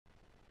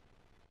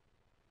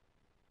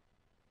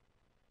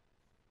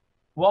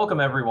Welcome,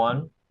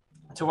 everyone,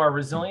 to our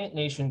Resilient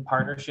Nation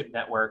Partnership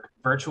Network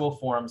virtual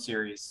forum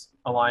series,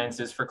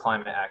 Alliances for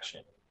Climate Action.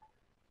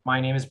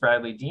 My name is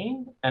Bradley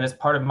Dean, and as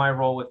part of my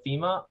role with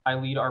FEMA, I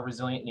lead our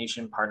Resilient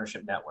Nation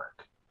Partnership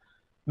Network.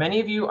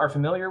 Many of you are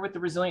familiar with the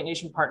Resilient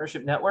Nation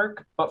Partnership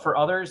Network, but for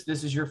others,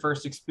 this is your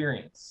first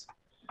experience.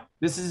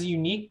 This is a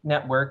unique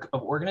network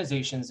of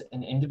organizations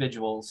and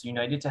individuals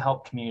united to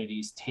help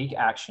communities take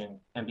action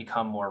and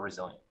become more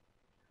resilient.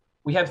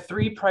 We have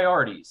three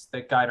priorities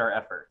that guide our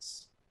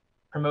efforts: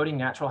 promoting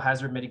natural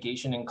hazard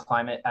mitigation and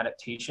climate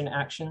adaptation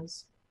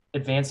actions,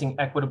 advancing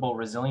equitable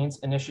resilience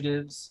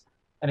initiatives,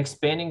 and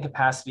expanding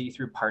capacity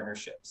through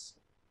partnerships.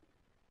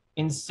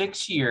 In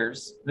 6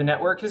 years, the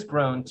network has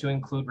grown to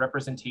include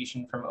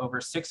representation from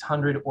over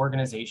 600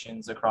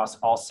 organizations across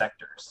all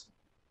sectors.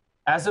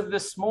 As of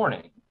this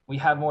morning, we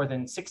have more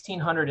than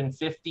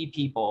 1,650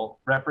 people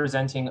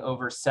representing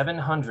over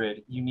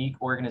 700 unique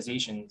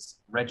organizations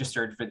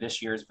registered for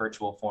this year's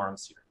virtual forum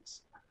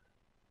series.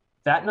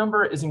 That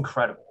number is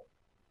incredible,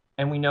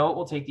 and we know it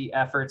will take the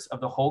efforts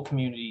of the whole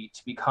community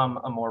to become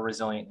a more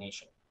resilient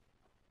nation.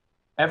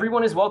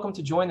 Everyone is welcome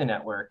to join the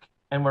network,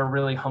 and we're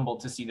really humbled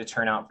to see the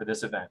turnout for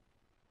this event.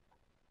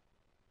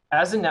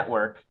 As a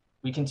network,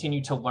 we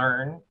continue to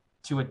learn,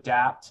 to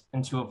adapt,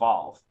 and to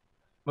evolve.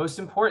 Most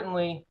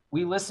importantly,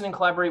 we listen and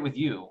collaborate with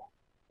you,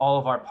 all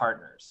of our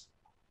partners.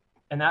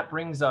 And that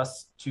brings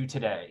us to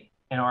today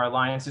in our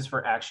Alliances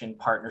for Action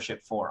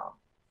Partnership Forum.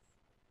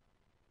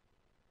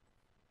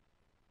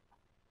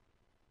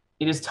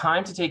 It is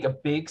time to take a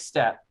big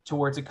step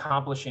towards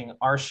accomplishing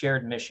our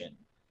shared mission,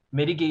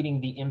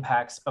 mitigating the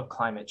impacts of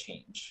climate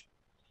change.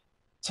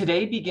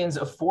 Today begins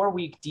a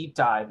 4-week deep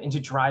dive into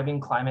driving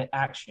climate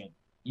action.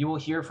 You will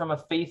hear from a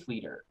faith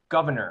leader,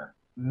 governor,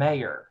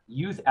 mayor,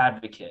 youth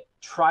advocate,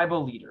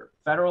 tribal leader,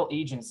 federal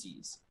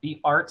agencies,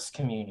 the arts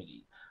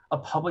community, a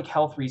public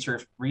health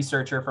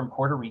researcher from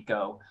Puerto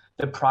Rico,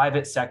 the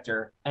private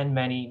sector, and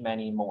many,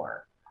 many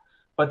more.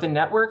 But the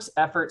network's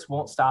efforts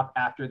won't stop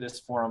after this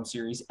forum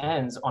series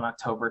ends on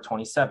October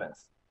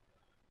 27th.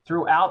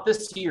 Throughout the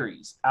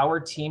series, our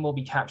team will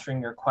be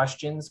capturing your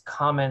questions,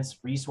 comments,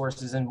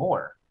 resources, and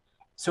more.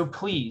 So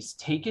please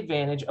take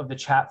advantage of the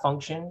chat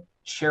function,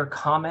 share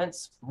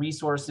comments,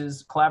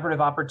 resources, collaborative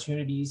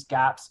opportunities,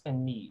 gaps,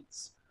 and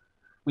needs.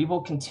 We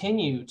will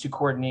continue to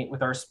coordinate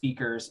with our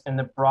speakers and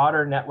the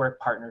broader network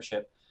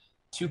partnership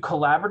to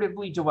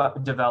collaboratively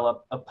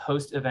develop a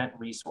post-event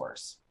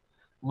resource.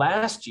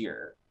 Last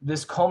year,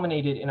 this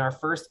culminated in our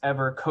first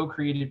ever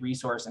co-created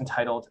resource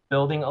entitled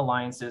Building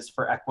Alliances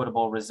for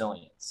Equitable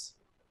Resilience.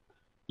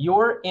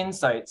 Your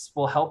insights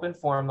will help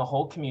inform the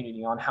whole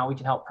community on how we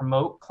can help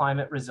promote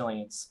climate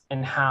resilience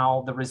and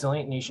how the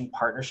Resilient Nation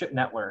Partnership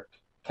Network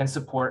can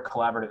support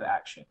collaborative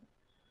action.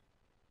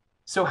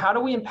 So how do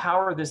we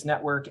empower this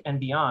network and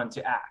beyond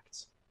to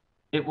act?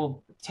 It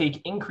will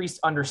take increased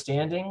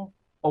understanding,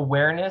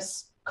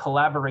 awareness,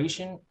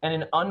 collaboration, and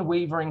an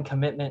unwavering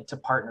commitment to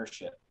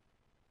partnership.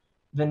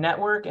 The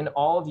network and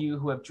all of you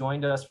who have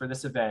joined us for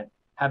this event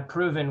have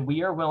proven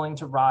we are willing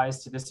to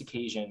rise to this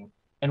occasion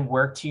and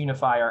work to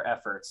unify our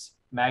efforts,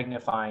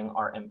 magnifying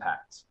our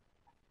impact.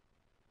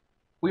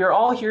 We are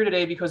all here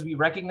today because we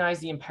recognize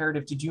the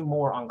imperative to do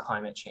more on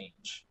climate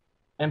change.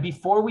 And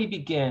before we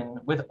begin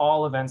with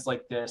all events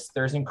like this,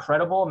 there's an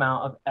incredible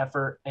amount of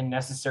effort and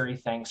necessary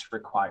thanks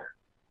required.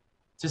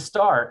 To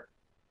start,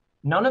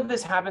 none of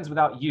this happens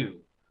without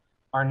you,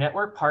 our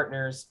network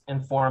partners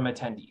and forum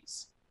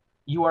attendees.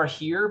 You are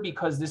here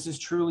because this is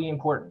truly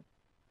important.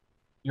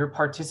 Your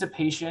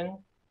participation,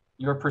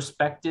 your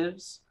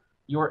perspectives,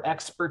 your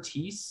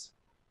expertise,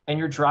 and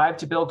your drive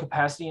to build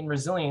capacity and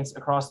resilience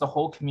across the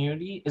whole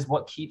community is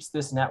what keeps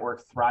this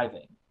network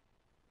thriving.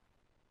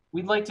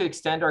 We'd like to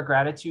extend our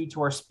gratitude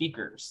to our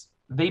speakers.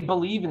 They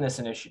believe in this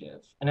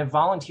initiative and have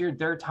volunteered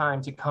their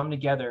time to come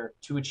together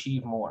to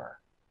achieve more.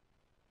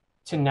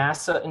 To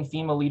NASA and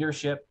FEMA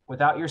leadership,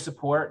 without your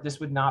support, this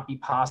would not be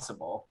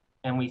possible,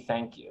 and we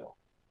thank you.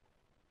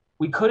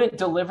 We couldn't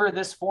deliver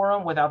this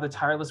forum without the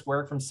tireless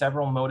work from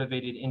several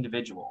motivated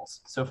individuals.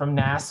 So from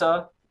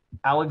NASA,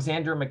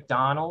 Alexander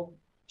McDonald,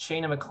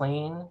 Shana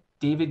McLean,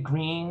 David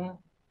Green,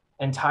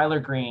 and Tyler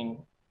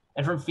Green,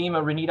 and from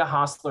FEMA, Renita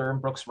Hostler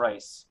and Brooks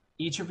Rice.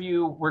 Each of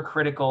you were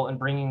critical in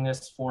bringing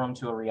this forum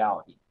to a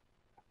reality.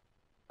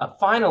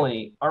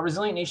 Finally, our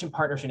Resilient Nation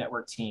Partnership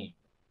Network team,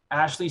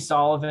 Ashley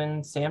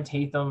Sullivan, Sam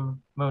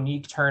Tatham,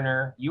 Monique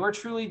Turner, you are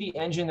truly the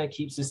engine that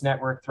keeps this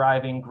network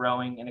thriving,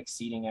 growing, and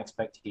exceeding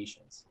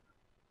expectations.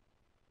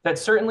 That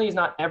certainly is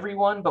not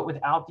everyone, but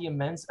without the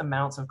immense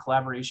amounts of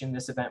collaboration,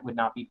 this event would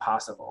not be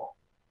possible.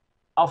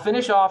 I'll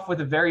finish off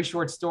with a very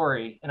short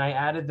story, and I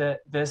added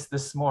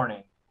this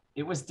morning.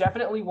 It was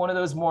definitely one of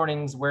those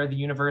mornings where the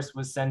universe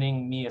was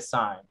sending me a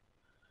sign.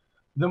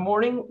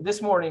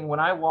 This morning, when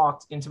I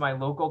walked into my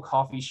local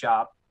coffee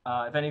shop,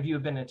 if any of you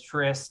have been at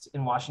Trist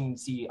in Washington,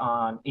 D.C.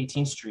 on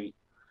 18th Street,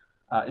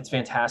 it's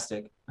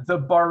fantastic. The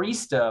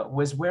barista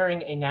was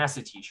wearing a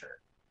NASA t-shirt.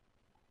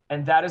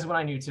 And that is when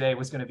I knew today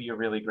was going to be a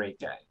really great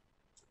day.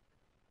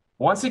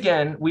 Once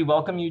again, we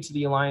welcome you to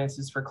the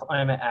Alliances for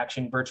Climate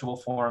Action virtual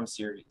forum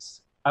series.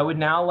 I would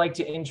now like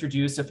to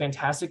introduce a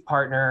fantastic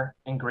partner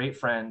and great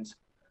friend,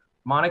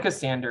 Monica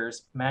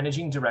Sanders,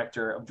 Managing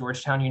Director of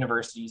Georgetown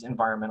University's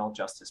Environmental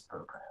Justice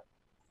Program.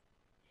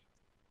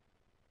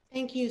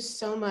 Thank you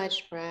so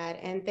much, Brad,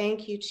 and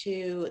thank you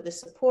to the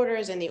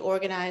supporters and the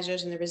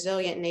organizers and the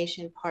Resilient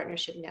Nation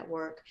Partnership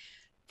Network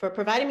for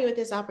providing me with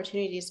this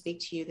opportunity to speak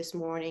to you this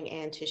morning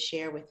and to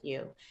share with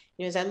you.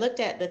 As I looked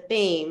at the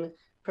theme,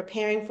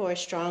 Preparing for a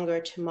Stronger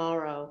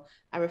Tomorrow,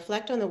 I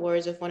reflect on the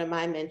words of one of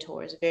my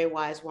mentors, a very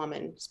wise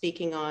woman,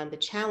 speaking on the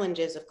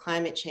challenges of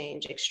climate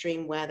change,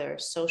 extreme weather,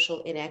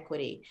 social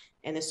inequity,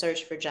 and the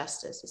search for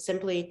justice. It's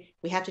simply,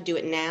 we have to do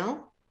it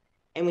now,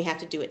 and we have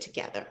to do it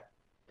together.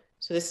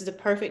 So this is a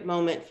perfect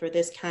moment for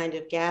this kind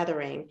of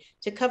gathering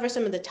to cover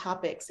some of the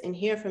topics and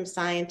hear from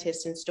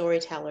scientists and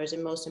storytellers,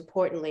 and most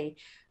importantly,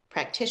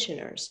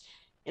 practitioners.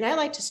 And I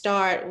like to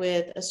start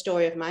with a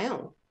story of my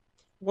own.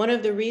 One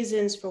of the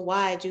reasons for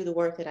why I do the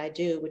work that I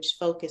do, which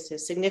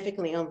focuses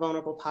significantly on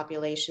vulnerable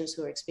populations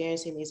who are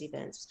experiencing these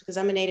events, is because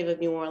I'm a native of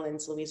New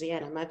Orleans,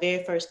 Louisiana. My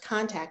very first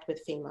contact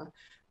with FEMA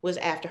was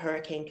after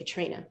Hurricane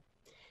Katrina.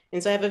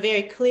 And so I have a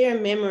very clear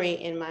memory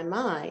in my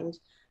mind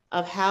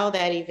of how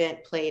that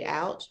event played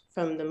out,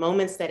 from the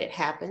moments that it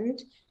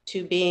happened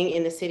to being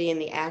in the city in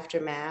the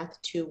aftermath,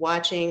 to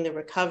watching the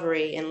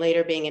recovery and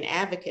later being an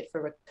advocate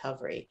for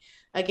recovery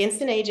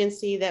against an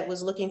agency that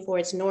was looking for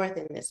its north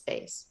in this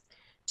space,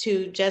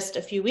 to just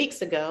a few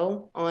weeks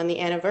ago on the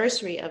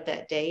anniversary of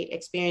that date,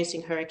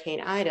 experiencing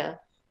Hurricane Ida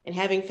and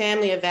having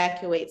family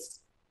evacuate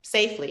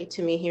safely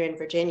to me here in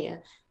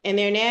Virginia. And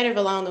their narrative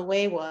along the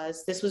way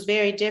was, this was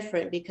very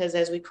different because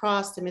as we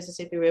crossed the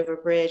Mississippi River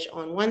Bridge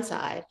on one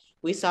side,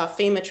 we saw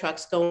FEMA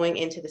trucks going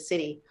into the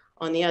city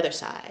on the other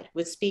side,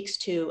 which speaks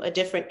to a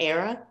different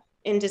era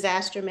in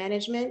disaster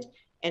management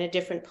and a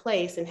different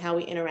place in how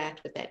we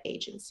interact with that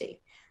agency.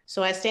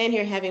 So I stand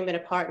here having been a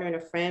partner and a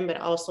friend, but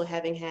also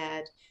having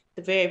had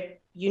the very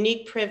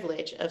unique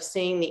privilege of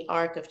seeing the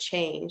arc of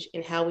change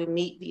in how we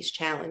meet these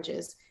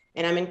challenges.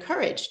 And I'm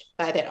encouraged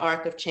by that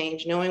arc of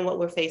change, knowing what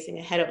we're facing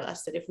ahead of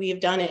us, that if we have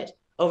done it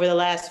over the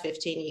last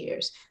 15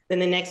 years, then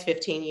the next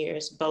 15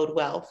 years bode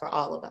well for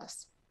all of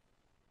us.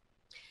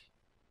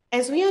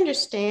 As we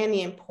understand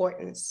the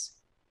importance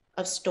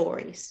of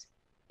stories,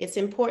 it's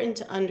important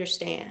to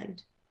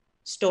understand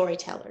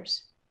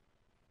storytellers.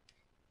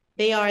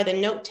 They are the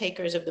note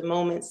takers of the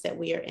moments that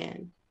we are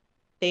in.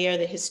 They are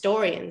the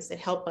historians that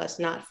help us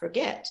not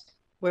forget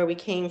where we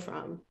came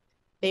from.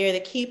 They are the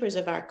keepers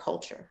of our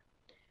culture.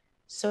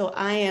 So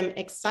I am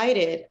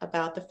excited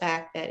about the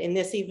fact that in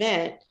this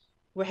event,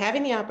 we're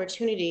having the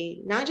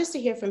opportunity not just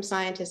to hear from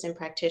scientists and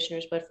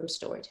practitioners, but from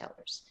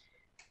storytellers.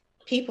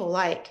 People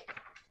like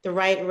the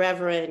Right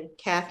Reverend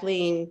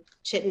Kathleen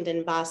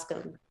Chittenden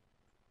Boscombe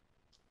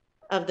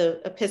of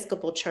the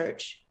Episcopal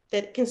Church,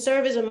 that can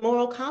serve as a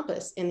moral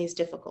compass in these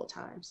difficult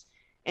times,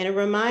 and a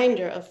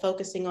reminder of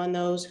focusing on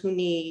those who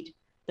need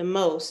the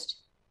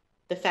most,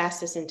 the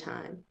fastest in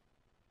time.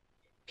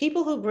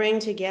 People who bring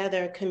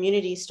together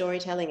community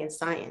storytelling and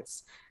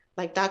science,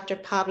 like Dr.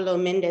 Pablo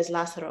Mendez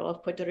Lázaro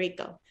of Puerto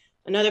Rico,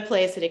 another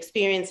place that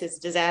experiences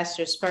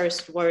disasters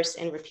first, worst,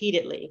 and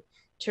repeatedly,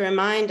 to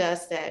remind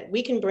us that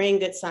we can bring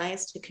good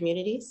science to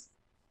communities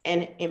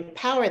and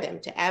empower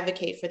them to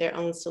advocate for their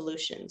own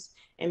solutions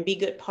and be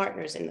good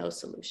partners in those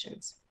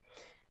solutions.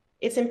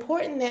 It's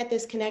important that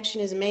this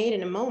connection is made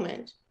in a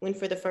moment when,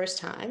 for the first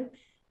time,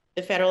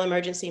 the Federal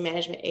Emergency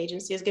Management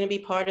Agency is going to be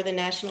part of the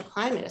National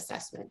Climate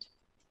Assessment.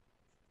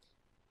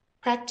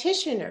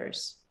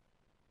 Practitioners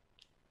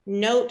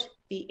note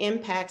the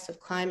impacts of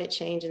climate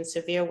change and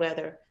severe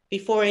weather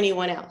before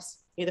anyone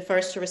else. You're the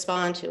first to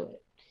respond to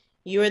it.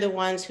 You are the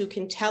ones who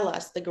can tell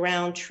us the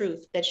ground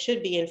truth that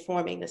should be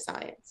informing the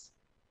science.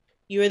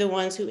 You are the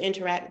ones who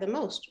interact the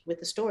most with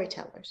the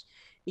storytellers.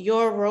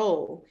 Your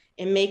role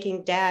in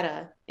making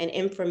data and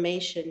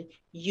information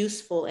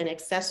useful and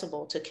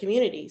accessible to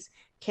communities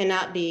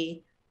cannot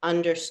be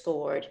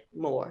underscored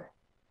more.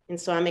 And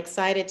so I'm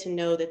excited to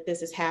know that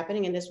this is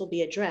happening, and this will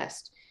be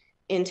addressed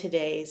in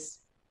today's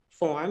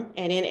forum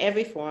and in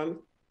every forum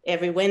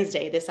every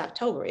Wednesday this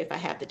October, if I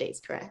have the dates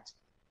correct.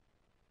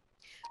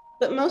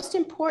 But most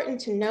important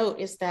to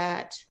note is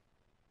that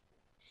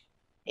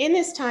in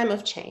this time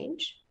of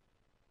change,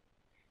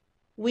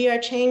 we are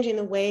changing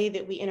the way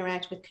that we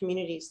interact with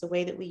communities, the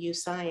way that we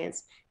use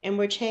science, and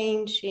we're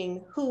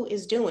changing who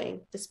is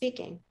doing the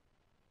speaking.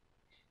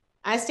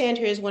 I stand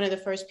here as one of the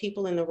first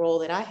people in the role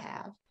that I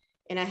have,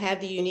 and I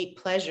have the unique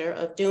pleasure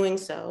of doing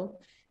so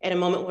at a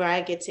moment where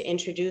I get to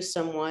introduce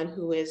someone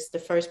who is the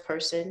first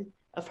person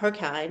of her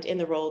kind in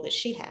the role that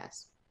she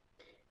has.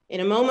 In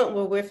a moment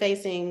where we're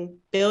facing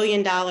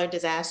billion-dollar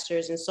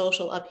disasters and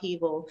social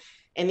upheaval,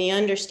 and the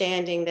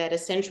understanding that a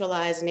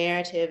centralized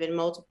narrative and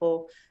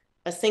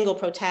a single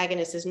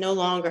protagonist is no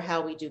longer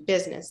how we do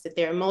business, that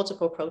there are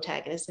multiple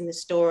protagonists in the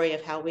story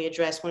of how we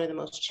address one of the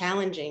most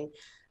challenging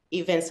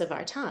events of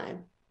our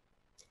time.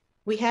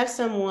 We have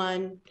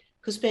someone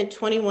who spent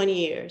 21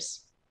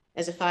 years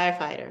as a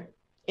firefighter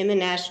in the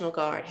National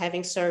Guard,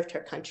 having served her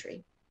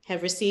country,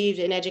 have received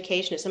an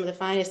education at some of the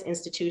finest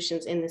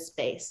institutions in this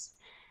space.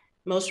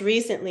 Most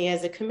recently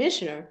as a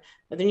commissioner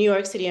of the New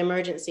York City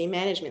Emergency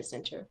Management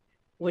Center,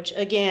 which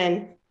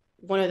again,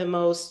 one of the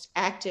most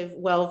active,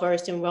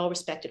 well-versed, and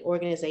well-respected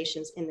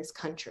organizations in this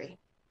country.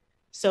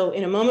 So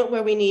in a moment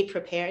where we need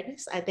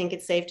preparedness, I think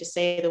it's safe to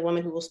say the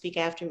woman who will speak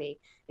after me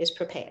is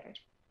prepared.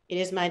 It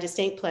is my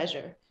distinct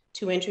pleasure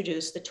to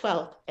introduce the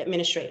 12th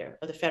Administrator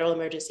of the Federal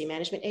Emergency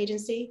Management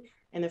Agency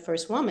and the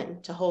first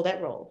woman to hold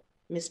that role,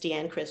 Ms.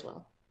 Deanne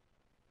Criswell.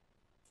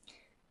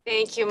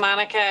 Thank you,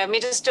 Monica. Let me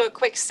just do a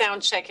quick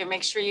sound check and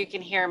make sure you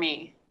can hear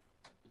me.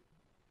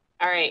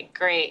 All right,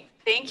 great.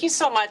 Thank you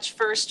so much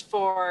first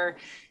for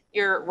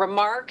your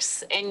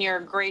remarks and your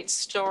great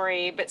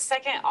story, but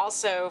second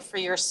also for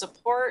your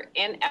support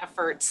and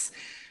efforts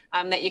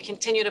that you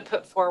continue to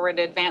put forward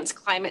to advance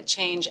climate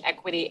change,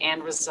 equity,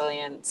 and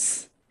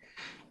resilience.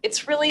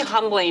 It's really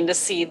humbling to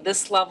see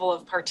this level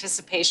of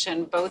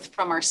participation, both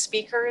from our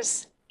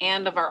speakers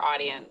and of our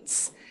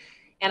audience.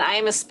 And I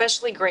am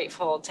especially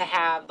grateful to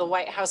have the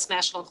White House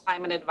National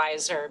Climate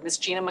Advisor, Ms.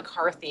 Gina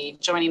McCarthy,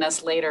 joining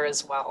us later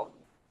as well.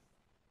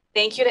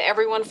 Thank you to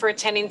everyone for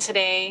attending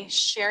today,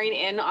 sharing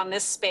in on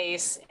this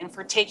space, and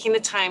for taking the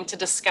time to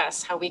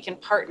discuss how we can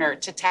partner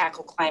to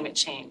tackle climate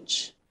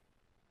change.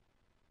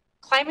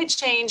 Climate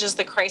change is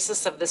the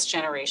crisis of this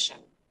generation.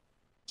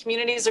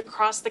 Communities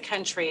across the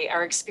country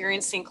are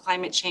experiencing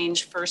climate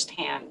change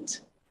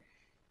firsthand.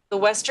 The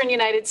Western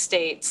United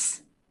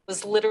States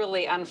was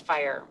literally on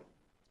fire.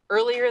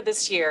 Earlier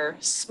this year,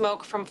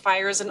 smoke from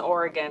fires in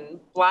Oregon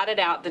blotted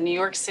out the New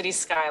York City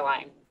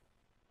skyline.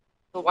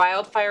 The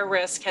wildfire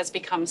risk has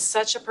become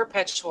such a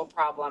perpetual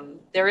problem.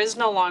 There is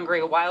no longer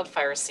a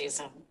wildfire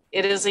season.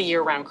 It is a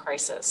year-round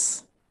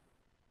crisis.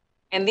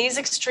 And these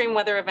extreme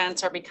weather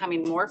events are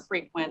becoming more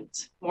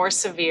frequent, more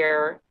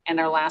severe, and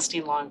are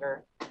lasting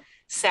longer.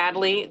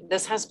 Sadly,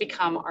 this has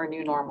become our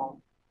new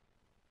normal.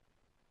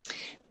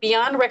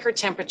 Beyond record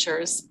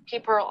temperatures,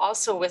 people are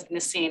also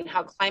witnessing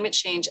how climate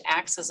change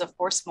acts as a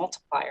force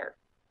multiplier,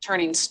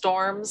 turning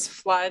storms,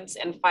 floods,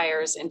 and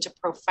fires into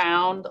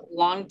profound,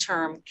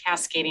 long-term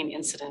cascading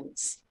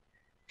incidents.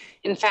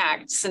 In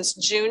fact, since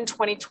June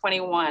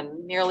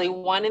 2021, nearly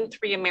 1 in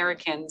 3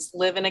 Americans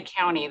live in a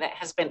county that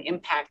has been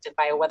impacted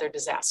by a weather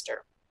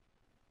disaster.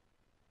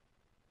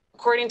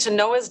 According to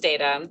NOAA's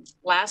data,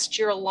 last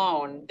year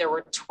alone, there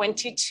were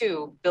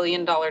 $22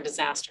 billion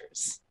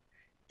disasters.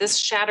 This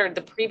shattered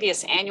the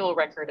previous annual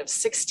record of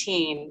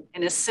 16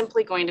 and is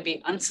simply going to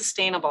be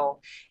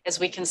unsustainable as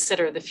we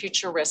consider the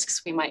future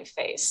risks we might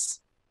face.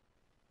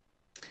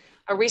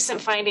 A recent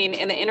finding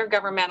in the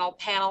Intergovernmental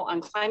Panel on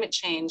Climate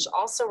Change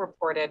also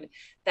reported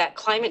that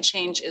climate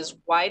change is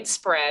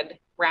widespread,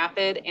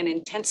 rapid, and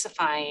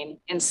intensifying,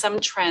 and some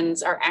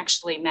trends are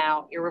actually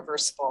now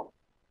irreversible.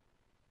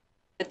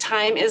 The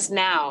time is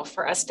now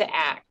for us to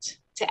act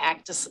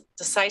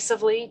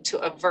decisively to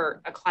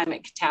avert a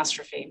climate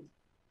catastrophe.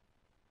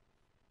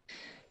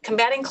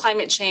 Combating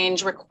climate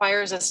change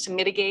requires us to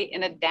mitigate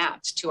and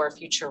adapt to our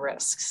future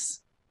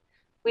risks.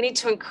 We need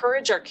to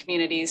encourage our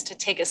communities to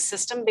take a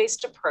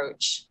system-based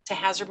approach to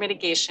hazard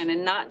mitigation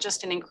and not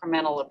just an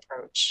incremental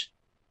approach.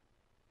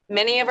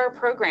 Many of our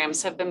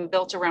programs have been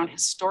built around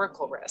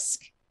historical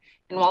risk.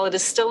 And while it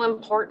is still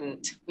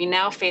important, we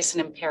now face an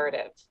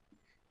imperative.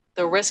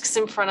 The risks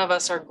in front of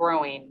us are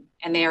growing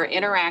and they are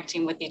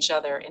interacting with each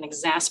other and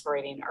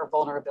exasperating our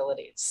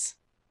vulnerabilities.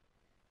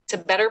 To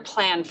better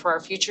plan for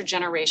our future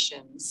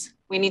generations,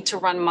 we need to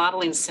run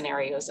modeling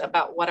scenarios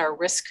about what our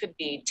risk could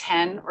be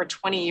 10 or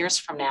 20 years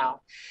from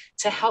now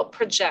to help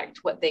project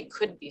what they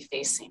could be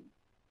facing.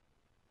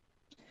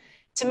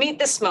 To meet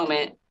this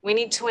moment, we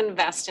need to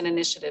invest in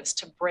initiatives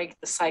to break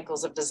the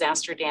cycles of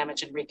disaster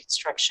damage and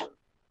reconstruction.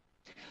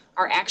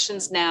 Our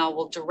actions now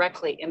will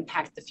directly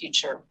impact the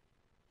future.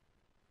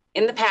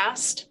 In the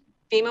past,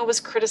 FEMA was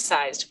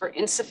criticized for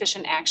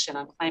insufficient action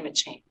on climate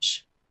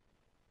change.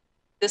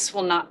 This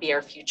will not be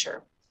our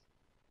future.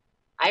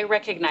 I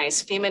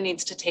recognize FEMA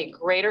needs to take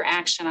greater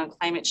action on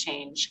climate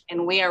change,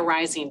 and we are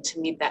rising to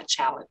meet that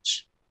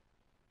challenge.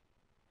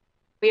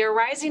 We are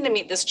rising to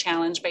meet this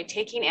challenge by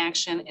taking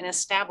action and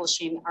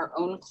establishing our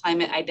own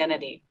climate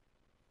identity.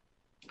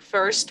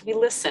 First, we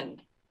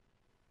listened.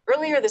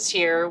 Earlier this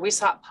year, we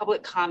sought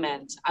public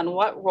comment on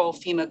what role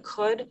FEMA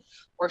could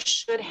or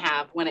should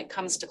have when it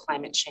comes to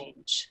climate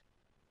change.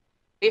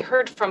 We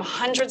heard from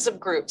hundreds of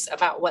groups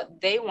about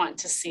what they want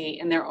to see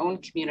in their own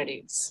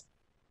communities.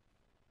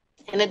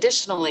 And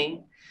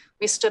additionally,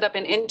 we stood up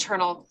an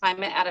internal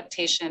climate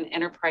adaptation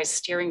enterprise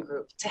steering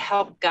group to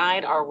help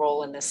guide our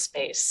role in this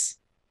space.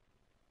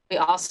 We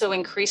also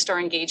increased our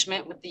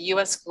engagement with the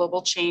US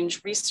Global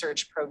Change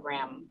Research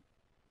Program.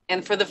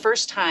 And for the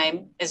first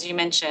time, as you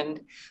mentioned,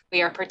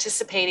 we are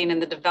participating in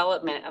the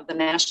development of the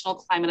National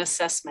Climate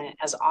Assessment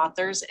as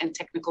authors and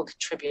technical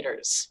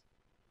contributors.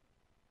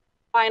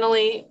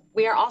 Finally,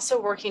 we are also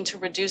working to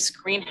reduce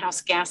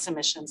greenhouse gas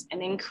emissions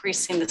and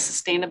increasing the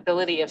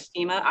sustainability of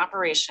FEMA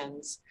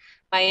operations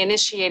by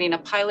initiating a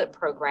pilot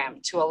program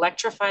to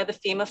electrify the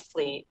FEMA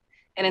fleet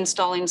and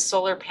installing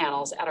solar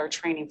panels at our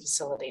training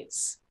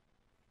facilities.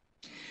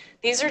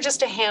 These are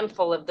just a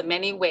handful of the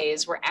many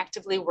ways we're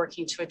actively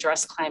working to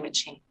address climate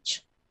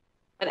change.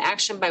 But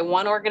action by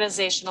one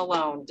organization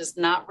alone does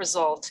not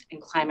result in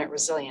climate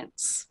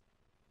resilience.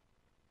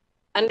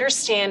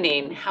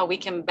 Understanding how we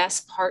can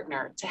best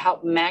partner to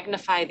help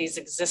magnify these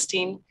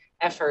existing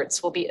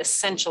efforts will be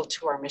essential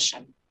to our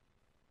mission.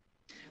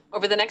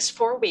 Over the next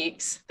 4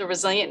 weeks, the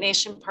Resilient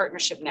Nation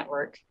Partnership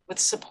Network, with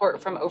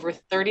support from over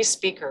 30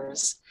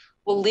 speakers,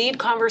 will lead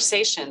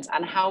conversations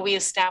on how we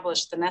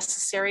establish the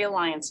necessary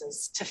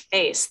alliances to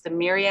face the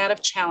myriad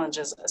of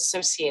challenges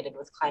associated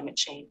with climate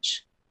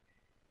change.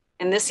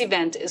 And this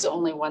event is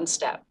only one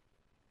step.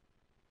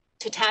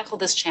 To tackle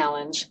this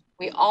challenge,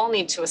 we all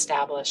need to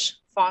establish,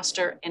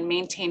 foster, and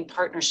maintain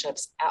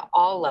partnerships at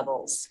all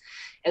levels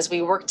as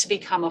we work to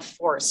become a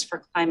force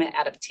for climate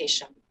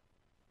adaptation.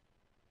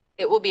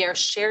 It will be our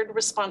shared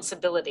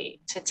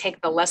responsibility to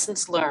take the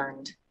lessons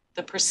learned,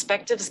 the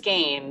perspectives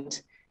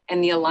gained,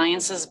 and the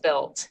alliances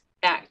built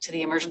back to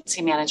the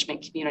emergency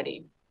management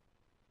community.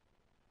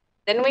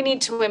 Then we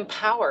need to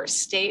empower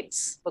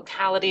states,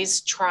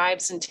 localities,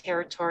 tribes, and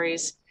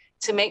territories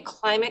to make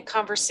climate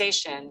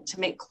conversation, to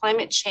make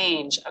climate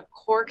change a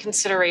core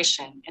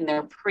consideration in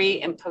their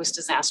pre- and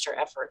post-disaster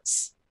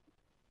efforts.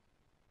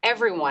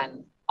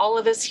 Everyone, all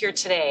of us here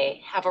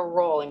today, have a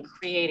role in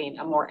creating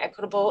a more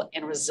equitable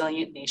and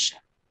resilient nation.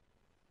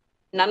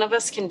 None of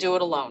us can do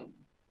it alone.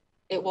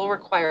 It will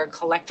require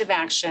collective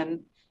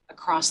action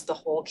across the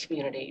whole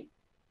community.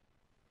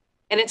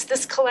 And it's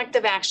this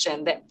collective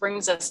action that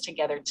brings us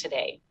together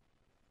today.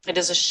 It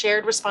is a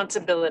shared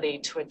responsibility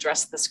to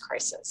address this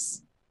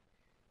crisis.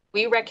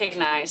 We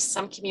recognize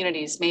some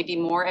communities may be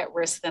more at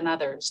risk than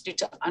others due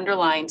to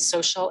underlying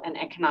social and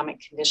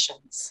economic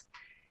conditions.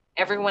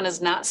 Everyone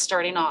is not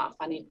starting off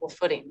on equal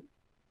footing.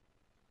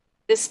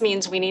 This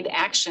means we need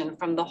action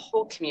from the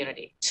whole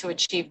community to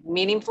achieve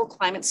meaningful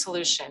climate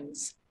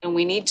solutions, and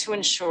we need to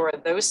ensure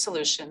those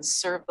solutions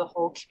serve the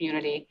whole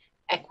community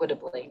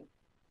equitably.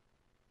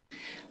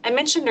 I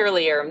mentioned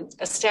earlier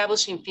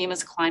establishing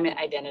FEMA's climate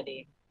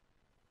identity.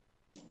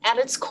 At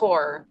its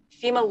core,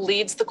 FEMA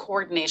leads the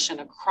coordination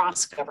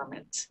across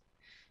government.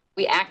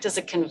 We act as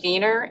a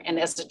convener and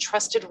as a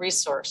trusted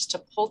resource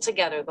to pull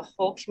together the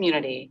whole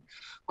community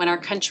when our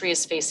country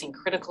is facing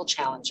critical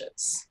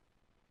challenges.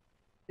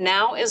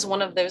 Now is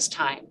one of those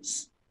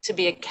times to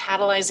be a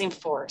catalyzing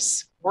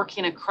force,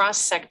 working across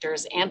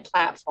sectors and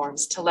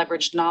platforms to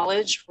leverage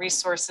knowledge,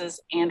 resources,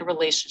 and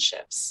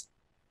relationships.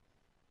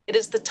 It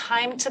is the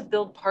time to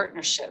build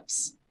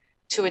partnerships,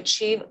 to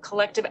achieve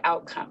collective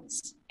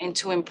outcomes, and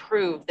to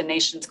improve the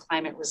nation's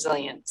climate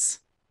resilience.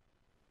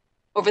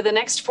 Over the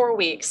next 4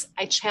 weeks,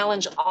 I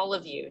challenge all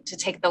of you to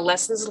take the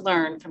lessons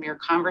learned from your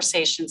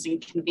conversations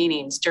and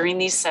convenings during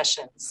these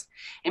sessions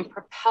and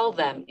propel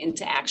them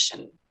into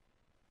action.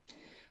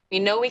 We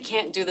know we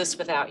can't do this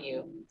without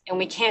you, and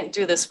we can't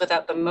do this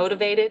without the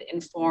motivated,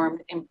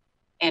 informed,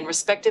 and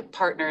respected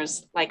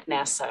partners like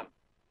NASA.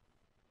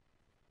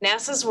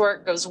 NASA's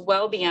work goes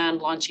well beyond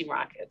launching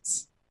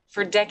rockets.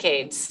 For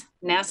decades,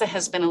 NASA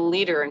has been a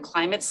leader in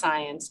climate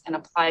science and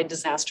applied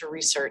disaster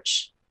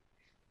research.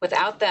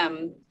 Without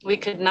them, we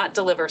could not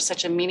deliver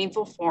such a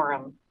meaningful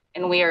forum,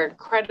 and we are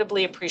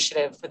incredibly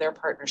appreciative for their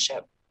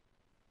partnership.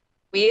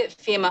 We at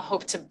FEMA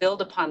hope to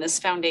build upon this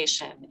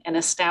foundation and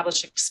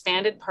establish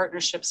expanded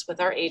partnerships with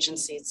our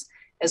agencies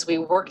as we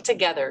work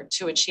together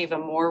to achieve a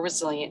more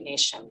resilient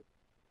nation.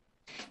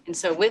 And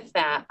so with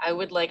that, I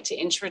would like to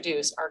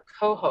introduce our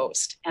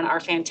co-host and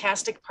our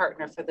fantastic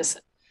partner for this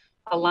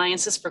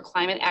Alliances for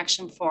Climate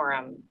Action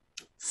Forum,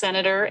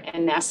 Senator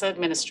and NASA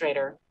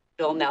Administrator,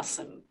 Bill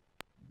Nelson.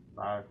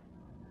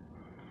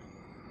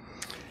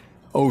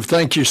 Oh,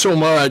 thank you so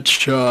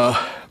much,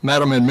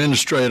 Madam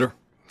Administrator.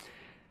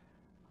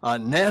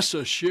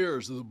 NASA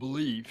shares the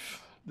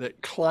belief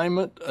that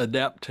climate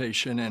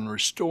adaptation and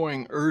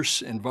restoring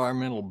Earth's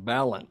environmental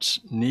balance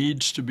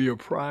needs to be a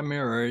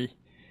primary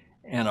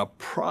and a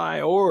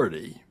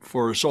priority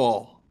for us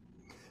all.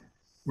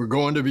 We're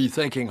going to be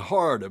thinking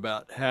hard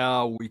about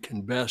how we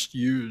can best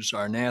use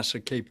our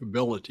NASA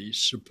capabilities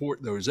to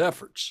support those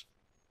efforts.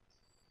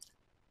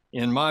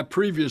 In my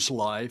previous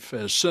life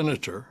as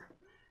senator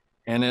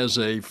and as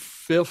a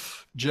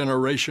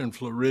fifth-generation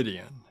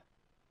Floridian,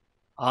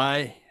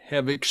 I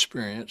have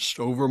experienced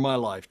over my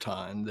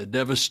lifetime the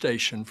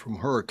devastation from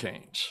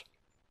hurricanes,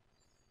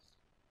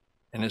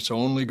 and it's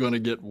only going to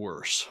get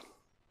worse.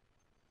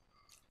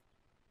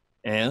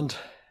 And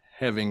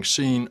having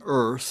seen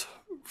Earth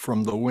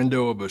from the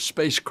window of a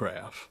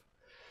spacecraft,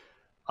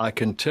 I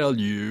can tell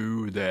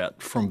you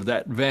that from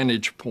that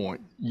vantage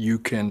point, you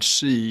can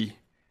see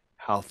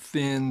how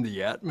thin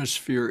the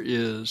atmosphere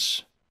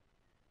is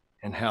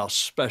and how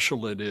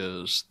special it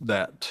is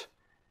that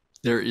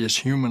there is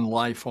human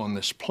life on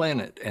this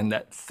planet, and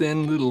that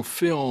thin little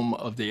film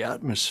of the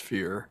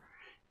atmosphere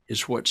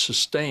is what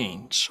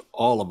sustains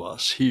all of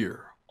us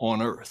here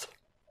on Earth.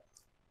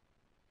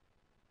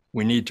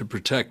 We need to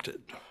protect it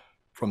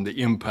from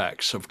the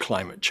impacts of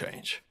climate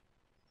change.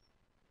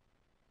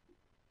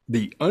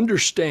 The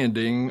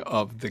understanding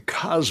of the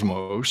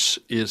cosmos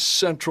is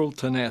central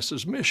to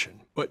NASA's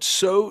mission, but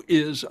so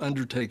is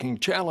undertaking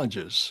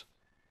challenges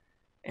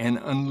and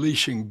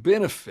unleashing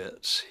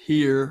benefits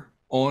here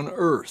on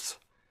Earth,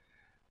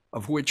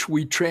 of which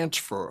we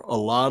transfer a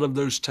lot of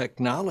those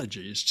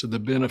technologies to the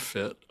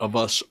benefit of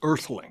us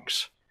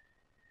Earthlings.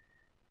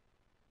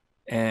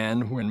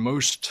 And when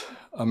most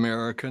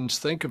Americans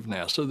think of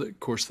NASA, of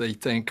course, they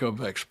think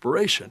of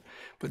exploration,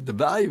 but the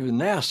value of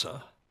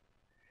NASA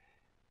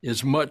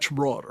is much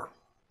broader.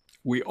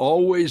 We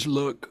always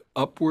look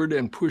upward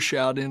and push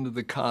out into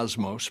the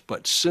cosmos,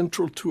 but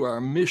central to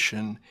our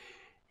mission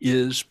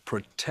is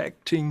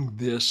protecting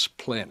this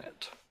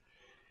planet.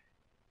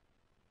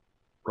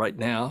 Right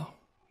now,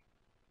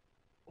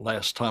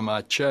 last time I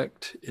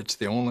checked, it's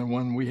the only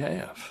one we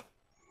have.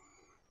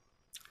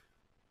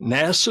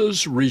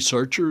 NASA's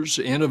researchers,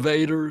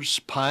 innovators,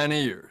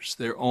 pioneers,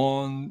 they're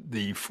on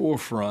the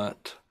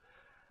forefront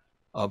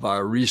of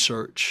our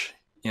research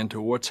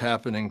into what's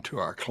happening to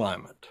our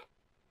climate.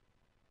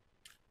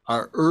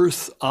 Our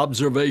Earth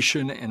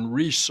observation and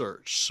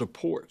research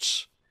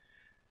supports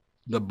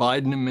the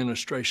Biden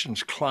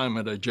administration's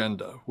climate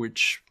agenda,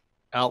 which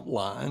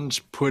outlines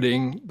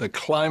putting the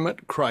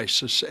climate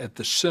crisis at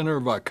the center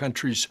of our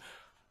country's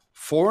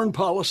foreign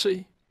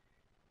policy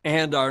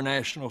and our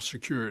national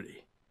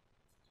security.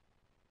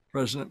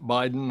 President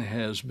Biden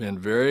has been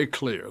very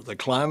clear. The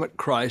climate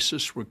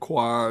crisis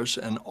requires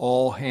an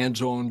all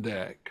hands on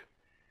deck,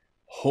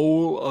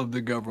 whole of the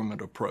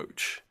government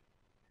approach.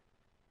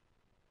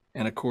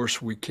 And of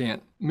course, we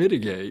can't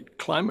mitigate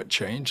climate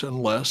change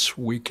unless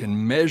we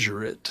can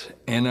measure it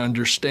and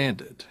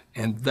understand it.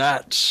 And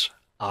that's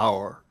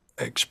our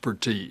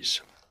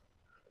expertise.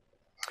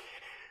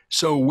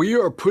 So we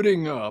are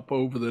putting up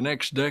over the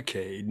next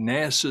decade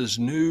NASA's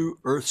new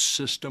Earth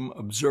System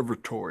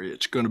Observatory.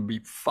 It's going to be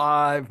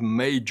 5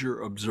 major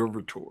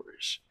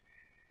observatories.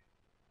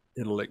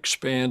 It'll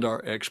expand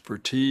our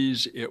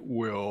expertise. It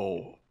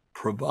will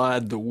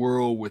provide the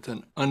world with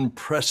an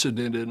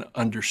unprecedented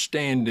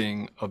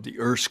understanding of the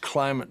Earth's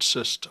climate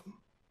system,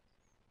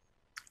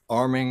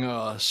 arming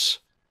us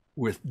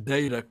with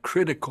data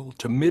critical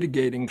to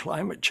mitigating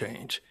climate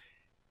change.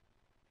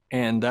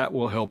 And that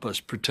will help us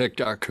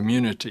protect our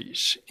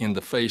communities in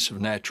the face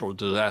of natural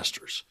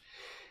disasters.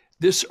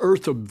 This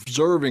Earth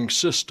observing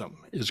system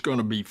is going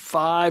to be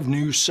 5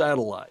 new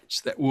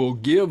satellites that will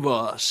give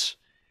us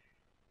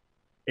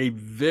a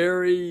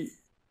very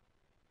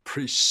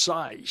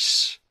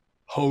precise,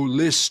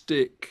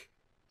 holistic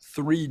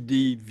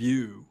 3D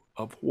view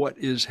of what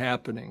is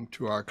happening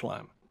to our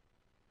climate.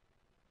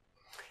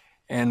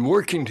 And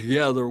working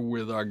together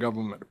with our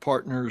government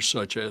partners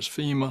such as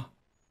FEMA,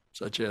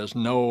 such as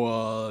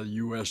NOAA,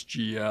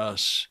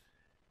 USGS,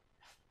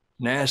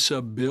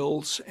 NASA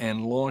builds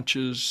and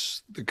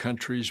launches the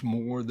country's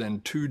more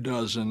than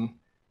 24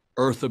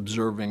 Earth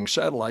observing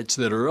satellites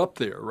that are up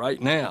there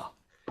right now.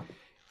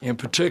 In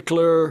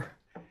particular,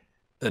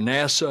 the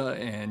NASA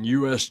and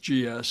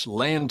USGS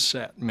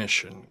Landsat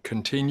mission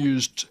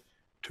continues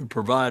to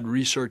provide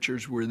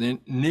researchers with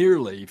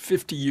nearly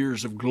 50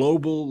 years of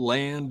global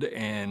land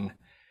and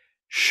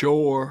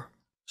shore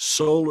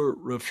solar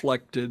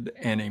reflected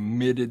and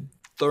emitted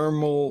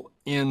thermal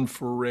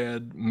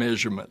infrared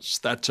measurements.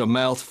 That's a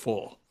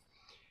mouthful.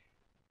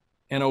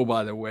 And oh,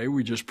 by the way,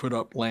 we just put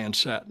up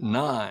Landsat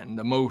 9,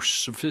 the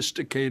most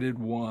sophisticated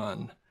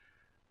one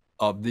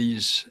of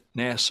these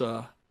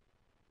NASA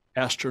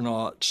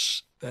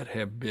astronauts that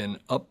have been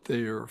up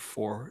there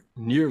for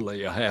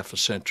nearly a half a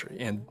century.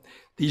 And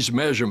these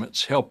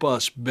measurements help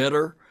us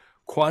better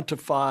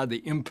quantify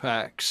the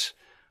impacts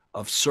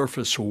of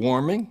surface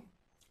warming,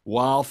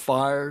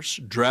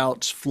 wildfires,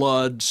 droughts,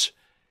 floods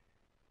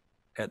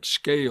at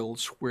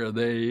scales where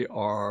they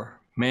are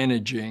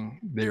managing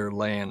their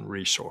land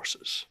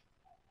resources.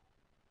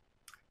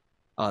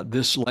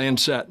 This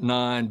Landsat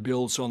 9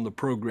 builds on the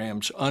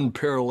program's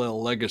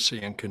unparalleled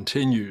legacy and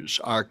continues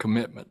our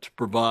commitment to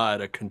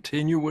provide a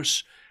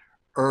continuous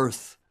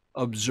Earth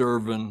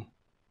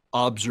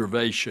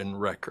observation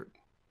record.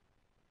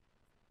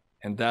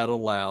 And that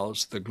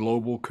allows the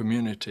global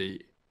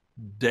community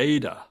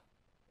data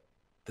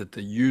that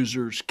the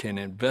users can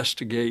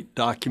investigate,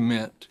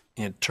 document,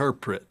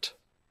 interpret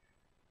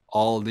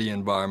all the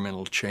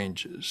environmental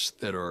changes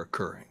that are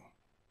occurring.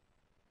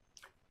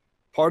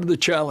 Part of the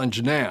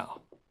challenge now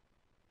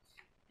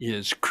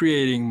is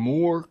creating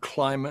more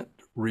climate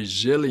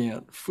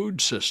resilient food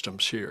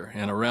systems here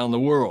and around the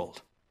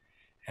world.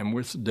 And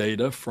with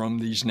data from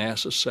these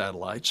NASA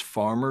satellites,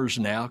 farmers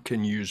now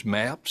can use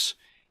maps,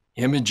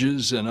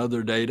 images, and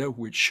other data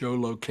which show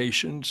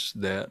locations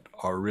that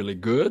are really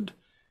good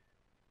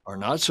or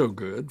not so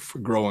good for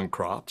growing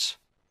crops.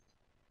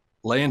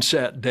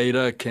 Landsat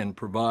data can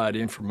provide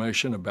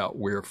information about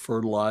where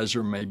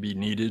fertilizer may be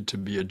needed to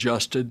be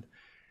adjusted,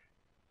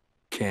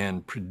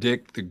 can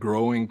predict the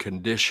growing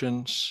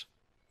conditions.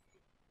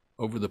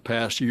 Over the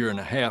past year and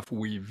a half,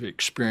 we've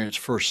experienced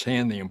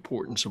firsthand the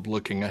importance of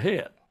looking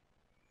ahead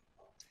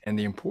and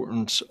the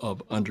importance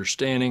of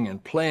understanding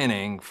and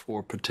planning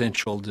for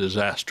potential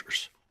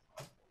disasters.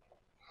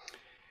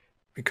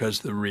 because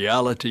the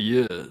reality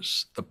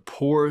is the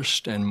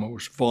poorest and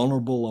most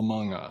vulnerable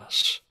among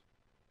us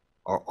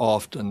are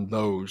often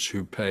those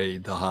who pay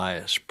the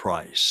highest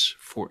price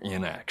for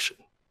inaction.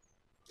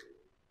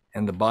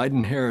 And the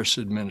Biden-Harris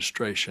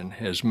administration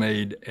has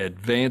made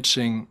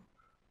advancing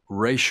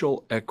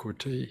racial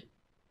equity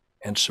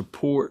and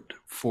support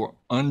for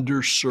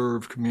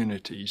underserved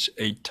communities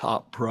a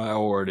top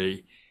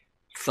priority.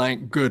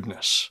 Thank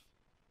goodness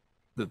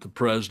that the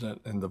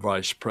president and the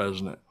vice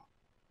president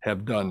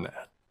have done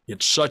that.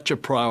 It's such a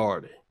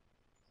priority.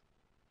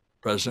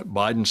 President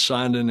Biden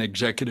signed an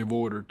executive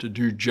order to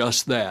do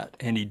just that,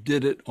 and he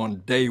did it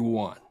on day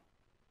one.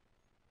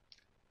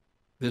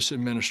 This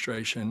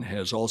administration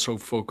has also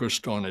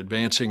focused on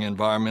advancing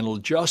environmental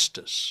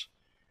justice,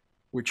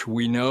 which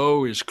we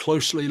know is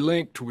closely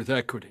linked with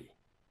equity.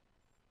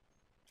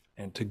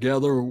 And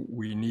together,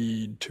 we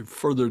need to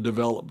further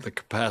develop the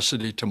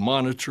capacity to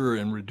monitor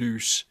and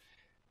reduce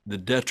the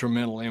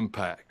detrimental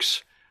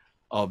impacts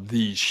of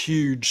these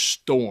huge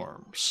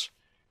storms,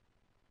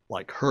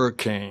 like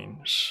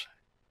hurricanes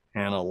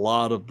and a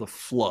lot of the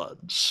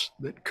floods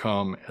that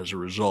come as a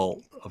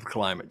result of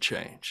climate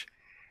change.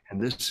 And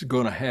this is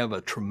going to have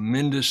a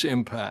tremendous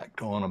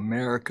impact on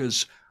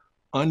America's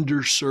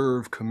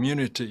underserved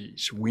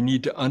communities. We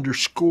need to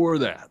underscore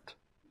that.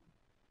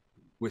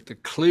 With the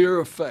clear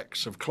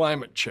effects of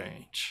climate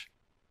change,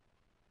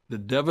 the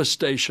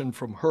devastation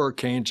from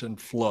hurricanes and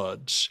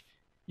floods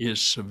is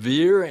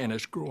severe, and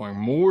it's growing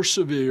more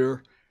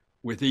severe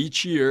with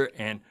each year.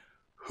 And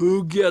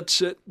who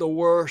gets it the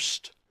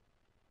worst?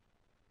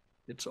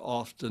 It's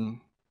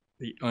often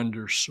the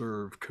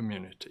underserved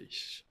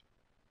communities.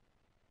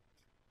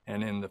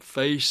 And in the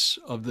face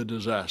of the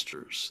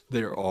disasters,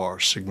 there are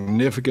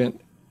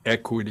significant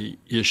equity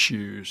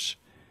issues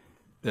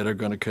that are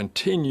going to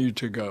continue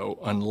to go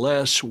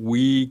unless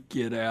we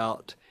get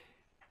out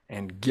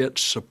and get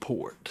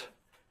support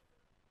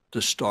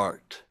to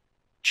start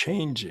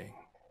changing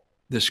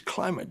this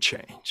climate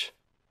change.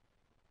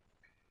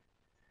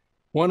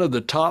 One of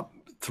the top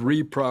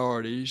 3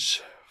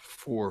 priorities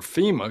for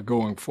FEMA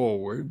going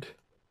forward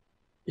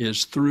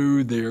is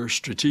through their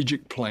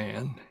strategic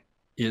plan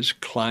is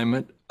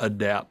climate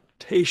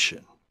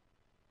adaptation.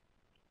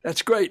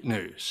 That's great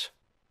news.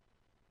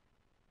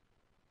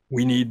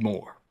 We need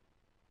more.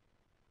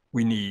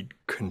 We need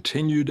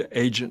continued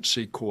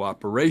agency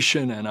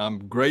cooperation, and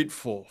I'm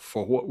grateful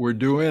for what we're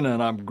doing,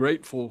 and I'm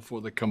grateful for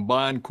the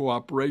combined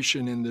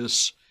cooperation in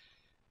this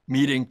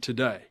meeting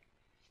today.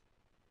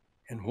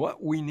 And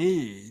what we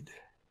need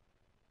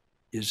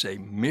is a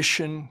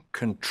mission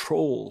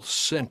control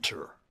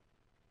center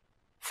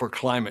for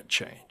climate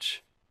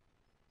change.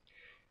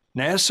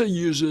 NASA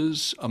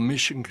uses a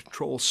mission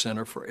control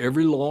center for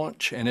every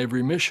launch and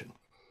every mission.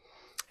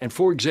 And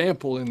for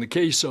example, in the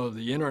case of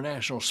the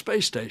International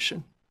Space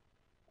Station,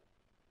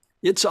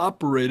 it's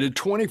operated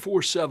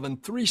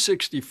 24/7,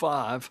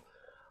 365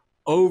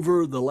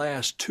 over the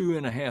last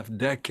 2.5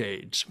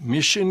 decades.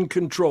 Mission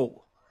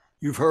control.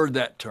 You've heard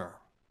that term.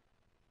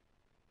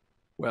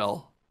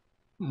 Well,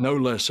 no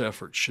less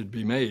effort should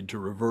be made to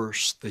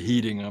reverse the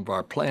heating of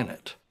our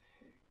planet,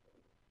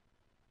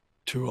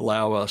 to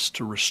allow us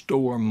to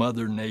restore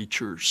Mother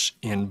Nature's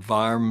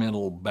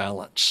environmental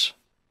balance.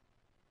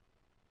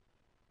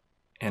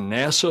 And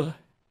NASA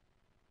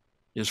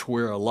is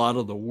where a lot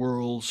of the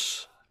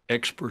world's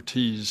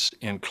expertise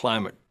in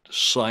climate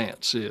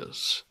science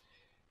is,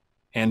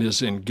 and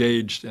is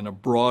engaged in a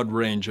broad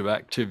range of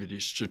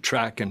activities to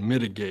track and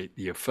mitigate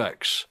the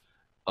effects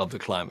of the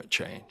climate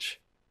change.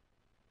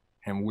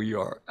 And we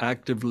are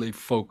actively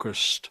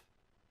focused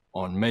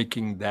on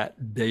making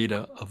that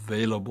data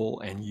available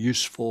and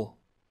useful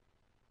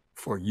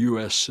for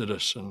U.S.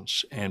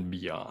 citizens and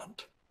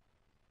beyond.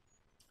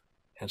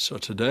 And so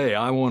today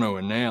I want to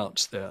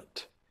announce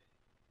that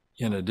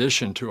in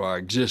addition to our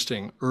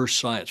existing Earth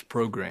science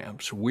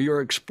programs, we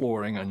are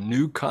exploring a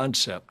new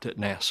concept at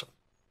NASA,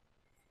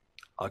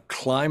 a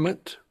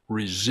climate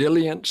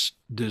resilience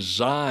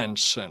design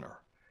center,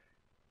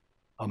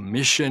 a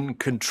mission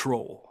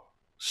control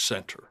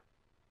center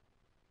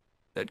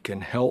that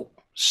can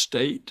help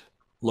state,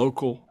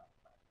 local,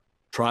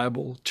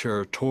 tribal,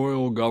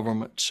 territorial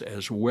governments,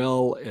 as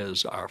well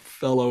as our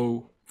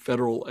fellow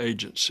federal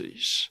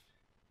agencies,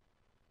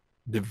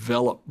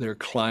 develop their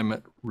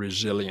climate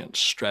resilience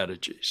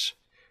strategies.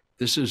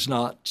 This is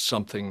not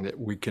something that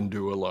we can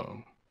do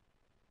alone.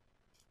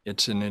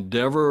 It's an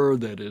endeavor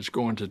that is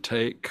going to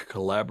take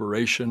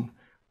collaboration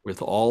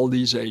with all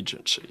these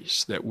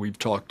agencies that we've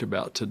talked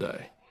about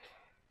today.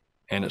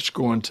 And it's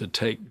going to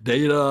take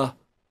data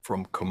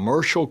from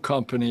commercial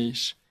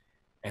companies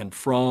and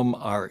from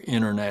our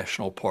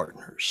international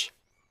partners.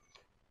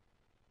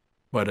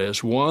 But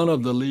as one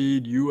of the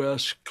lead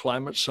U.S.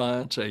 climate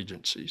science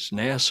agencies,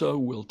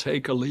 NASA will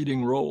take a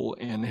leading role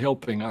in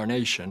helping our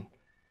nation,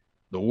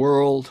 the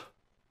world,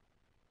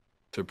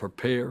 to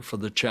prepare for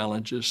the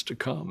challenges to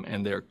come,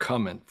 and they're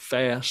coming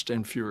fast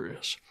and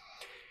furious.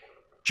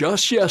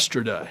 Just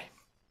yesterday,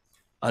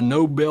 a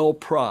Nobel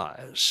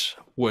Prize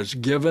was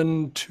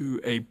given to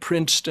a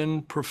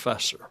Princeton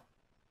professor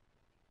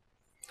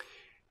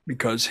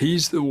because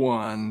he's the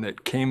one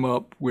that came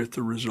up with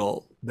the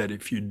result that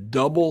if you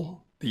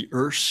double the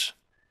Earth's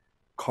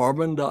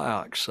carbon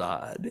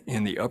dioxide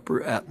in the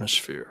upper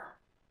atmosphere,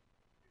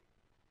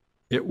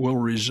 it will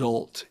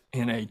result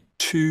in a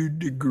 2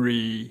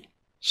 degree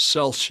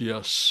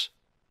Celsius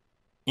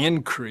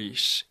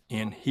increase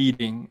in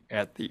heating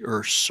at the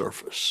Earth's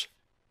surface.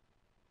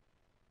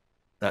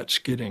 That's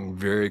getting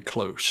very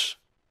close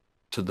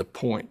to the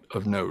point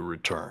of no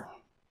return.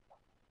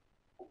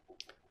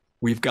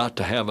 We've got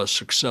to have a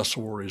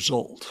successful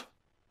result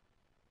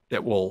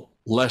that will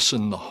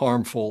lessen the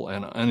harmful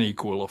and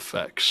unequal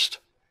effects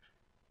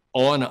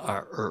on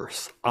our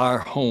Earth, our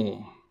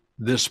home,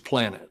 this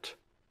planet,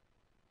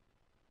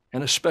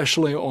 and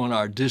especially on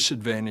our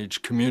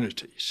disadvantaged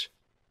communities.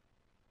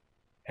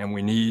 And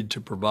we need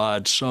to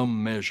provide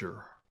some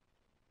measure,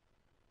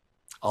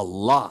 a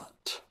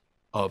lot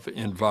of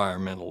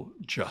environmental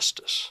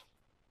justice.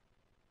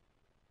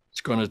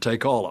 It's going to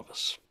take all of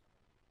us.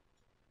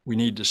 We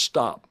need to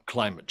stop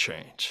climate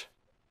change.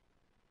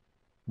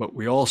 But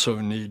we also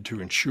need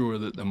to ensure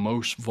that the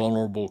most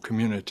vulnerable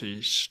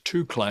communities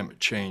to climate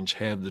change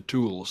have the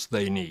tools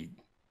they need.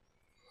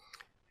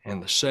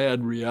 And the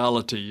sad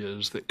reality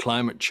is that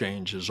climate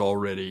change is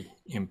already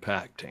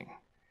impacting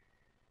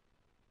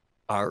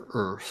our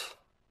Earth,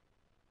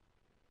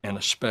 and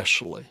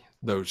especially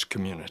those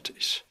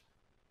communities.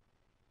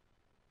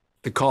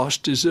 The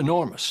cost is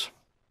enormous.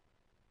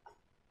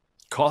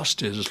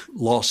 Cost is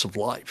loss of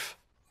life.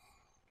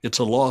 It's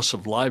a loss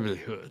of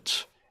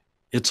livelihoods.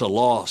 It's a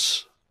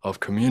loss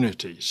of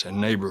communities and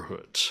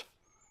neighborhoods.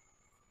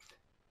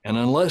 And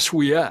unless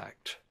we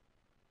act,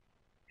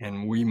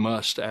 and we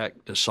must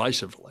act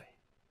decisively,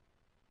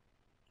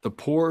 the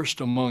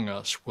poorest among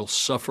us will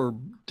suffer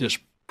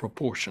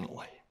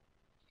disproportionately.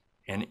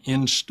 And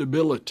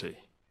instability,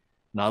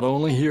 not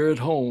only here at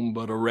home,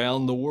 but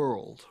around the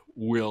world,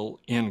 will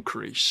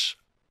increase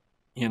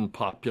in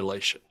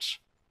populations.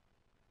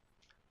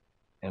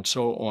 And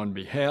so on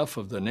behalf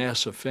of the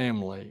NASA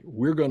family,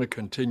 we're going to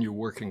continue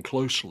working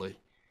closely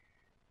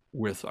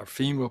with our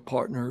FEMA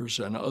partners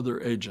and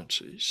other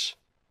agencies.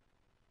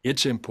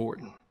 It's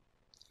important.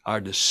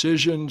 Our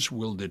decisions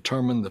will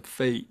determine the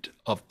fate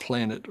of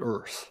planet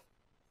Earth.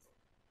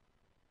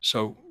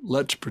 So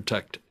let's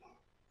protect it.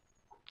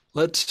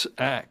 Let's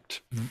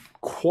act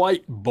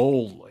quite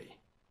boldly,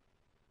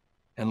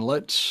 and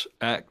let's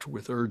act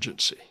with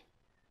urgency.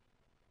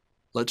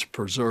 Let's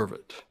preserve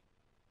it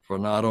for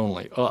not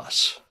only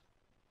us,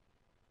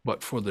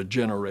 but for the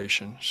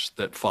generations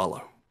that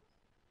follow.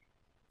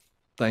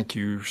 Thank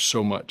you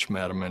so much,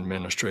 Madam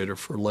Administrator,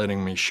 for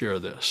letting me share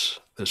this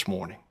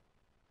morning.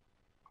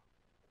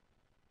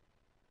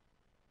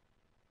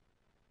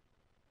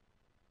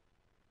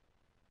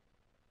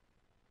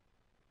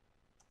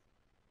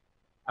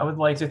 I would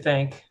like to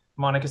thank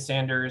Monica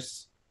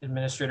Sanders,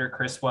 Administrator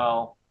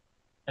Criswell,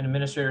 and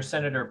Administrator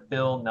Senator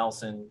Bill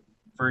Nelson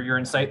for your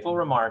insightful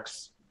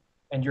remarks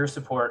and your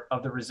support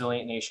of the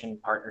Resilient Nation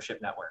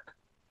Partnership Network.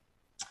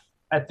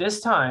 At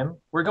this time,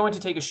 we're going to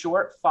take a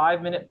short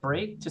 5-minute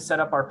break to set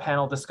up our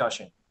panel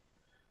discussion.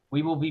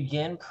 We will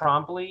begin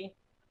promptly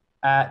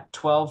at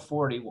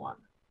 12:41.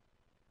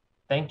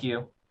 Thank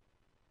you.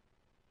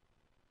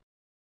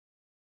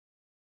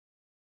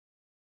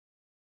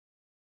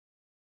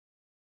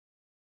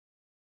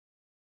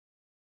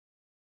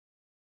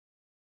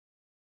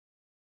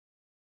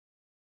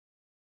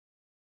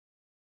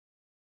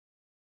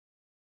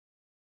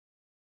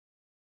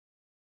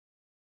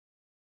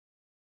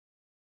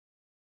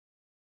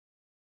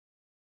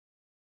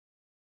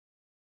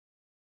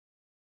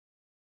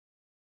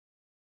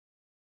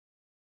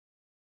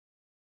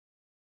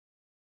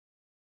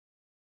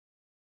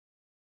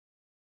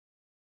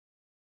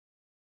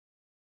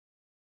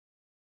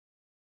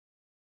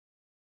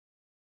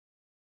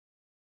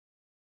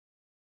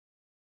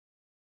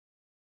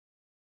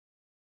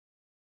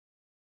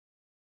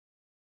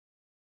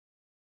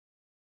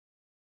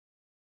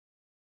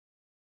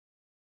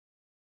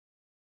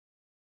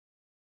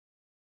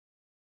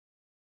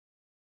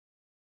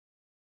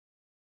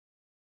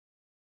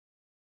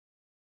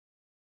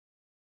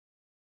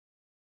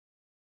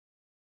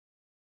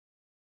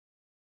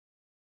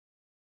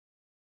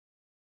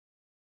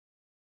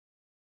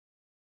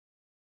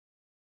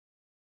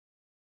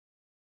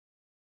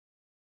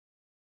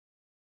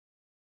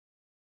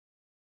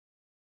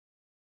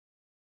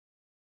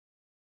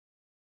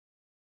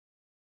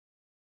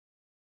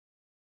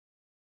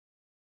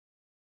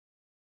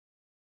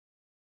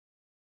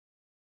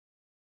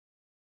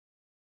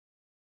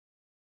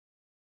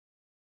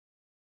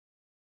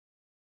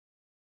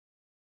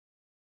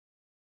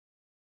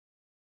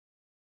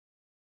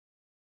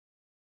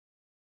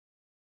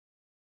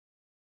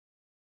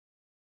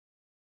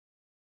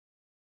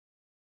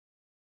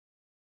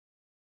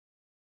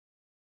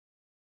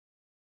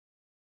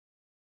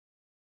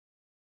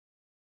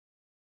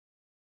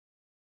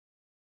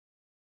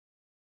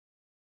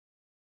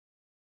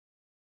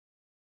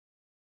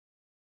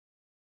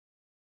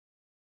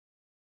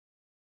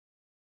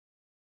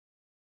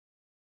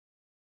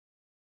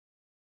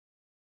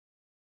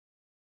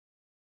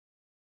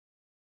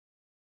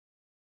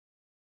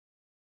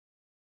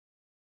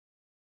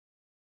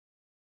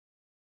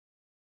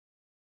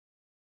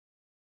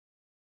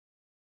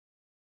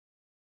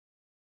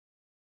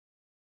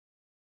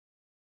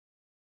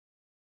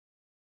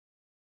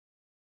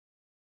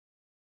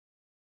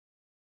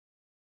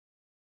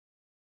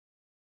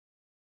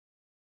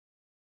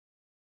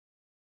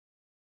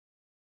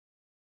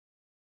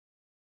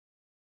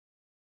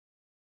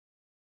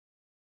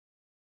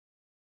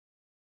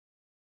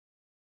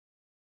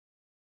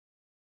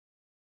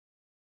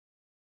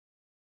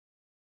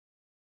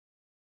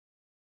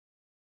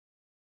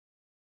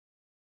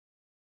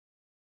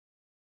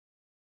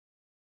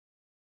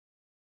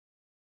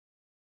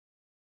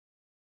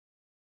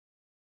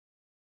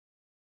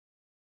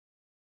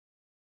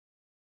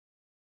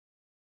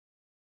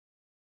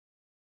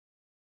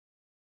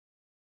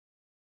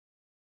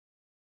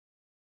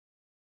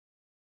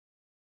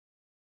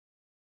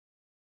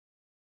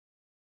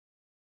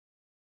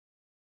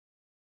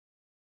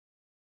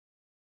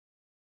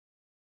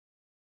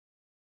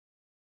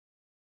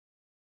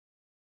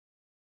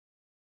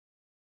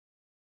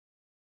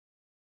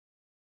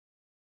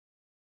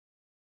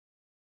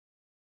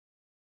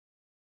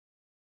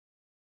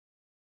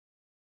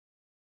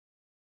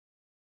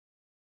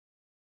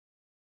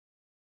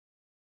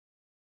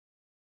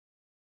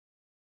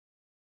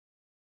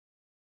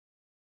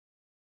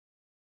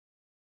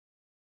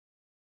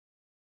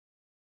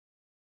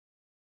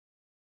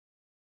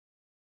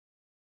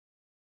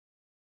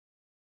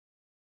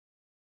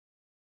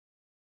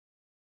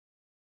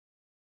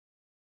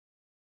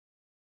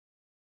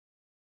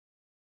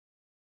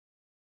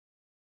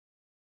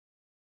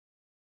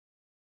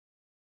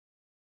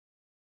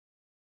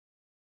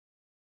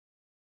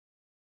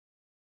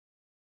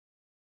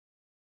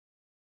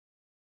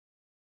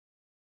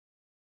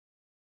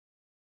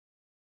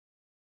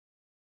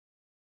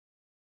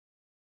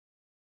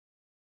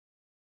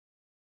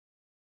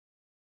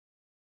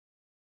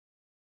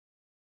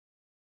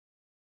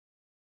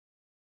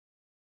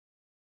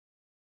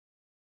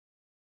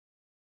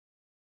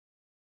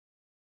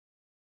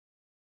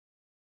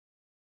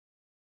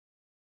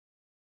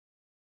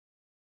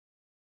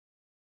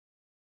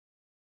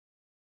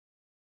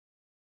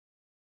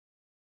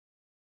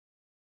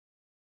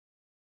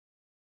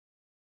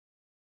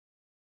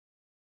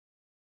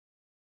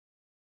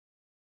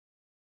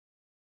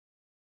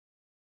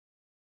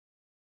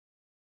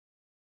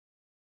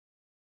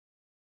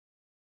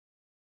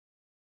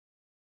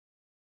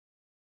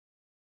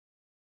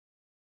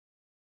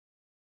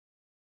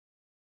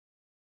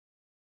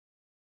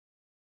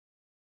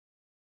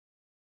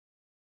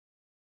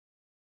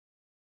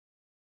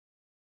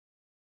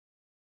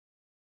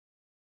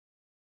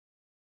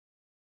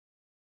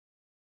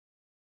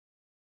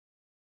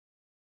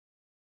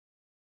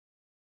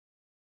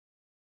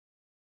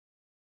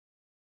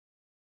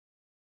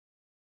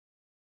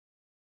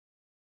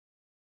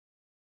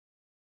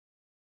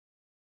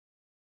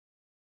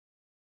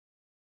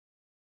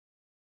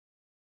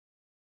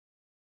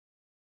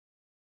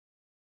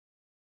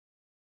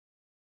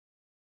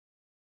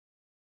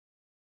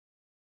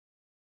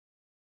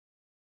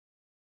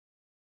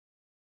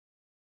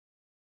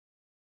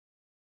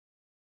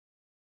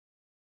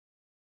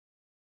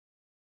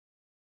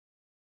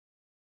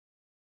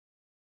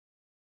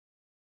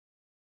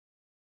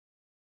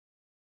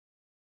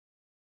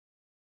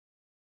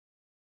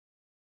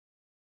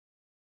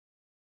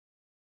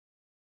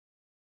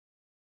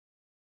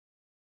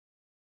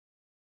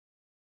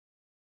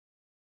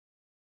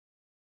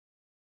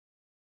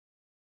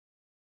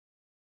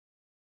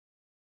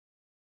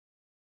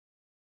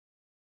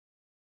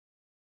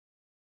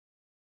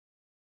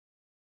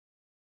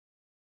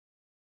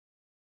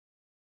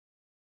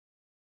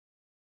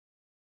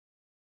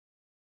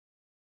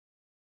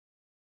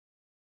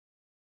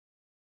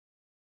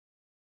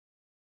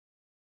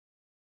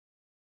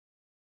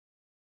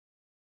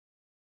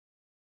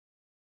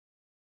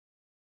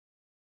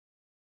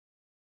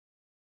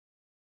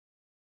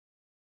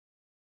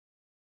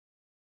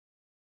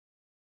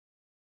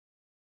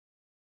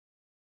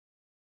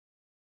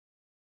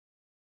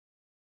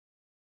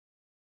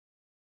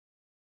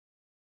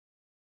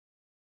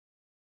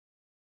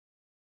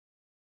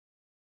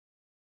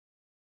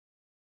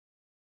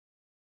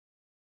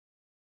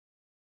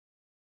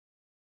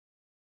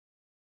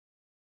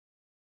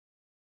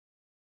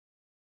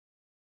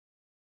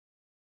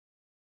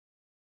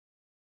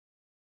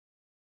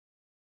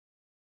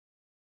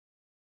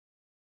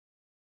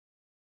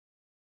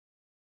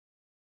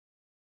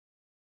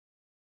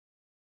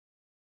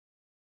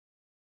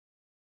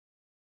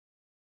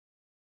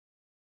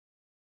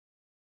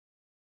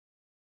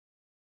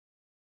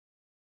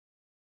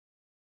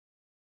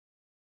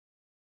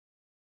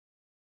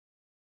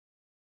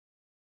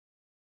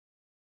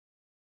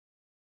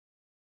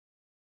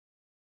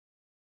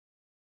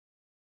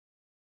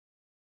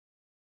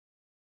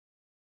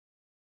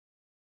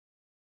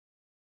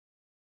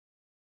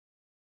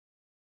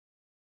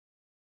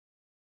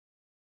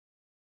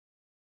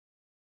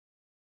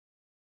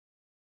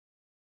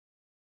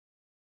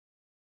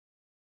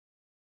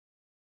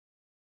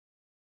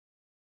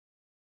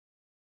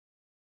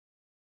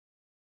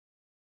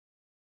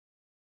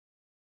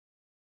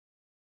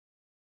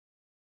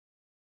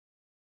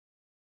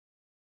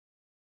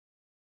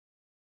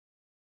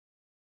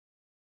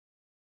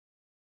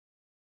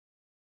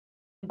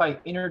 by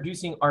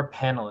introducing our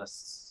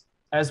panelists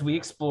as we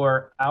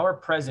explore our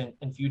present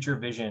and future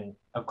vision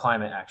of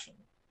climate action.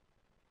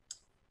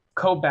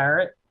 Co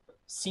Barrett,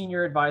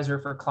 Senior Advisor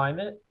for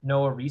Climate,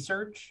 NOAA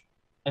Research,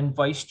 and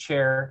Vice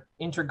Chair,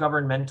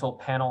 Intergovernmental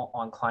Panel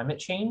on Climate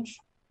Change.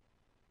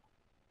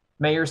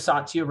 Mayor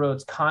Satya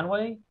Rhodes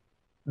Conway,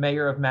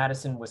 Mayor of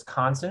Madison,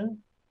 Wisconsin.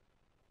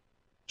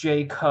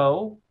 Jay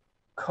Coe,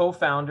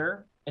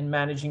 co-founder and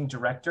managing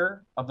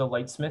director of the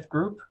Lightsmith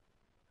Group.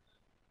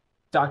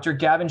 Dr.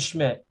 Gavin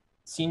Schmidt,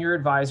 Senior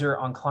Advisor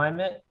on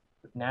Climate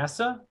with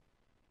NASA.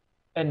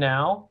 And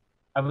now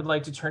I would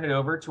like to turn it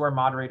over to our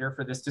moderator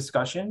for this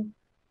discussion,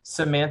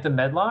 Samantha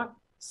Medlock,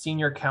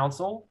 Senior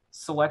Counsel,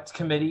 Select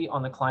Committee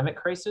on the Climate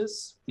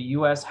Crisis, the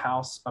U.S.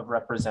 House of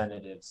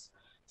Representatives.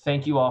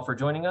 Thank you all for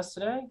joining us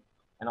today,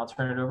 and I'll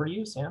turn it over to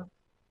you, Sam.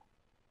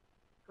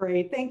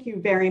 Great, thank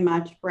you very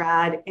much,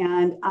 Brad.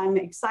 And I'm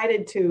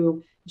excited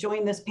to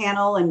join this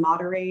panel and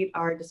moderate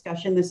our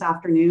discussion this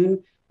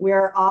afternoon.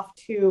 We're off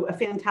to a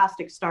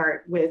fantastic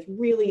start with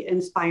really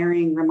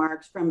inspiring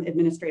remarks from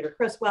Administrator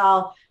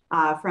Criswell,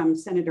 from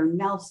Senator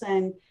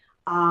Nelson,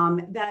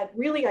 that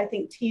really, I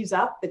think, tease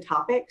up the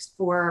topics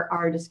for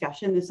our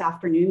discussion this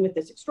afternoon with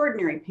this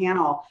extraordinary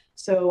panel.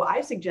 So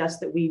I suggest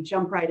that we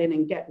jump right in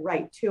and get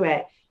right to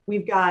it.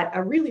 We've got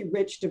a really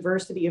rich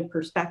diversity of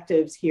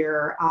perspectives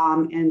here.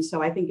 And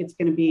so I think it's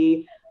going to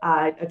be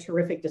a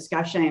terrific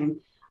discussion.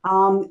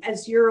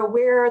 As you're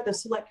aware, the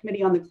Select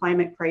Committee on the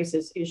Climate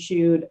Crisis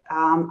issued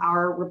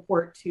our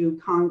report to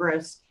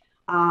Congress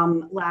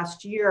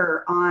last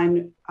year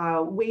on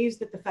ways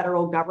that the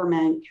federal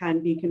government can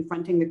be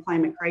confronting the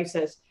climate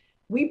crisis.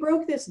 We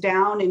broke this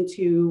down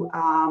into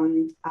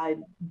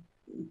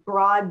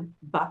broad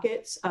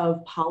buckets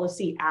of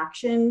policy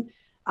action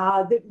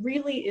that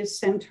really is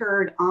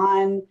centered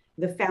on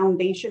the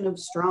foundation of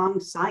strong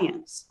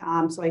science.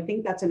 So I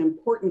think that's an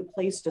important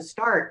place to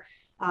start,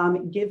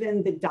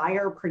 given the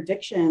dire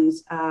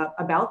predictions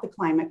about the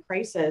climate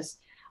crisis.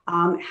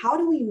 How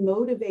do we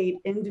motivate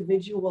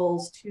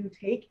individuals to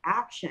take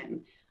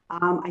action?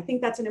 I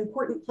think that's an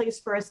important place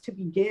for us to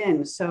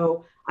begin.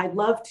 So I'd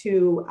love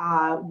to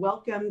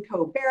welcome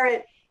Co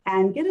Barrett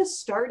and get us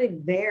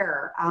started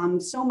there.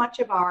 So much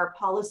of our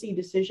policy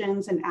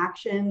decisions and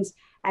actions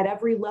at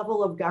every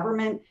level of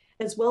government,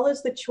 as well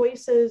as the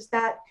choices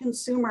that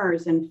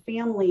consumers and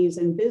families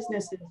and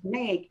businesses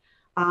make,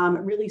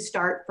 really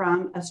start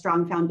from a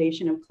strong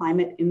foundation of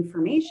climate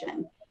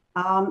information.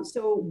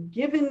 So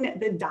given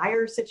the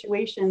dire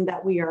situation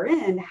that we are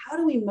in, how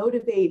do we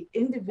motivate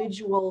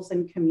individuals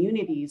and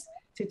communities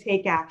to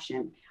take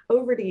action?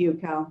 Over to you,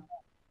 Co.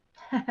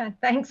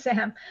 Thanks,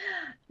 Sam.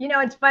 You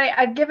know, it's funny,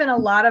 I've given a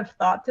lot of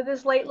thought to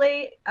this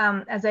lately,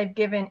 as I've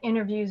given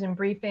interviews and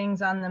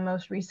briefings on the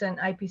most recent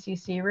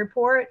IPCC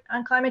report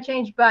on climate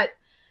change, but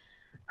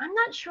I'm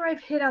not sure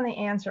I've hit on the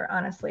answer,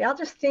 honestly. I'll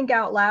just think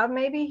out loud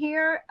maybe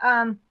here.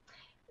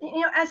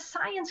 You know, as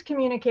science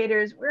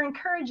communicators, we're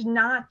encouraged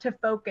not to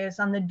focus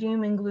on the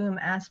doom and gloom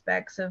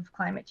aspects of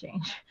climate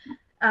change.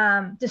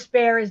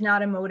 Despair is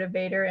not a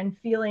motivator, and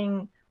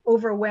feeling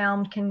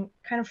overwhelmed can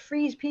kind of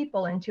freeze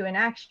people into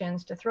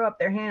inactions to throw up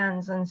their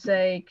hands and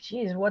say,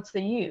 geez, what's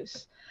the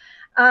use?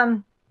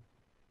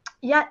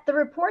 Yet the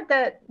report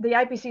that the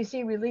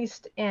IPCC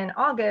released in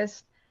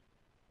August,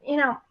 you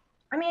know,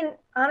 I mean,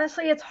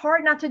 honestly, it's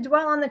hard not to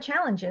dwell on the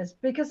challenges,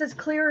 because it's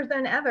clearer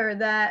than ever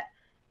that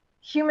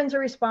humans are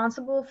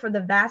responsible for the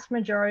vast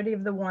majority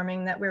of the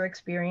warming that we're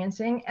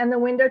experiencing, and the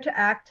window to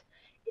act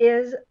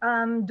is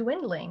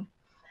dwindling.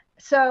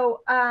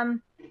 So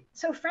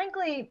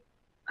frankly,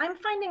 I'm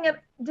finding it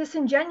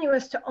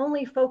disingenuous to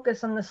only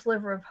focus on the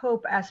sliver of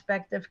hope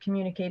aspect of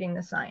communicating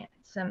the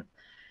science. And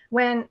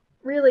when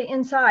really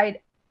inside,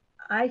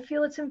 I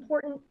feel it's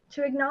important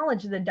to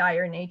acknowledge the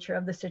dire nature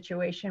of the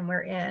situation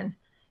we're in.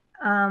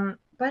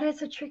 But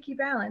it's a tricky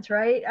balance,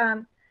 right?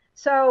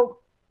 So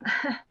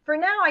for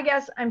now, I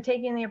guess I'm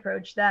taking the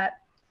approach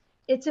that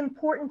it's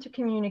important to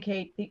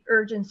communicate the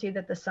urgency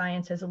that the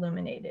science has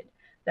illuminated,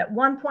 that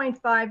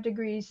 1.5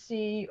 degrees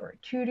C or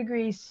 2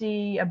 degrees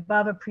C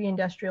above a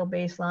pre-industrial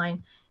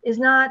baseline is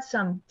not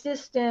some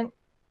distant,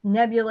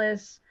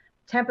 nebulous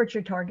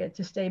temperature target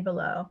to stay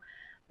below,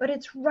 but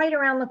it's right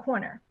around the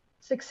corner.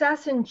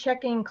 Success in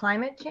checking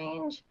climate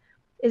change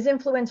is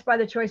influenced by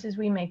the choices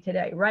we make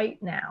today,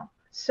 right now.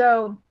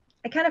 So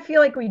I kind of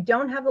feel like we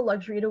don't have the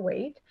luxury to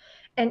wait,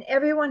 and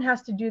everyone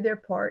has to do their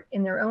part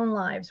in their own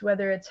lives,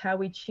 whether it's how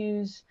we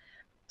choose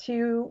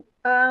to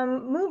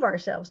move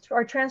ourselves, to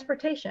our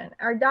transportation,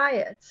 our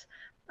diets,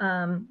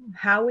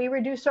 how we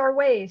reduce our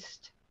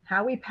waste,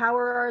 how we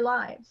power our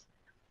lives.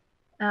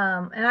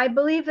 And I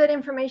believe that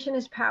information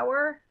is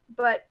power,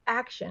 but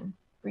action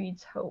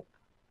breeds hope.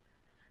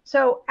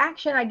 So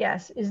action, I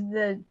guess, is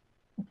the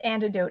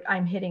antidote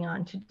I'm hitting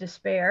on to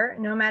despair,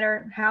 no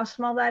matter how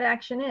small that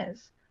action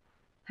is.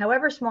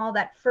 However small,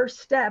 that first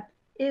step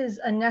is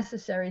a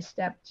necessary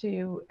step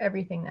to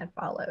everything that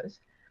follows.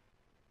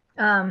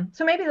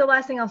 So maybe the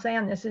last thing I'll say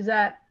on this is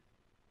that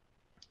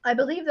I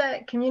believe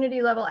that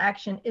community level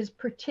action is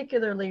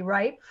particularly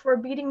ripe for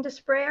beating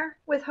despair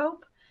with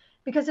hope.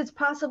 because it's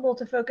possible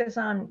to focus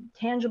on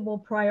tangible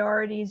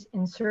priorities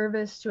in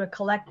service to a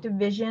collective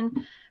vision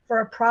for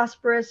a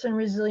prosperous and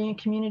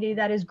resilient community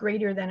that is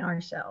greater than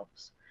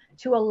ourselves,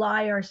 to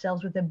ally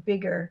ourselves with a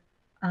bigger,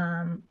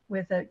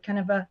 with a kind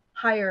of a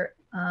higher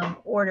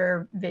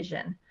order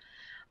vision,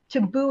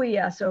 to buoy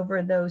us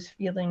over those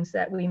feelings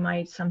that we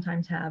might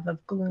sometimes have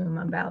of gloom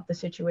about the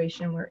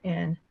situation we're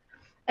in.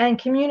 And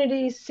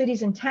communities,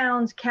 cities and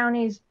towns,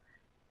 counties,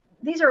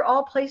 these are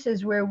all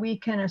places where we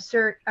can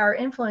assert our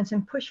influence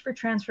and push for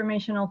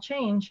transformational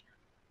change,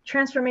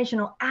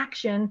 transformational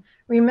action,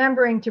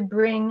 remembering to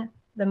bring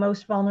the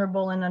most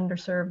vulnerable and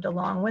underserved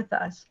along with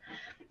us.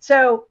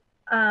 So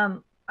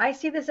I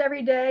see this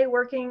every day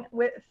working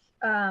with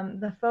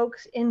the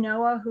folks in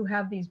NOAA who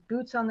have these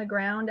boots on the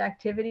ground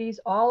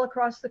activities all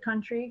across the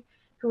country,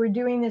 who are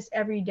doing this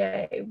every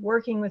day,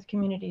 working with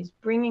communities,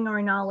 bringing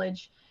our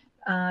knowledge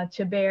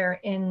to bear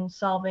in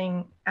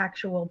solving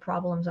actual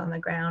problems on the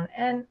ground.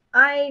 And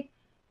I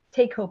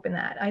take hope in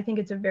that. I think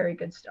it's a very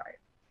good start.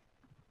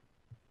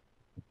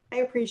 I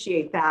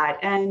appreciate that.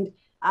 And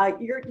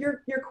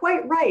you're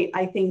quite right.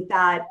 I think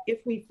that if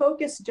we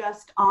focus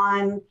just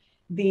on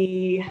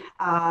the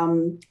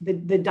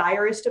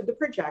direst of the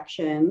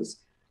projections,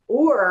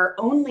 or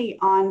only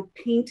on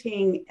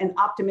painting an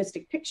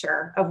optimistic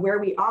picture of where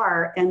we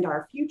are and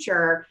our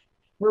future,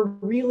 we're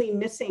really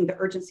missing the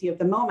urgency of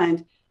the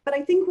moment. But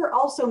I think we're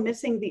also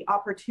missing the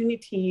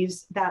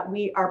opportunities that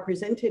we are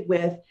presented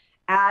with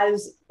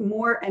as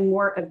more and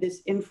more of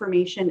this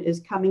information is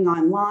coming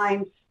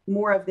online,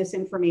 more of this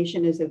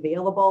information is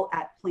available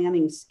at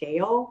planning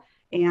scale,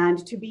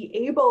 and to be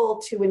able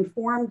to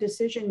inform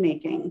decision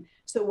making.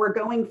 So we're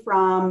going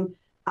from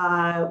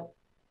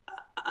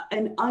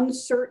an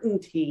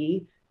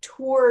uncertainty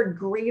toward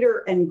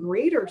greater and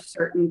greater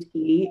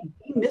certainty,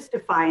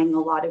 demystifying a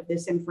lot of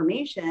this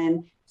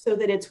information so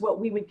that it's what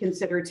we would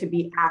consider to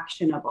be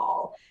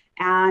actionable.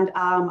 And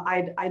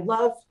I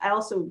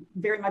also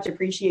very much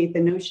appreciate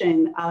the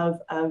notion of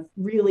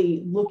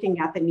really looking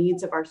at the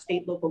needs of our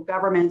state, local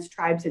governments,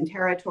 tribes, and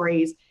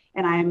territories.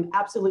 And I'm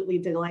absolutely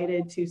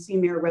delighted to see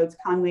Mayor Rhodes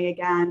Conway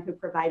again, who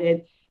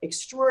provided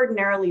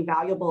extraordinarily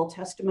valuable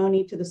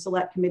testimony to the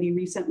Select Committee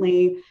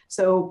recently.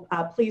 So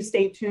please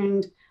stay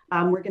tuned.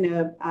 We're going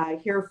to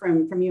hear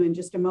from you in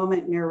just a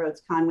moment, Mayor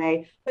Rhodes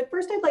Conway. But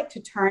first, I'd like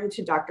to turn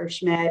to Dr.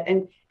 Schmidt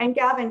and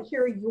Gavin,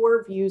 hear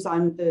your views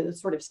on the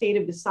sort of state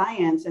of the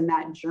science and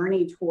that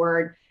journey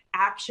toward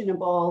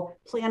actionable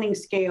planning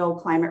scale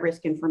climate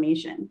risk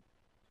information.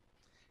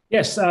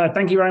 Yes,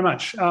 thank you very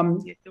much.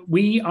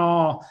 We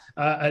are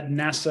at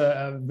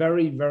NASA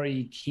very,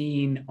 very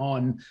keen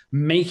on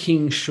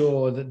making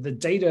sure that the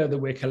data that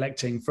we're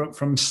collecting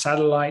from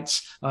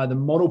satellites, the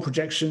model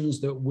projections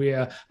that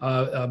we're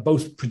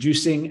both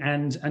producing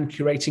and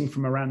curating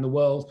from around the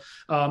world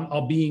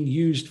are being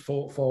used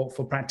for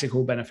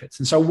practical benefits.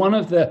 And so one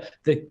of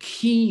the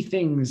key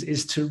things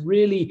is to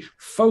really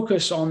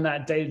focus on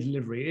that data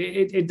delivery.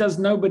 It does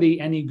nobody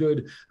any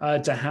good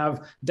to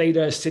have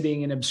data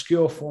sitting in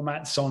obscure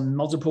formats on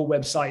multiple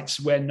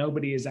websites where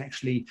nobody is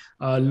actually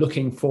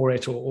looking for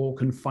it or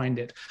can find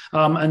it.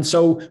 And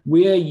so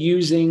we're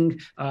using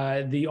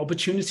the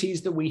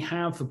opportunities that we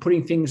have for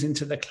putting things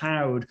into the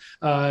cloud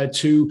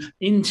to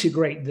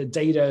integrate the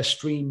data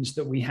streams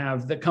that we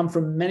have that come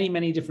from many,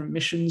 many different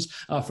missions,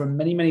 from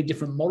many, many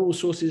different model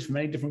sources, from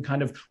many different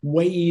kind of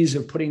ways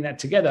of putting that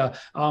together,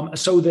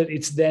 so that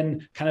it's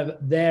then kind of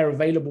there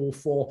available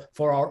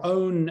for our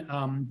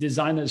own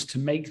designers to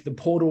make the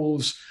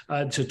portals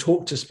to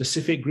talk to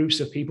specific groups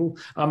of people.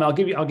 I'll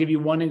give you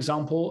one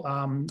example.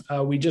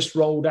 We just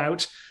rolled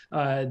out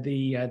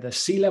the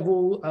sea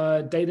level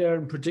data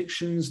and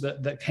predictions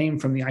that came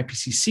from the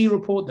IPCC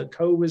report that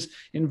Co was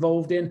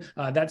involved in.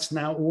 That's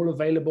now all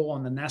available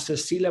on the NASA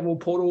sea level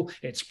portal.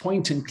 It's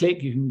point and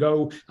click. You can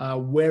go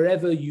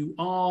wherever you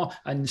are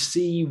and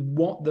see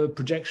what the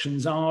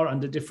projections are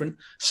under different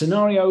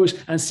scenarios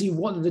and see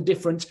what the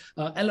different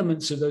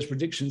elements of those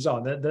predictions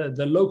are.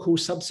 The local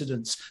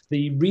subsidence,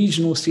 the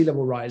regional sea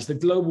level rise, the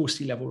global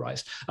sea level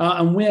rise.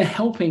 And we're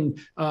helping,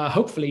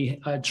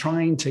 hopefully,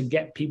 trying to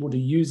get people to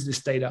use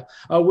this data.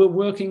 We're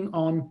working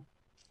on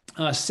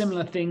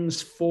similar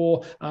things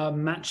for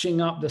matching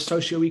up the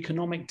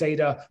socioeconomic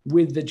data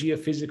with the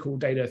geophysical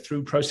data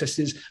through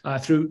processes,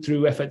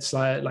 through efforts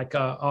like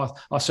our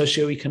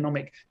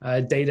socioeconomic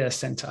data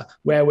center,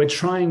 where we're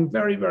trying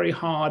very, very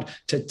hard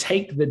to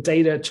take the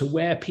data to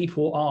where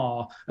people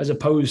are, as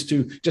opposed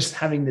to just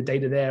having the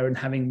data there and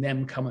having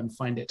them come and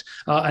find it.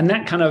 And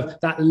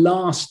that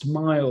last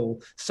mile,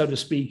 so to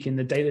speak, in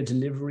the data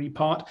delivery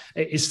part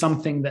is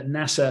something that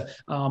NASA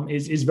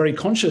is very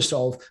conscious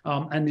of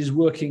and is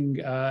working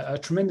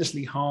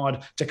tremendously hard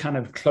to kind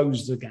of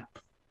close the gap.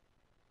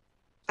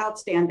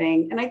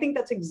 Outstanding. And I think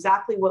that's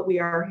exactly what we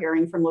are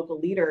hearing from local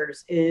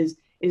leaders is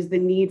the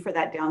need for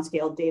that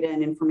downscale data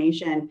and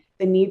information,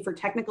 the need for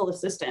technical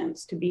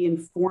assistance to be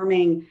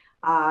informing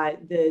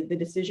the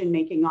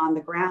decision-making on the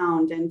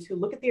ground and to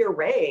look at the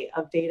array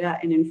of data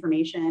and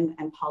information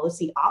and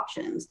policy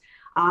options.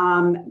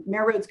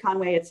 Mayor Rhodes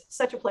Conway, it's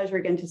such a pleasure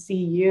again to see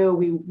you.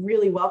 We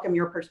really welcome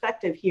your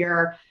perspective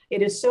here.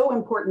 It is so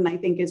important, I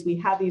think, as we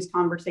have these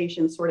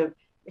conversations sort of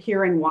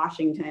here in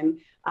Washington,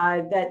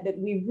 that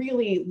we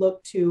really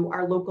look to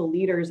our local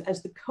leaders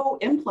as the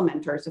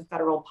co-implementers of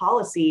federal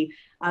policy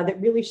that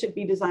really should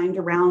be designed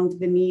around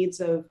the needs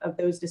of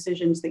those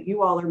decisions that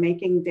you all are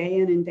making day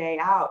in and day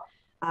out.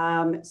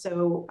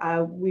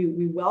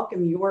 We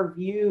welcome your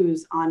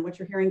views on what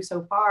you're hearing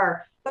so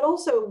far, but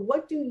also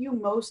what do you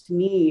most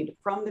need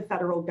from the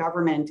federal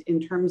government in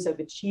terms of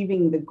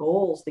achieving the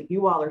goals that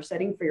you all are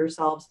setting for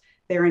yourselves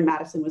there in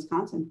Madison,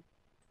 Wisconsin?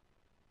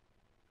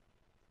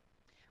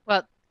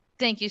 Well,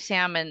 thank you,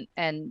 Sam,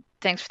 and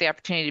thanks for the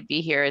opportunity to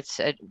be here.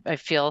 I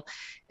feel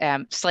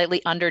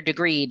slightly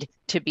under-degreed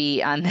to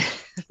be on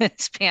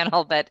this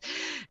panel, but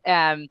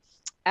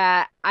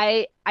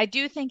I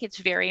do think it's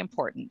very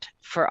important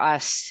for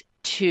us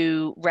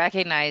to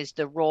recognize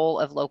the role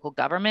of local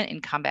government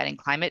in combating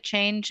climate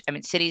change. I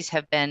mean, cities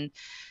have been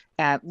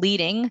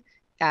leading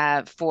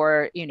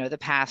for the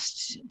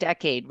past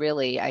decade,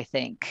 really, I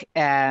think,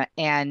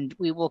 and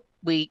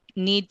we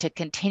need to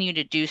continue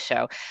to do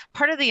so.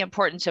 Part of the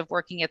importance of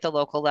working at the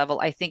local level,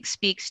 I think,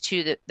 speaks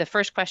to the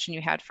first question you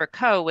had for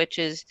Co, which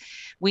is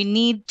we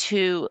need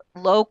to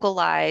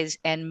localize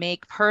and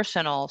make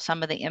personal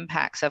some of the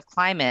impacts of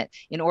climate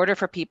in order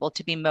for people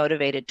to be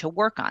motivated to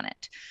work on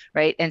it,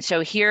 right? And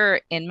so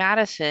here in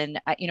Madison,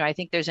 I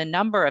think there's a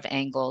number of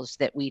angles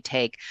that we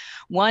take.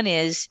 One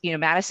is,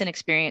 Madison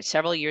experienced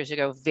several years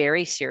ago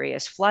very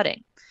serious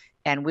flooding.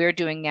 And we're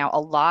doing now a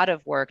lot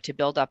of work to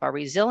build up our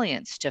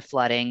resilience to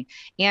flooding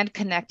and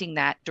connecting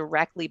that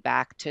directly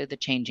back to the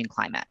changing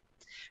climate,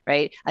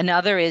 right?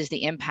 Another is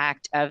the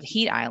impact of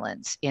heat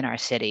islands in our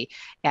city.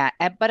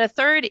 But a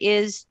third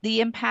is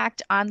the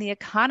impact on the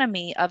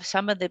economy of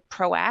some of the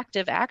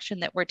proactive action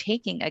that we're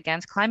taking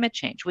against climate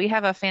change. We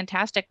have a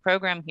fantastic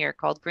program here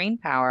called Green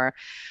Power,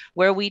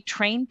 where we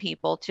train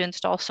people to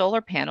install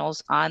solar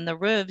panels on the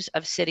roofs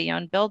of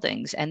city-owned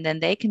buildings. And then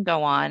they can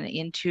go on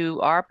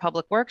into our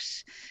public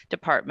works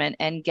department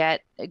and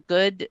get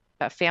good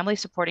family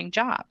supporting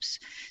jobs.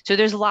 So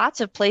there's lots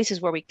of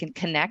places where we can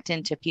connect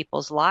into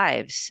people's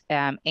lives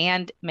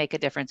and make a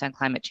difference on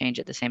climate change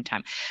at the same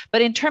time.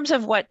 But in terms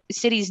of what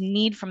cities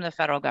need from the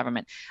federal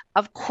government,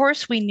 of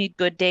course we need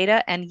good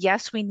data. And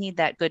yes, we need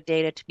that good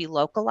data to be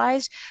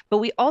localized, but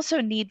we also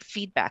need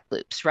feedback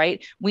loops,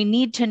 right? We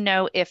need to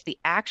know if the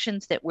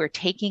actions that we're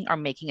taking are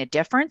making a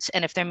difference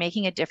and if they're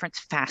making a difference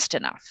fast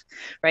enough,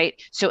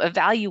 right? So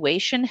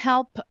evaluation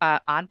help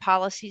on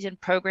policies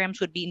and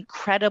programs would be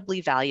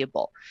incredibly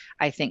valuable,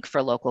 I think,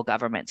 for local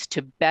governments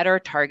to better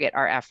target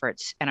our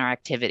efforts and our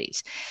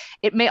activities.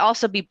 It may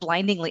also be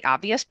blindingly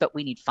obvious, but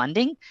we need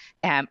funding.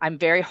 I'm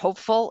very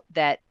hopeful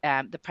that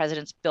the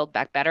president's Build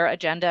Back Better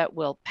agenda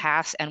will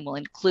pass and will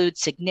include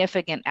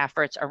significant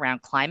efforts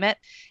around climate,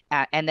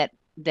 and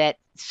that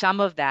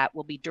some of that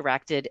will be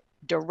directed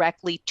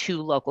directly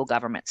to local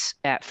governments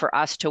for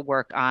us to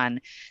work on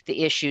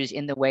the issues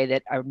in the way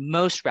that are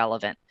most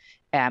relevant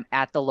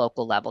at the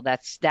local level.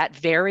 That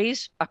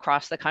varies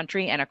across the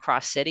country and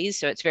across cities.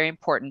 So it's very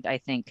important, I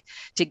think,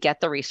 to get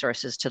the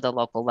resources to the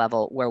local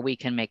level where we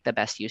can make the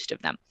best use of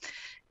them.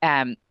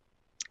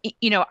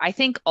 I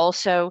think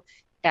also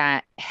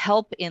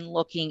help in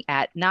looking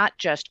at not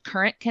just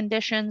current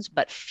conditions,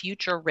 but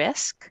future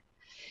risk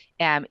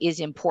is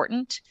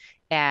important.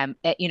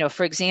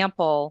 For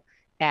example,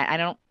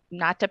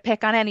 not to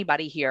pick on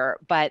anybody here,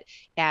 but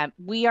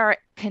we are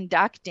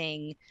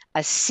conducting a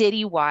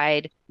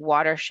citywide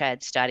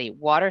watershed study,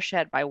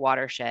 watershed by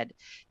watershed,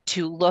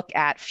 to look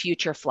at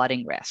future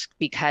flooding risk,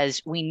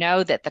 because we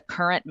know that the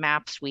current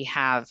maps we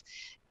have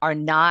are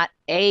not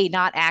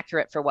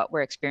accurate for what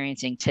we're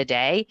experiencing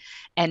today,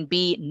 and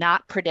B,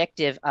 not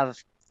predictive of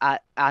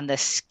on the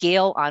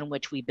scale on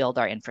which we build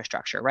our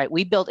infrastructure, right?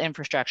 We build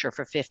infrastructure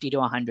for 50 to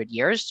 100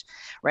 years,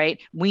 right?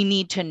 We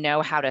need to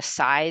know how to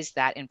size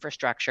that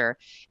infrastructure,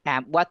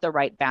 what the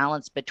right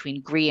balance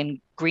between green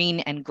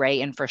and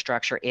gray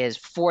infrastructure is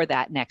for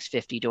that next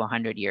 50 to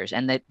 100 years.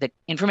 And the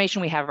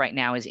information we have right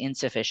now is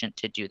insufficient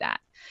to do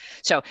that.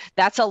 So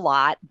that's a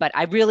lot, but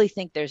I really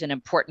think there's an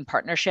important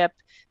partnership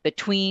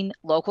between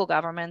local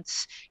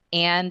governments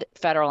and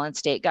federal and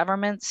state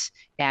governments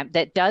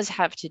that does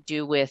have to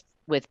do with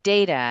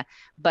data,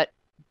 but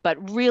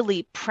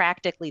really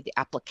practically the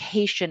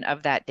application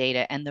of that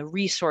data and the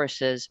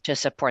resources to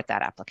support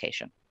that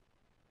application.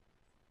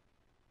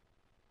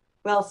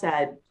 Well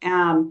said.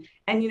 And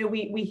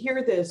we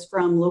hear this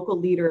from local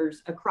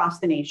leaders across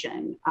the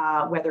nation,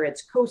 whether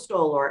it's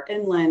coastal or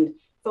inland,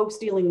 folks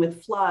dealing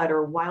with flood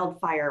or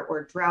wildfire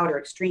or drought or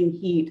extreme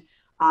heat,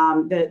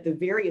 the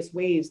various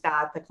ways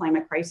that the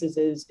climate crisis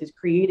is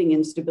creating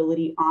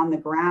instability on the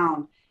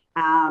ground.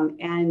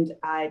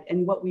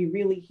 And what we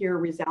really hear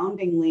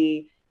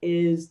resoundingly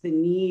is the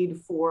need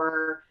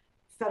for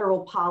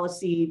federal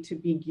policy to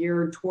be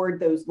geared toward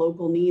those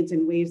local needs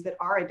in ways that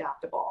are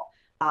adaptable,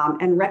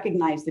 and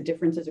recognize the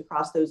differences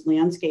across those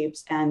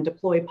landscapes and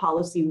deploy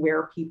policy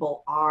where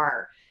people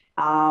are.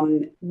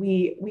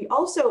 We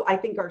also, I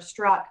think, are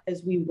struck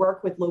as we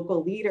work with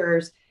local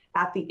leaders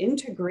at the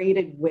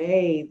integrated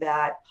way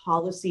that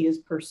policy is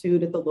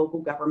pursued at the local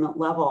government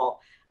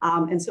level.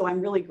 And so I'm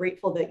really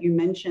grateful that you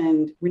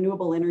mentioned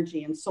renewable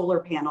energy and solar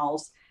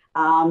panels,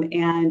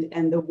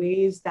 and the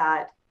ways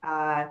that,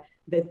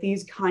 that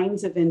these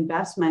kinds of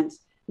investments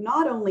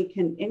not only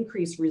can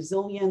increase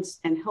resilience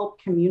and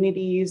help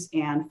communities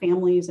and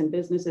families and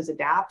businesses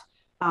adapt,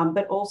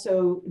 but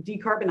also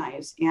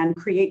decarbonize and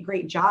create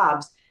great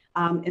jobs.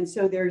 And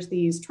so there's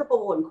these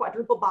triple and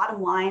quadruple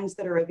bottom lines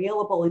that are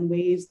available in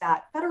ways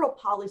that federal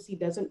policy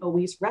doesn't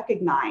always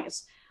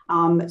recognize.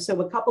 So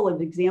a couple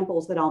of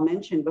examples that I'll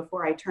mention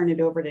before I turn it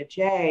over to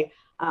Jay,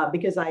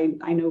 because I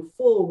know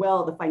full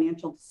well the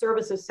financial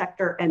services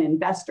sector and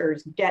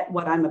investors get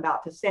what I'm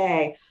about to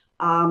say,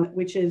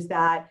 which is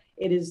that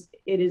it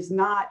is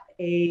not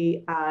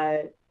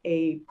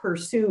a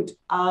pursuit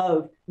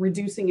of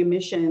reducing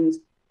emissions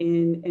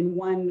in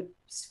one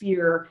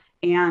sphere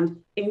and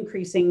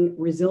increasing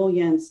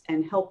resilience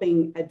and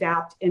helping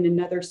adapt in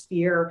another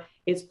sphere.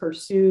 It's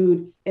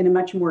pursued in a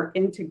much more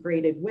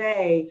integrated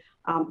way.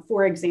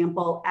 For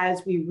example,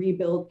 as we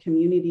rebuild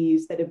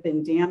communities that have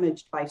been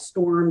damaged by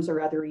storms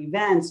or other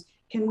events,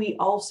 can we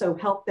also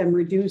help them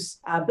reduce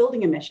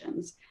building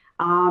emissions?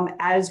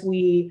 As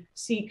we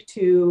seek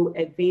to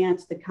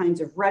advance the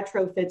kinds of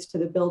retrofits to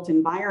the built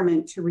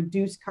environment to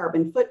reduce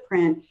carbon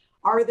footprint,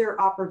 are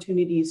there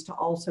opportunities to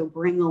also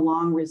bring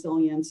along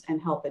resilience and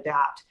help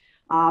adapt?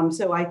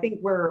 So I think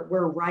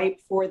we're ripe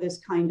for this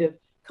kind of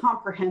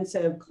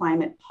comprehensive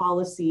climate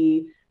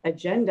policy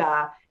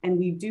agenda. And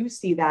we do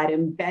see that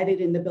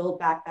embedded in the Build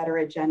Back Better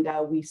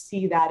agenda. We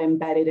see that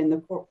embedded in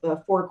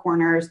the four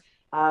corners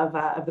of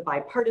the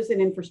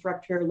bipartisan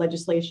infrastructure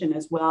legislation,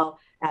 as well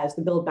as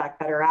the Build Back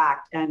Better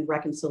Act and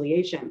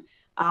reconciliation.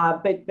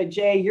 But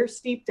Jay, you're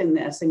steeped in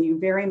this, and you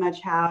very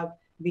much have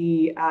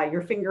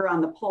your finger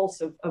on the pulse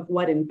of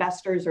what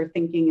investors are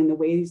thinking and the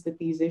ways that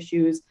these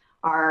issues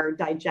are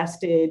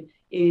digested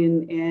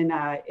in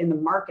the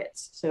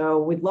markets.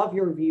 So we'd love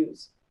your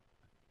views.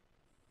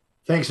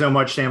 Thanks so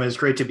much, Sam. It's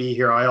great to be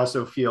here. I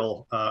also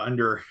feel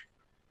under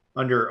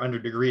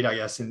degreed, I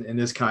guess, in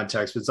this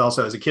context. But it's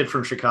also, as a kid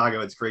from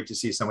Chicago, it's great to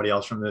see somebody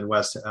else from the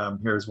Midwest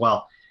here as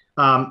well.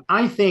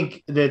 I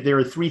think that there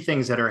are three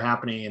things that are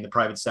happening in the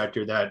private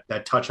sector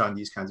that touch on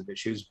these kinds of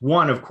issues.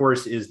 One, of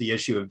course, is the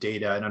issue of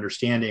data and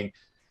understanding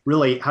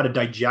really how to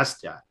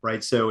digest that,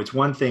 right? So it's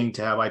one thing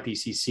to have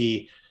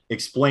IPCC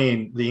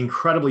explain the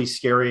incredibly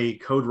scary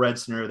code red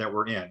scenario that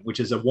we're in, which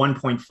is a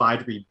 1.5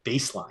 degree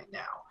baseline now,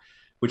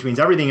 which means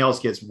everything else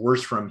gets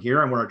worse from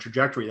here. And we're on a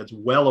trajectory that's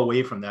well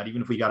away from that,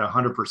 even if we got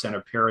 100%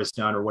 of Paris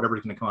done or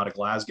whatever's going to come out of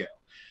Glasgow.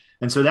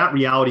 And so that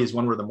reality is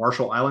one where the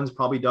Marshall Islands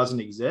probably doesn't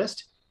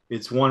exist.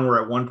 It's one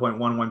where at 1.1,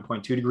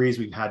 1.2 degrees,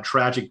 we've had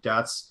tragic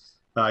deaths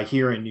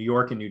here in New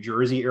York and New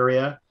Jersey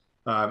area.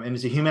 And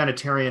it's a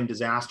humanitarian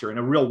disaster and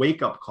a real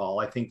wake-up call.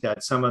 I think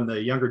that some of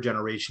the younger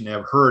generation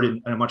have heard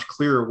in a much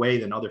clearer way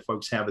than other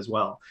folks have as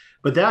well.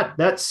 But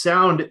that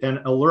sound and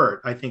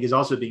alert, I think, is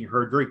also being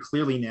heard very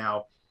clearly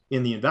now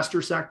in the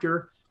investor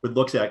sector, which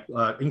looks at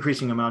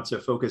increasing amounts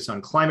of focus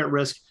on climate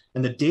risk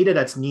and the data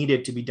that's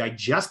needed to be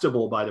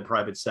digestible by the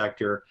private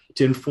sector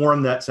to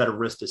inform that set of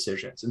risk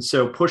decisions. And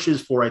so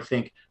pushes for, I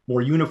think,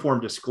 more uniform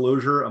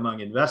disclosure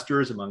among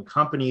investors, among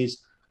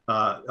companies,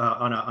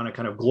 on a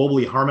kind of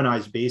globally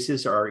harmonized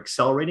basis are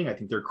accelerating. I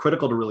think they're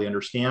critical to really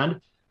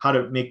understand how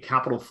to make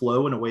capital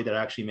flow in a way that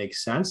actually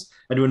makes sense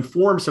and to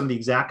inform some of the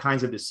exact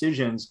kinds of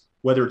decisions,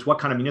 whether it's what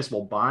kind of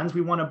municipal bonds we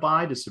want to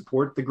buy to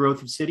support the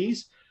growth of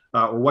cities,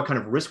 or what kind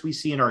of risk we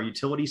see in our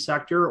utility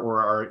sector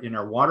or in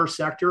our water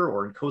sector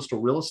or in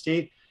coastal real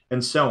estate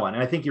and so on.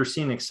 And I think you're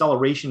seeing an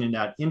acceleration in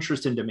that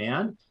interest and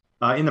demand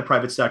in the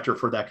private sector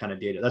for that kind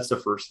of data. That's the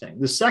first thing.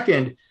 The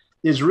second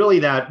is really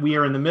that we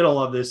are in the middle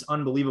of this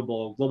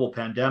unbelievable global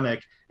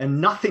pandemic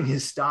and nothing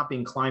is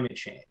stopping climate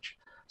change.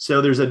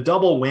 So there's a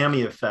double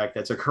whammy effect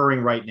that's occurring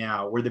right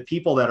now where the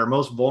people that are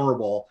most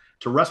vulnerable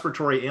to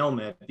respiratory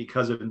ailment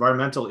because of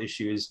environmental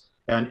issues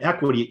and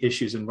equity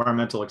issues,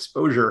 environmental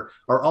exposure,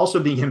 are also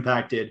being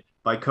impacted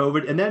by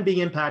COVID and then being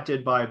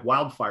impacted by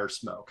wildfire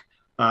smoke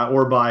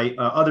or by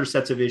other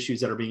sets of issues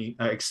that are being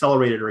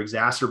accelerated or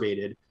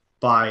exacerbated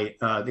by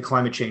the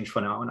climate change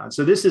phenomenon.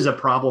 So this is a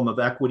problem of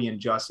equity and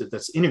justice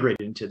that's integrated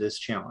into this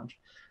challenge.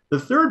 The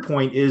third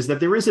point is that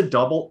there is a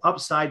double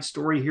upside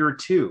story here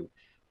too.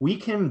 We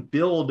can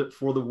build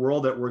for the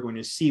world that we're going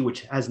to see,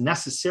 which has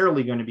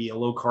necessarily going to be a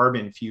low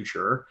carbon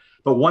future,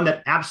 but one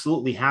that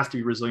absolutely has to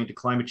be resilient to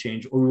climate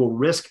change, or we will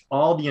risk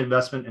all the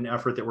investment and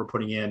effort that we're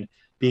putting in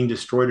being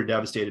destroyed or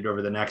devastated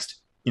over the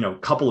next,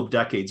 couple of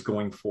decades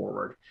going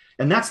forward.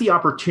 And that's the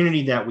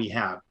opportunity that we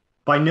have.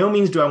 By no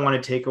means do I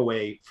want to take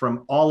away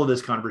from all of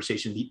this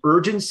conversation the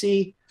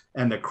urgency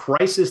and the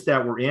crisis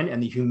that we're in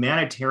and the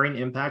humanitarian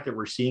impact that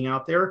we're seeing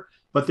out there.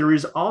 But there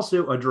is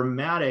also a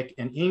dramatic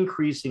and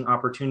increasing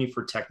opportunity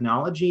for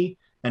technology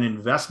and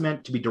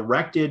investment to be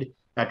directed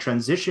at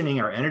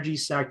transitioning our energy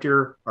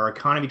sector, our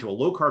economy to a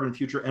low carbon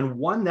future, and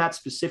one that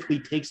specifically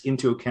takes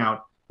into account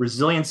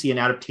resiliency and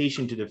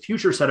adaptation to the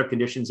future set of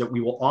conditions that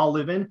we will all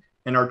live in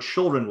and our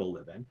children will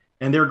live in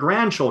and their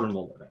grandchildren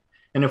will live in.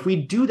 And if we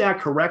do that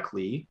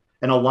correctly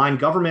and align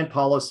government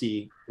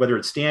policy, whether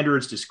it's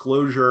standards,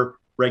 disclosure,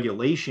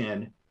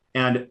 regulation,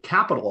 and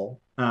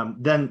capital,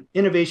 then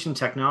innovation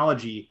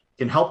technology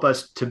can help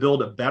us to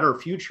build a better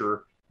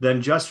future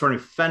than just sort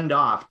of fend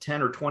off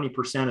 10 or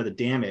 20% of the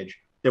damage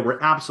that we're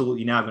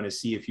absolutely now going to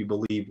see if you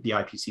believe the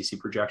IPCC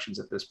projections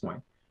at this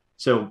point.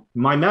 So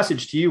my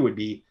message to you would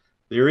be,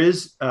 there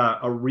is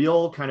a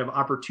real kind of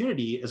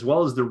opportunity as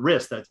well as the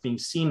risk that's being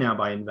seen now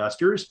by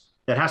investors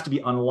that has to be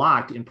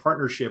unlocked in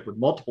partnership with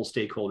multiple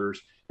stakeholders,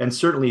 and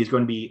certainly is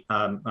going to be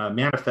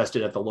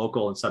manifested at the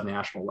local and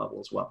subnational level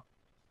as well.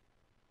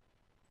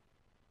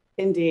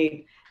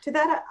 Indeed. To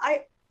that,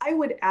 I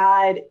would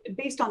add,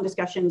 based on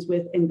discussions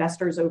with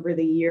investors over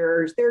the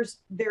years,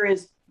 there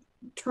is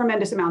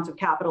tremendous amounts of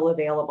capital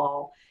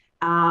available,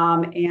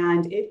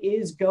 and it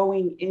is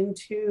going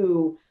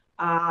into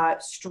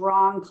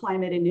strong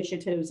climate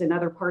initiatives in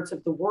other parts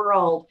of the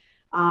world,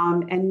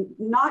 and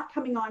not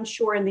coming on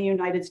shore in the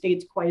United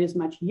States quite as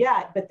much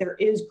yet, but there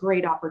is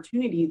great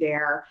opportunity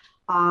there.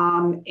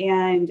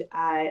 And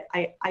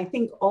I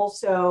think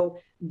also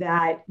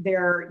that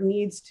there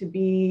needs to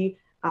be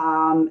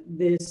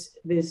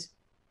this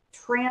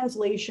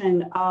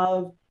translation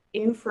of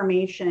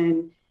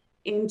information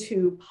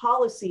into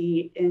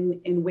policy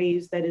in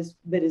ways that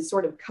is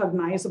sort of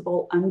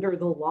cognizable under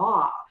the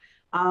law.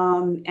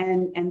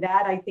 And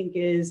that I think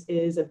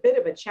is a bit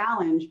of a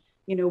challenge,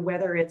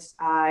 whether it's,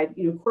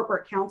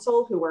 corporate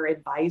counsel who are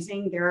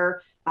advising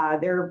their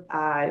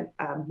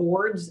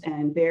boards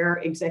and their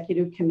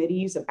executive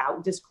committees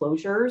about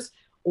disclosures,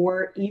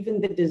 or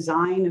even the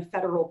design of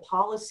federal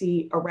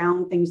policy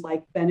around things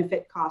like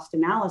benefit cost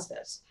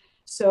analysis.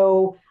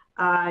 So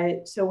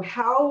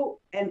how,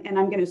 and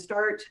I'm going to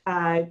start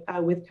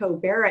with Co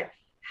Barrett,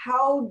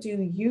 how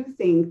do you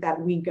think that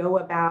we go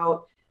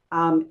about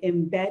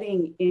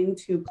embedding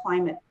into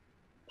climate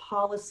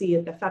policy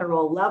at the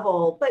federal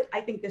level? But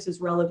I think this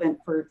is relevant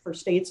for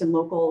states and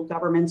local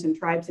governments and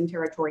tribes and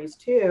territories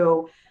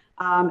too.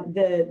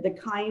 The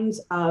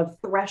kinds of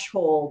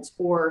thresholds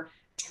or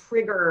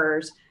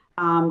triggers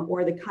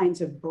or the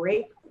kinds of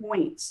break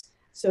points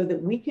so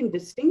that we can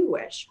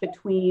distinguish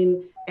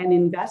between an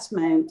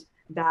investment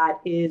that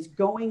is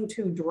going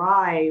to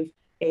drive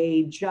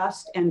a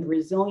just and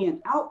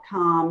resilient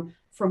outcome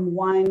from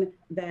one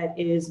that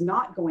is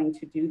not going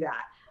to do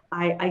that.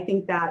 I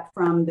think that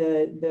from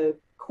the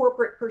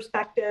corporate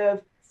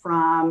perspective,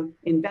 from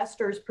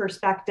investors'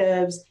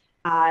 perspectives,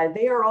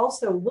 they are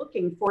also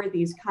looking for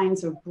these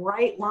kinds of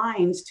bright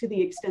lines to the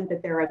extent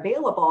that they're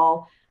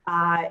available.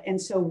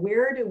 And so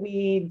where do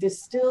we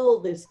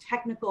distill this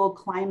technical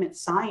climate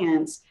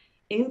science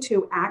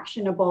into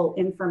actionable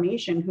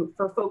information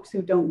for folks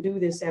who don't do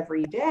this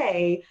every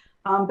day,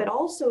 but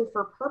also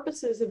for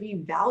purposes of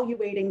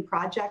evaluating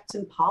projects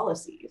and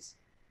policies?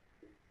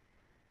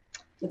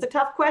 It's a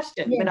tough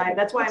question, but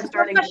that's why I'm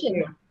starting with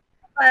you.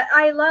 But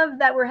I love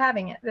that we're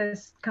having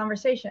this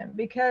conversation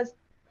because,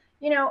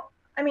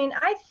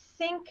 I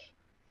think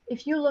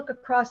if you look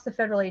across the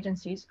federal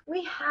agencies,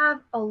 we have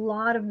a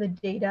lot of the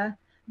data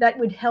that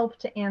would help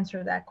to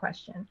answer that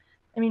question.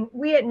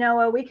 We at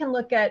NOAA, we can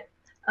look at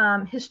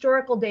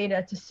historical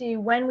data to see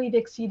when we've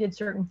exceeded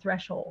certain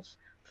thresholds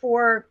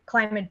for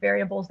climate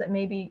variables that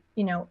may be,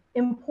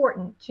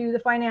 important to the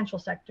financial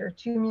sector,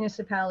 to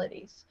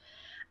municipalities.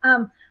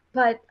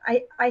 But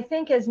I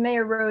think, as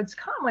Mayor Rhodes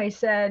Conway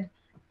said,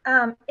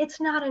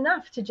 it's not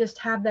enough to just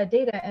have that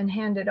data and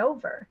hand it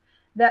over,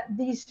 that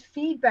these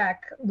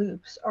feedback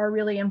loops are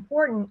really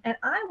important. And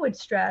I would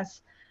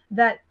stress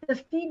that the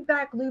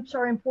feedback loops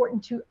are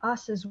important to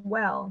us as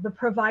well, the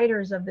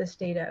providers of this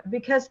data,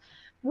 because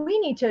we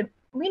need to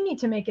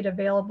make it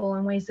available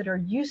in ways that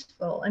are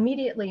useful,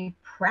 immediately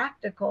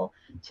practical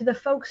to the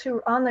folks who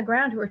are on the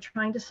ground who are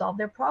trying to solve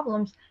their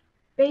problems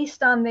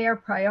based on their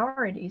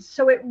priorities.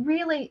 So it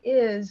really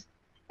is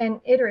an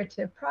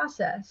iterative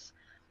process.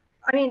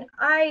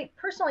 I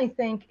personally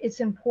think it's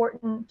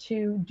important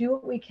to do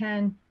what we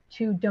can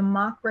to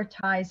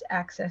democratize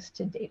access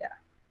to data,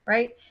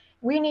 right?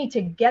 We need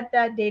to get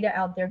that data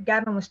out there.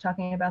 Gavin was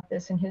talking about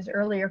this in his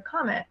earlier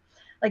comment.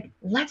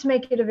 Let's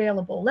make it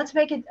available. Let's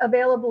make it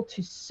available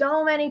to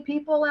so many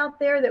people out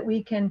there that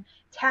we can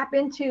tap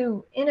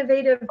into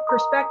innovative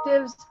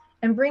perspectives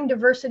and bring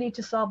diversity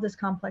to solve this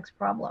complex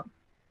problem.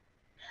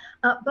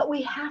 But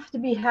we have to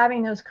be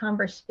having those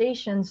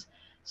conversations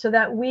so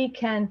that we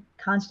can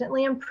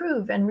constantly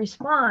improve and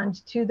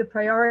respond to the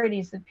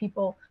priorities that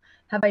people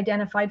have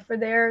identified for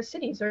their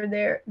cities or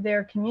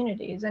their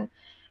communities.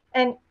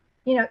 And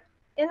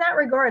in that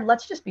regard,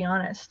 let's just be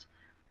honest.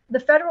 The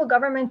federal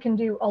government can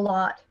do a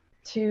lot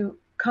to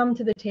come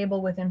to the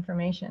table with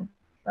information.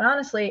 But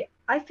honestly,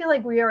 I feel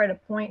like we are at a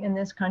point in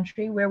this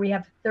country where we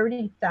have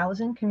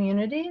 30,000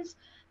 communities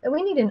that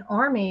we need an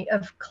army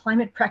of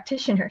climate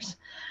practitioners.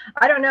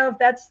 I don't know if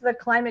that's the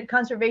Climate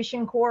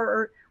Conservation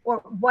Corps or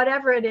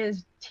whatever it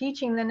is,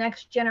 teaching the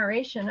next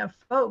generation of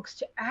folks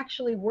to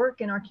actually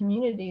work in our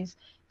communities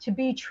to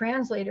be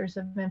translators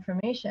of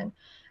information.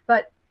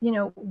 But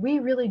we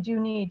really do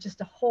need just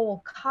a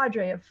whole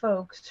cadre of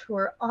folks who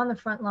are on the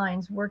front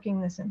lines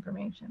working this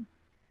information.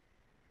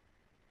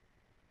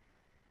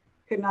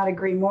 Could not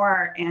agree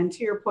more. And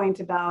to your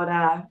point about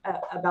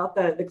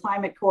the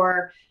Climate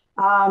Corps,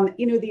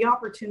 the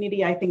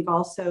opportunity, I think,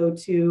 also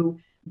to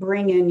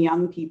bring in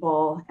young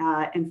people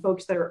and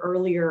folks that are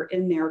earlier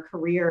in their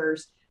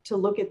careers to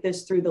look at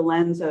this through the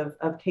lens of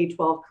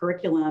K-12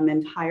 curriculum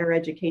and higher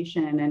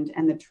education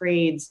and the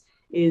trades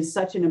is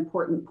such an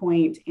important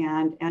point.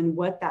 And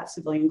what that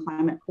Civilian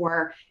Climate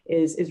Corps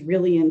is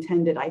really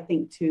intended, I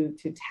think, to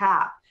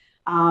tap.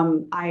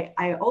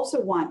 I also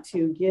want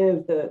to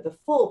give the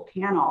full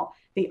panel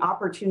the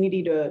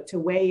opportunity to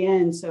weigh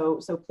in. So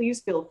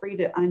please feel free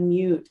to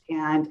unmute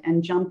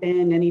and jump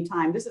in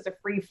anytime. This is a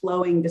free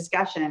flowing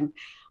discussion.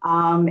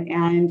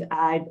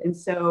 And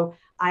so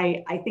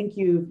I think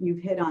you've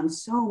hit on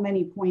so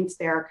many points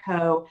there,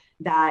 Co,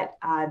 that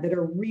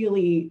are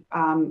really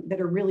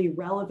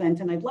relevant.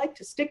 And I'd like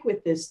to stick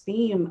with this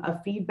theme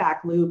of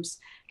feedback loops,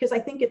 because I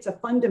think it's a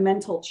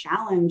fundamental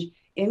challenge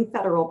in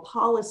federal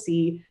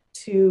policy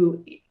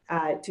to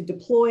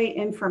deploy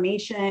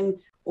information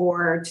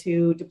or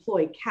to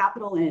deploy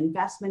capital and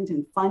investment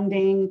and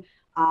funding,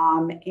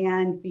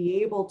 and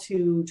be able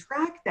to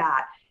track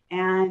that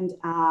and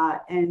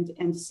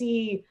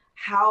see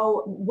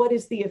what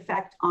is the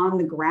effect on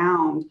the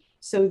ground,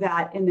 so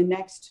that in the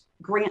next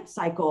grant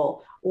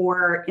cycle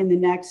or in the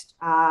next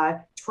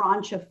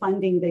tranche of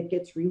funding that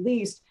gets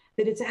released,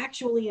 that it's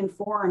actually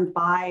informed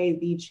by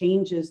the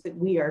changes that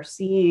we are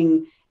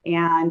seeing.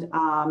 And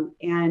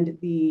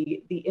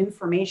the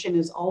information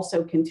is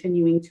also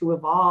continuing to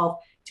evolve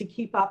to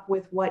keep up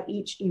with what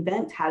each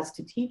event has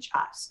to teach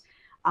us.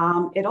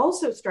 It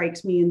also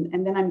strikes me,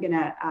 and then I'm going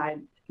to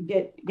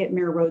get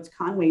Mayor Rhodes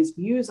Conway's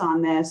views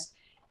on this,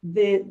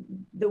 the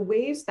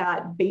ways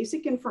that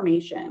basic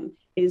information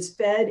is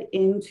fed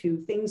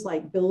into things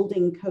like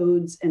building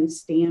codes and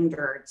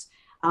standards,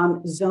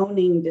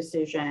 zoning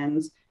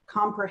decisions,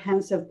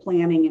 comprehensive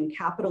planning and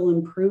capital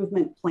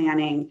improvement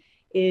planning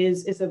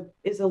is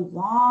a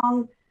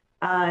long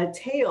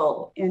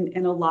tail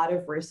in a lot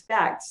of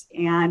respects.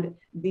 And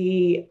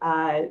the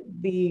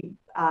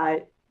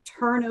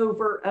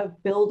turnover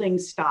of building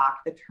stock,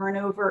 the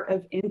turnover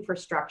of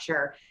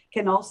infrastructure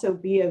can also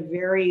be a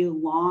very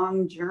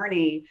long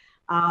journey.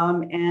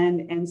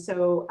 And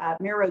so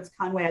Mayor Rhodes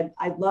Conway,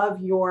 I'd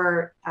love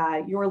your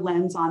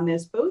lens on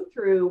this, both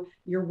through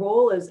your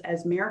role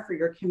as mayor for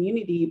your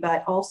community,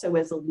 but also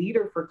as a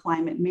leader for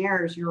climate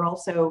mayors. You're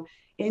also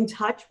in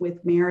touch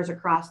with mayors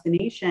across the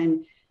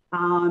nation.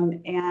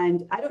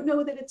 And I don't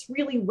know that it's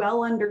really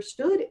well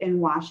understood in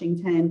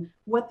Washington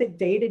what the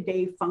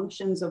day-to-day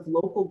functions of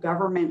local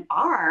government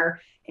are,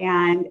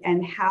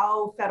 and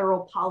how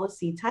federal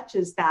policy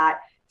touches that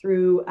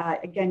through,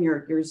 again,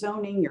 your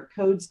zoning, your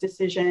codes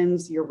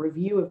decisions, your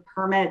review of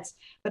permits.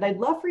 But I'd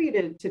love for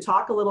you to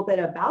talk a little bit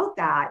about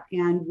that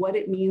and what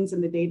it means in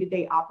the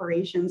day-to-day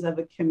operations of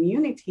a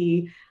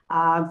community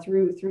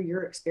through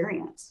your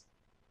experience.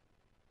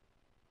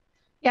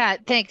 Yeah,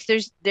 thanks.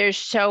 There's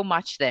so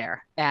much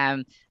there.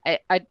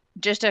 I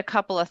just a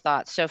couple of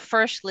thoughts. So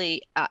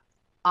firstly,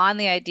 on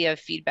the idea of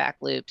feedback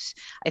loops,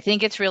 I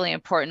think it's really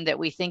important that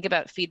we think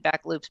about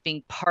feedback loops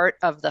being part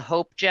of the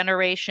hope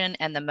generation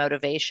and the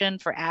motivation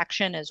for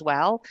action as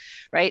well,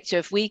 right? So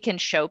if we can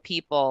show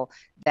people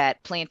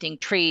that planting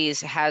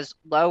trees has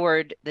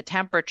lowered the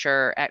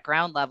temperature at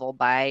ground level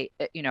by,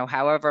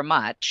 however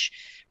much,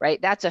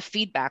 right? That's a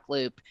feedback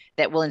loop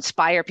that will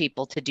inspire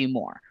people to do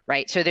more,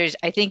 right? So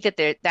I think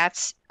that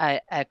that's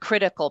a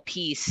critical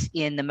piece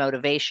in the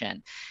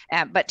motivation.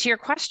 But to your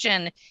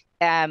question,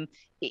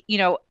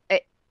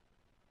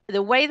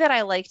 the way that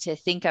I like to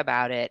think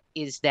about it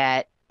is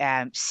that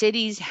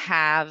cities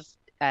have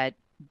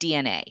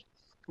DNA,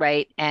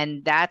 right?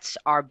 And that's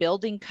our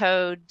building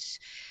codes.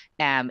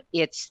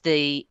 It's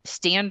the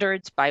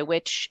standards by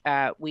which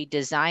we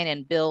design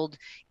and build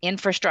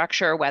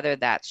infrastructure, whether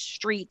that's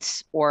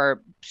streets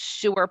or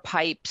sewer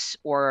pipes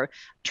or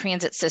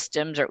transit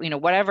systems or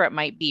whatever it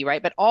might be,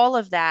 right? But all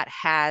of that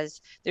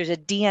there's a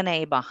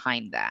DNA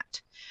behind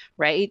that,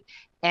 right?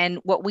 And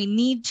what we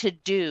need to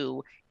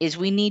do is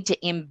we need to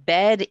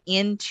embed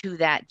into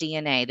that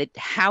DNA that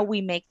how we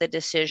make the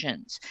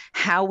decisions,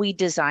 how we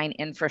design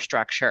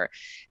infrastructure,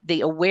 the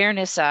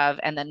awareness of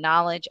and the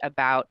knowledge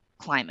about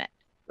climate,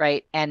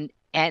 right? And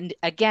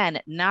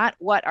again, not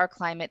what our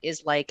climate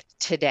is like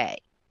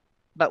today,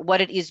 but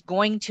what it is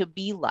going to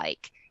be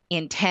like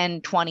in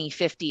 10, 20,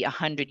 50,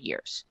 100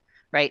 years,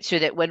 right? So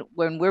that when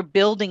we're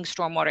building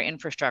stormwater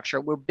infrastructure,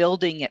 we're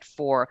building it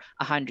for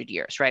 100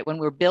 years, right? When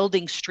we're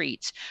building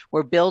streets,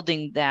 we're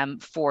building them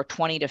for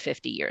 20 to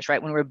 50 years,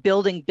 right? When we're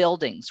building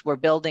buildings, we're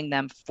building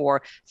them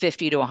for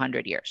 50 to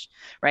 100 years,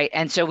 right?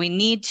 And so we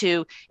need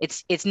to,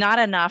 it's not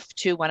enough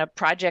to, when a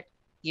project,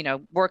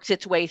 works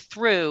its way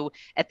through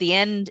at the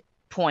end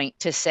point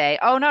to say,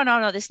 oh,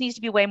 no, this needs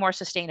to be way more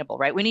sustainable,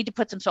 right? We need to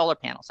put some solar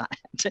panels on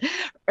it,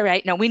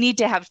 right? No, we need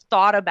to have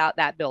thought about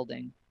that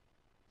building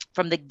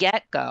from the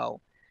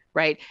get-go,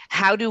 right?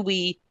 How do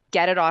we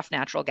get it off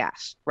natural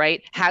gas,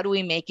 right? How do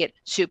we make it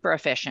super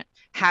efficient?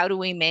 How do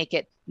we make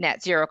it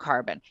net zero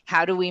carbon?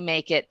 How do we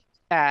make it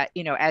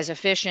as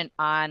efficient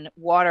on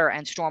water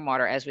and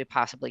stormwater as we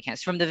possibly can?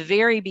 So from the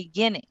very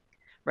beginning,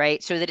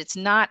 right? So that it's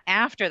not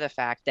after the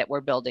fact that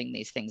we're building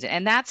these things.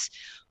 And that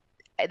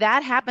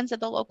happens at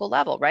the local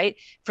level, right?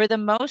 For the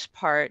most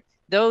part,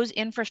 those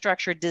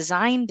infrastructure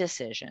design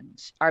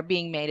decisions are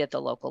being made at the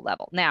local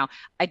level. Now,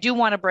 I do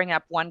want to bring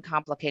up one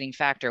complicating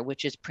factor,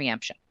 which is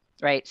preemption,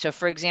 right? So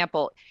for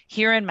example,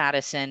 here in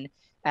Madison,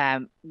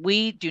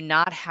 we do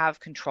not have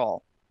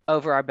control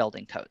over our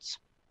building codes,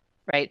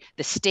 right?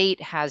 The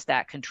state has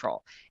that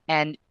control.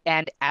 And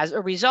as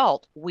a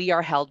result, we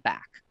are held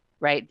back,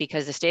 right?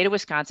 Because the state of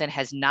Wisconsin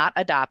has not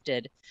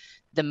adopted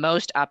the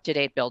most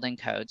up-to-date building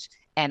codes.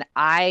 And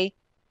I,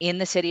 in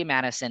the city of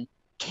Madison,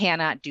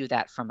 cannot do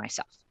that for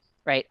myself,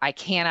 right? I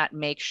cannot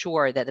make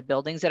sure that the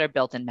buildings that are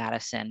built in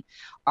Madison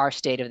are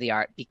state of the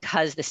art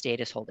because the state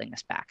is holding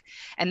us back.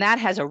 And that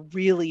has a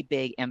really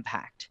big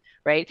impact,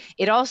 right?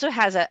 It also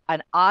has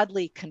an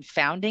oddly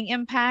confounding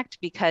impact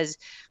because,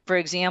 for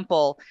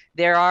example,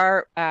 there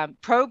are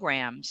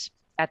programs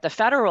at the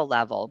federal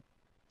level.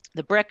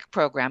 The BRIC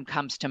program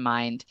comes to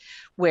mind,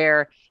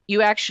 where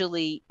you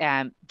actually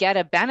get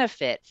a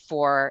benefit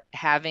for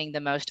having the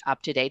most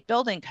up-to-date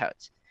building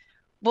codes.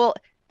 Well,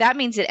 that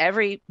means that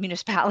every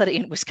municipality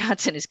in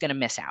Wisconsin is going to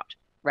miss out,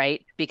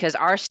 right? Because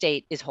our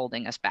state is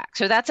holding us back.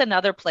 So that's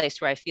another place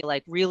where I feel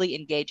like really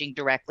engaging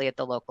directly at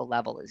the local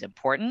level is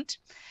important.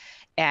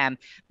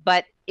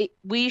 But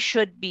we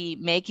should be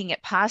making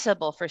it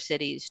possible for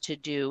cities to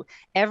do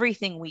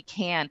everything we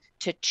can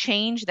to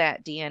change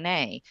that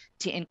DNA,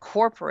 to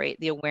incorporate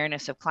the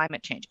awareness of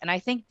climate change. And I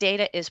think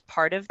data is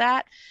part of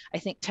that. I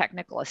think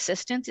technical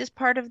assistance is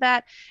part of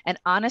that. And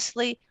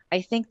honestly,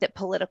 I think that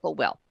political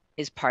will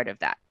is part of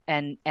that.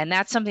 And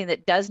that's something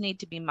that does need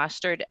to be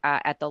mustered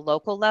at the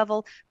local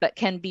level, but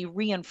can be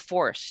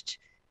reinforced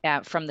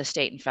from the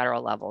state and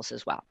federal levels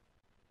as well.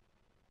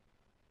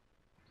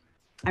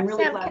 I'm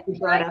really Sam, glad you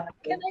brought up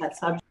that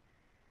subject.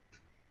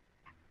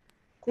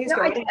 Please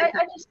go ahead.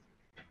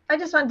 I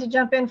just wanted to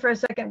jump in for a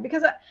second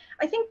because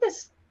I think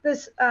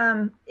this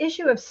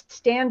issue of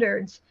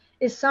standards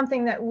is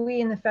something that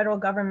we in the federal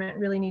government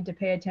really need to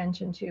pay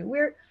attention to.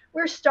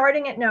 We're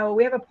starting at NOAA.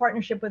 We have a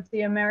partnership with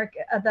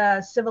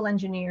the Civil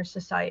Engineers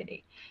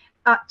Society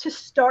to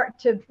start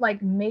to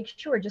make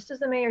sure, just as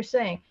the mayor's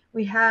saying,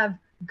 we have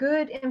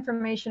good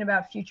information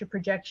about future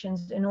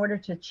projections in order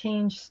to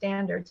change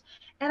standards.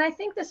 And I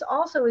think this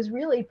also is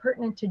really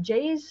pertinent to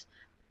Jay's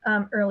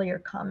earlier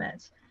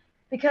comments,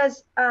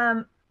 because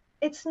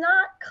it's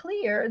not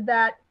clear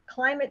that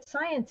climate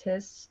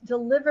scientists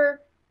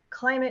deliver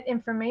climate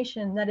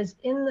information that is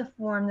in the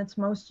form that's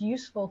most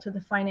useful to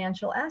the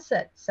financial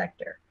asset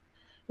sector.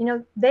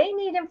 They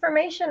need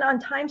information on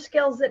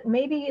timescales that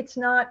maybe it's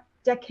not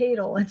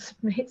decadal,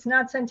 it's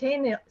not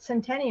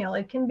centennial.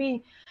 It can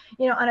be,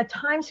 on a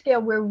time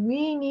scale where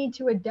we need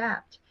to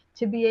adapt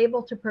to be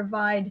able to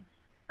provide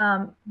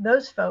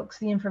those folks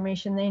the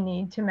information they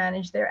need to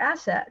manage their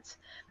assets.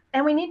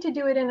 And we need to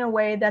do it in a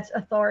way that's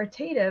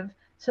authoritative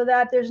so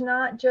that there's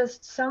not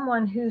just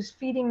someone who's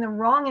feeding the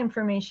wrong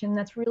information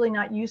that's really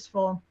not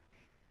useful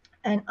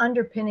and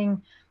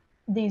underpinning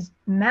these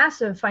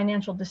massive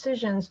financial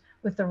decisions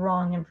with the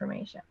wrong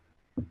information.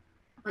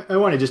 I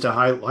wanted just to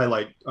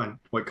highlight on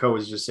what Co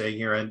was just saying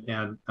here,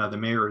 and the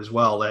mayor as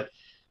well,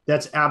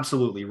 that's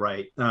absolutely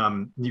right.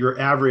 Your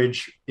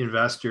average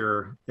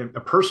investor, a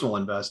personal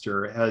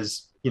investor,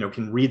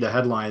 can read the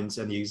headlines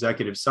and the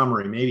executive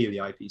summary, maybe of the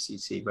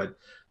IPCC, but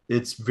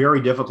it's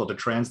very difficult to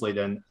translate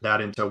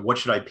that into what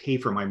should I pay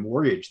for my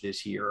mortgage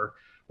this year,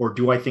 or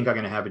do I think I'm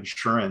going to have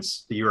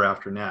insurance the year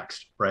after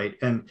next, right?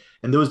 And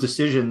those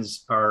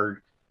decisions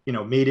are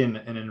made in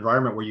an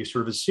environment where you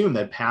sort of assume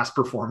that past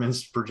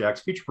performance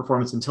projects future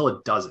performance until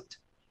it doesn't,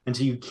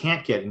 until you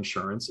can't get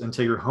insurance,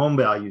 until your home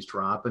values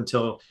drop,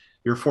 until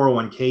your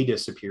 401k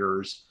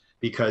disappears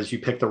because you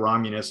picked the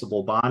wrong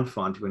municipal bond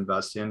fund to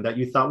invest in that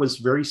you thought was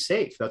very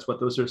safe. That's what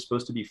those are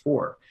supposed to be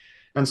for.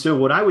 And so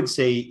what I would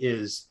say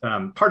is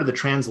part of the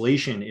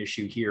translation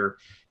issue here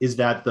is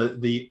that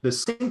the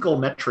single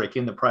metric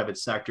in the private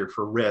sector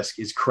for risk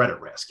is credit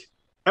risk.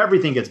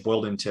 Everything gets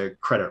boiled into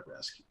credit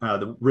risk,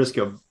 the risk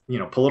of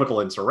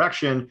political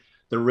insurrection,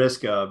 the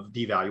risk of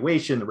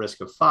devaluation, the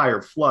risk of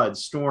fire, flood,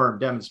 storm,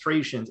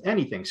 demonstrations,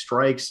 anything,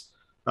 strikes,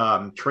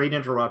 trade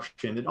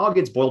interruption. It all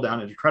gets boiled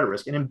down into credit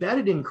risk. And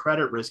embedded in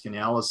credit risk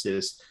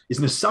analysis is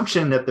an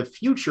assumption that the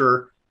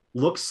future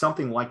looks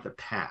something like the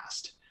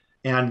past.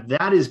 And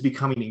that is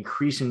becoming an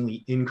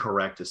increasingly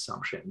incorrect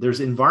assumption.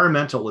 There's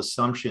environmental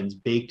assumptions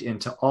baked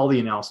into all the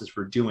analysis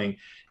we're doing.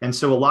 And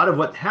so a lot of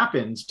what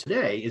happens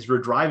today is we're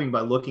driving by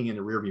looking in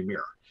the rearview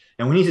mirror.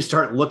 And we need to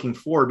start looking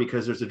forward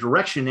because there's a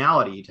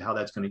directionality to how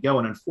that's going to go.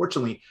 And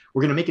unfortunately,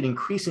 we're going to make it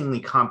increasingly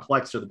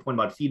complex to the point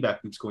about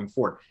feedback loops going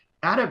forward.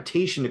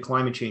 Adaptation to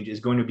climate change is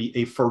going to be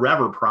a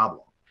forever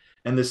problem.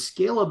 And the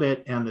scale of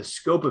it and the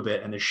scope of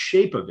it and the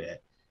shape of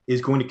it is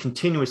going to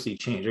continuously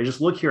change. I just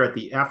look here at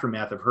the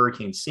aftermath of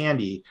Hurricane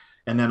Sandy.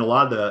 And then a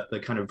lot of the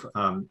kind of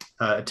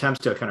attempts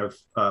to kind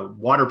of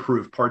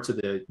waterproof parts of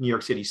the New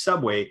York City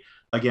subway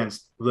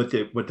against with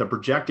the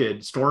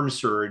projected storm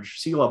surge,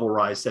 sea level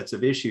rise sets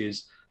of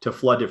issues to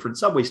flood different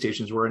subway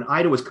stations, where in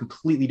Ida was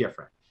completely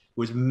different. It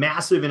was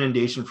massive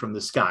inundation from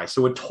the sky.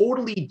 So a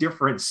totally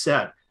different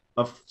set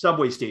of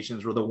subway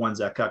stations were the ones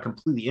that got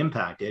completely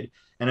impacted.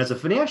 And as a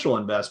financial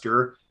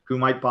investor who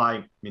might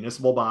buy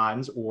municipal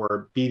bonds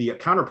or be the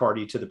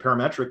counterparty to the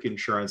parametric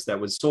insurance that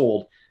was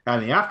sold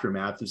out in the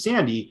aftermath of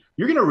Sandy,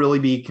 you're going to really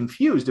be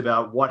confused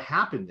about what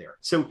happened there.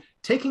 So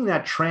taking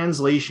that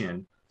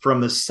translation from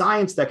the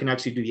science that can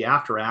actually do the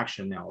after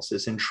action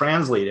analysis and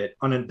translate it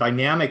on a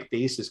dynamic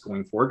basis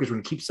going forward, because we're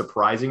going to keep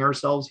surprising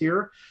ourselves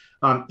here,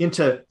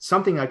 into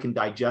something I can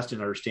digest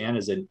and understand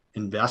as an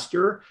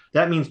investor,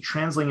 that means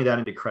translating that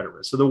into credit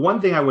risk. So the one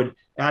thing I would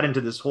add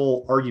into this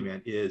whole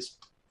argument is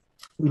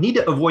we need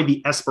to avoid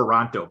the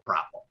Esperanto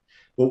problem.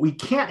 What we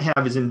can't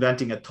have is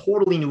inventing a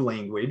totally new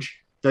language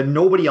that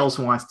nobody else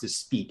wants to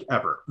speak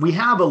ever. We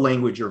have a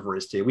language of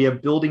risk today. We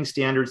have building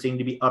standards that need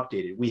to be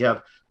updated. We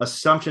have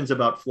assumptions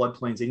about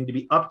floodplains that need to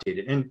be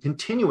updated and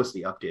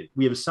continuously updated.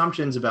 We have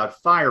assumptions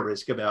about fire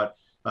risk, about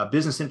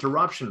business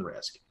interruption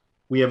risk.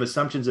 We have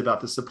assumptions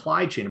about the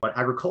supply chain, about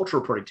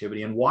agricultural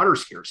productivity and water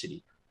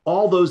scarcity.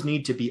 All those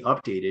need to be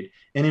updated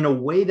and in a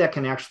way that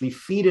can actually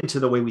feed into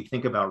the way we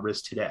think about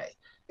risk today.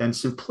 And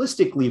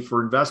simplistically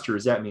for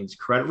investors, that means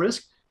credit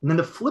risk. And then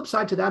the flip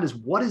side to that is,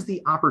 what is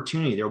the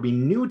opportunity? There will be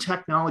new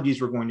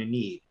technologies we're going to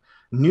need,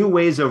 new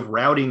ways of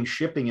routing,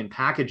 shipping, and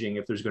packaging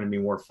if there's going to be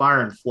more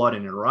fire and flood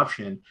and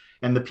interruption.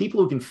 And the people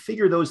who can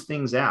figure those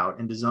things out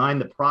and design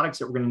the products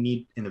that we're going to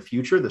need in the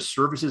future, the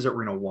services that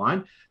we're going to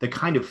want, the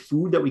kind of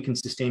food that we can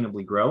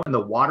sustainably grow, and the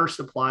water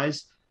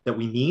supplies that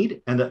we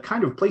need, and the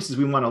kind of places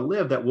we want to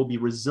live that will be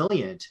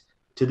resilient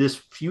to this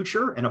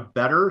future and a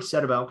better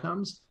set of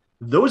outcomes.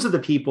 Those are the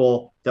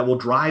people that will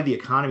drive the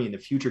economy in the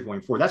future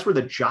going forward. That's where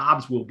the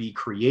jobs will be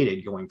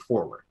created going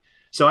forward.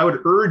 So I would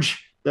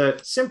urge the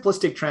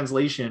simplistic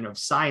translation of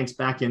science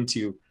back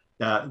into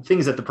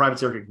things that the private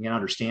sector can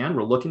understand.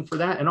 We're looking for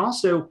that. And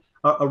also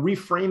a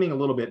reframing a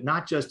little bit,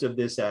 not just of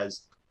this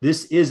as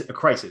this is a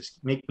crisis,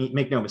 make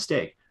no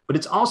mistake, but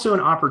it's also an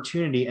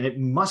opportunity, and it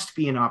must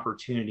be an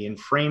opportunity and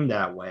framed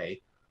that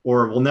way,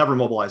 or we'll never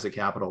mobilize the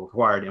capital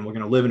required. And we're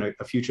going to live in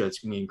a future that's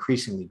going to be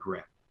increasingly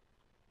grim.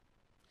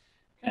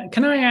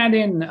 Can I add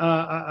in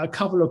a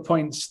couple of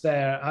points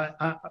there?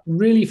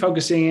 Really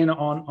focusing in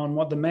on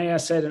what the mayor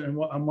said and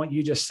what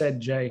you just said,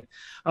 Jay.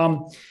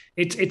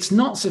 It's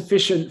not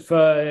sufficient for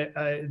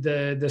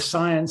the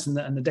science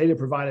and the data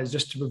providers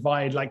just to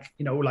provide like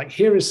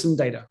here is some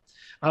data.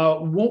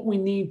 What we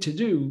need to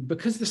do,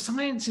 because the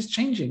science is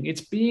changing, it's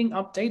being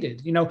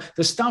updated.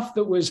 The stuff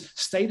that was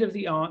state of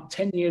the art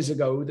 10 years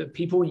ago that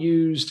people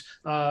used,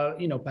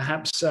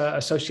 perhaps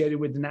associated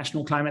with the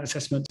National Climate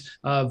Assessment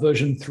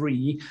version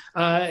 3,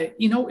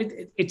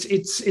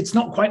 it's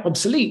not quite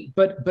obsolete,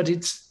 but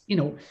it's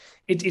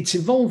it's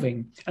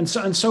evolving, and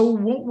so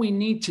what we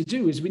need to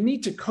do is we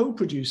need to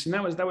co-produce, and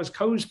that was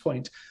Ko's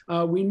point.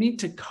 We need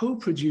to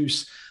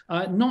co-produce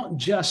not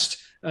just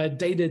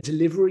data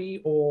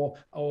delivery or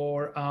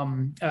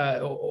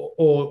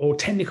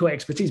technical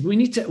expertise. We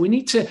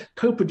need to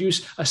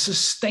co-produce a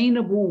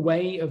sustainable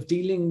way of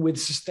dealing with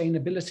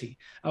sustainability.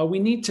 We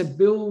need to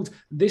build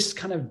this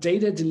kind of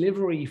data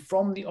delivery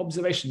from the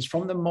observations,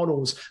 from the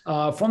models,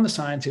 from the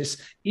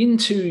scientists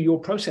into your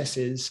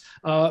processes,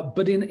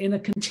 but in a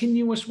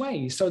continuous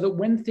way, so that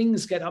when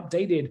things get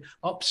updated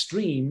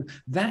upstream,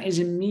 that is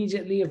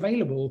immediately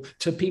available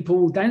to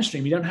people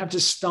downstream. You don't have to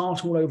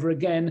start all over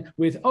again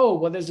with, oh,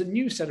 well, there's a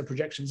new set of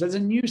projections, there's a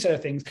new set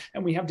of things,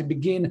 and we have to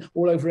begin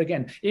all over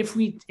again. If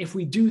we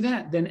do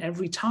that, then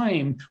every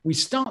time we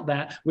start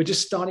that, we're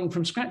just starting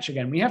from scratch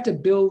again. We have to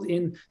build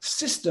in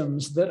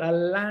systems that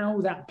allow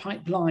that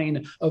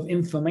pipeline of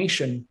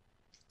information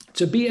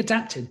to be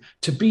adapted,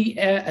 to be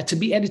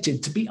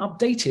edited, to be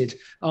updated,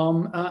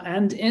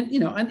 and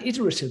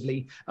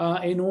iteratively,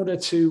 in order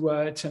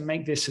to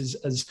make this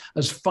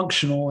as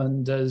functional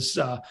and as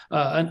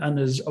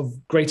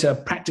of greater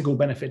practical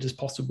benefit as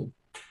possible.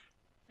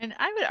 And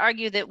I would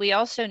argue that we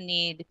also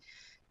need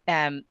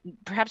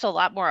perhaps a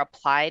lot more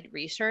applied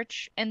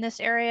research in this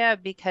area,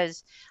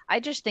 because I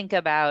just think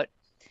about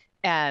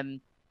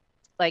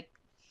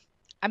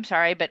I'm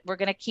sorry, but we're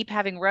going to keep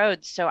having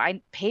roads. So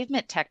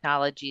pavement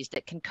technologies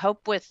that can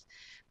cope with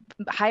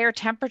higher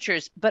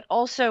temperatures, but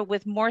also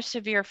with more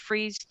severe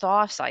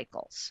freeze-thaw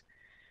cycles,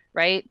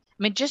 right? I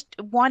mean, just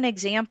one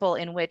example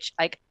in which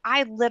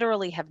I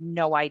literally have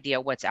no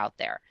idea what's out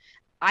there.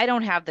 I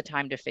don't have the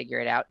time to figure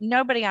it out.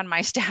 Nobody on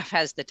my staff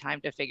has the time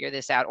to figure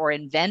this out or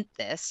invent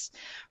this,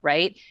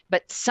 right?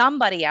 But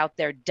somebody out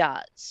there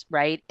does,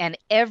 right? And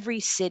every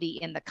city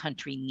in the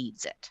country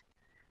needs it.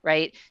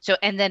 Right. So,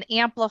 and then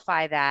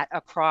amplify that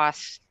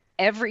across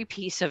every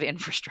piece of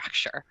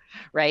infrastructure.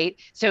 Right.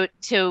 So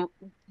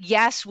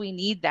yes, we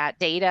need that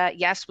data.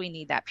 Yes, we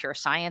need that pure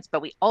science,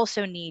 but we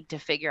also need to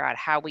figure out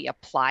how we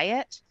apply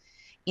it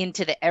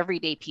into the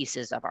everyday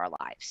pieces of our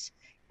lives.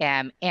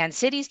 And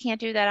cities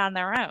can't do that on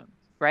their own.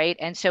 right?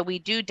 And so we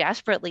do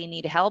desperately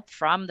need help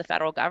from the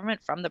federal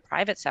government, from the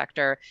private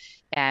sector,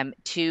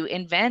 to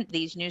invent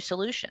these new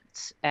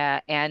solutions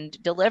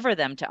and deliver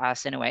them to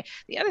us in a way.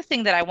 The other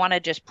thing that I want to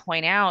just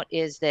point out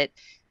is that,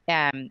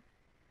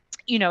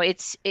 you know,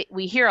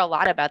 we hear a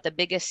lot about the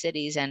biggest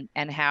cities and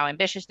how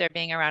ambitious they're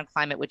being around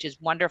climate, which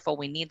is wonderful.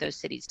 We need those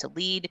cities to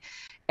lead.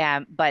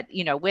 But,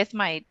 you know, with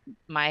my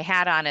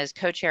hat on as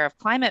co-chair of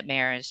Climate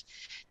Mayors,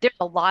 there's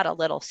a lot of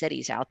little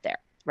cities out there,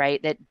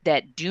 right,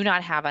 that do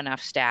not have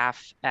enough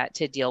staff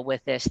to deal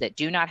with this, that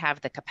do not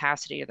have the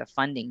capacity or the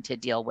funding to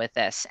deal with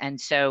this. And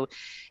so,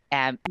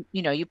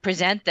 you know, you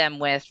present them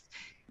with,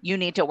 you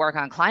need to work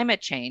on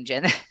climate change,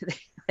 and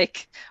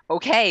like,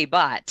 okay,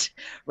 but,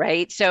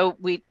 right? So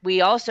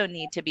we also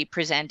need to be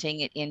presenting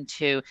it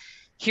into,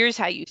 here's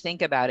how you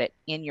think about it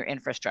in your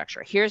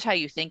infrastructure. Here's how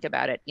you think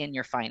about it in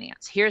your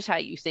finance. Here's how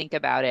you think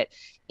about it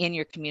in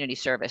your community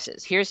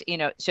services. Here's, you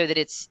know, so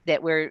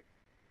that we're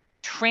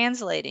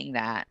translating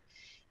that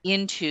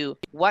into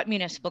what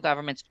municipal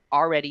governments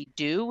already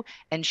do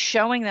and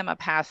showing them a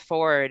path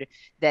forward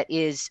that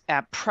is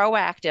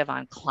proactive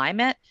on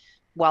climate,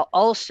 while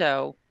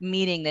also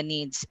meeting the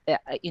needs,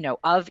 you know,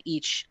 of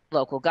each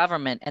local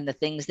government and the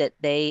things that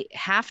they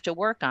have to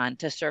work on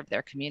to serve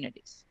their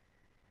communities.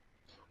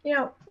 You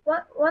know,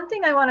 one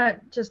thing I want to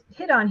just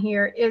hit on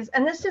here is,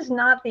 and this is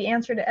not the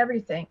answer to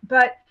everything,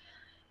 but,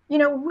 you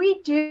know,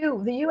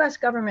 the US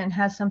government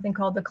has something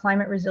called the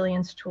Climate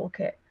Resilience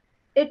Toolkit.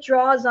 It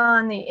draws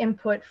on the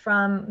input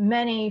from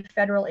many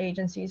federal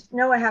agencies.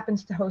 NOAA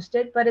happens to host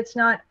it, but it's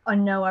not a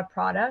NOAA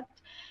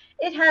product.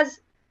 It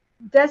has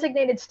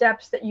designated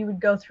steps that you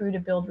would go through to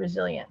build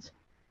resilience.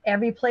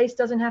 Every place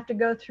doesn't have to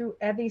go through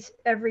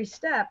every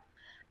step.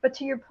 But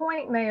to your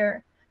point,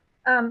 Mayor,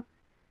 you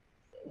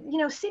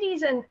know,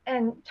 cities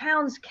and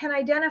towns can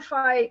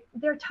identify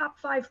their top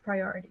 5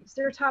 priorities,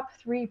 their top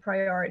 3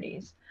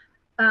 priorities.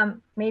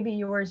 Maybe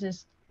yours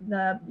is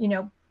the, you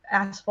know,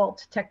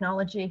 asphalt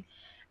technology.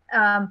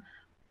 But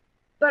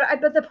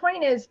the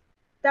point is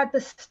that the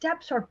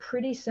steps are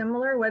pretty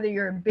similar, whether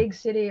you're a big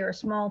city or a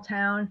small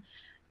town,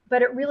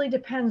 but it really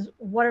depends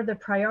what are the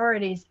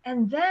priorities.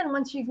 And then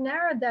once you've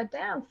narrowed that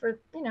down for,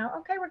 you know,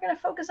 okay, we're going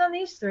to focus on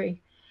these 3,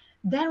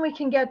 then we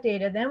can get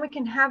data, then we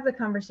can have the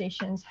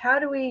conversations. How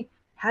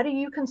do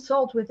you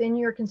consult within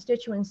your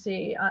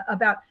constituency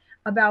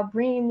about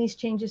bringing these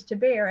changes to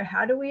bear?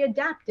 How do we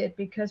adapt it?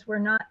 Because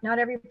not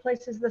every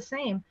place is the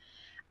same.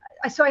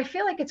 So I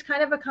feel like it's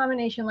kind of a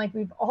combination, like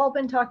we've all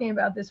been talking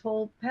about this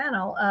whole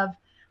panel, of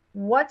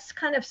what's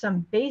kind of some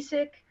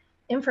basic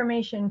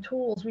information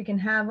tools we can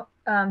have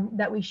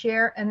that we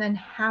share, and then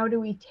how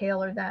do we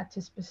tailor that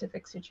to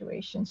specific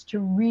situations to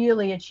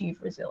really achieve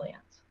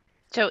resilience?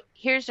 So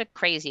here's a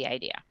crazy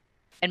idea,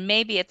 and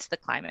maybe it's the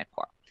Climate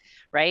Corps,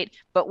 right?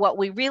 But what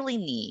we really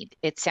need,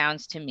 it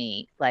sounds to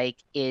me like,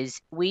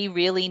 is we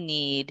really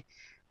need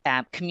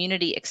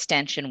community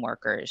extension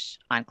workers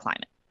on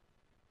climate.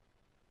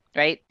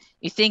 Right?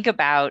 You think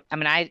about, I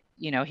mean,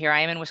 you know, here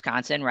I am in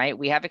Wisconsin, right?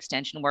 We have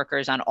extension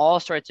workers on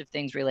all sorts of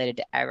things related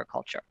to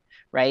agriculture,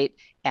 right?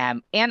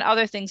 And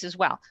other things as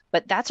well.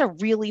 But that's a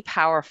really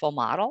powerful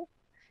model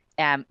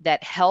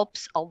that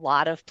helps a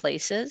lot of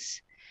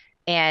places.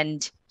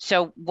 And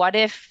so what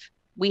if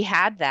we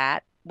had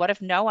that? What if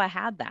NOAA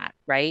had that,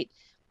 right?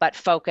 But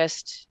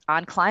focused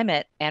on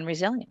climate and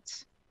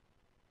resilience?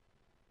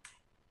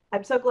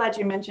 I'm so glad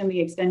you mentioned the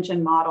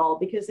extension model,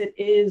 because it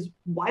is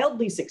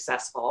wildly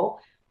successful.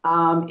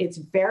 It's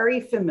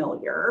very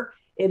familiar.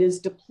 It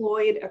is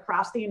deployed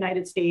across the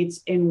United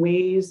States in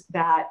ways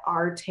that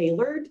are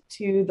tailored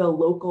to the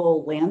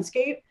local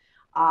landscape.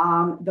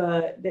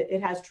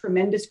 It has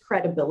tremendous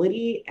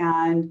credibility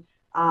and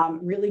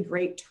really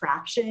great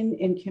traction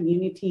in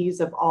communities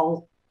of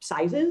all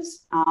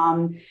sizes.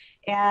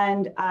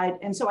 And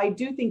so I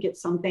do think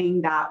it's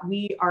something that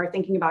we are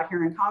thinking about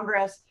here in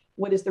Congress.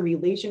 What is the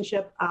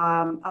relationship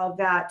of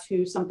that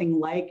to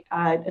something like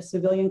a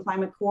civilian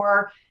climate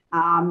corps?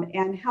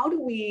 And how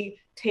do we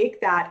take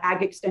that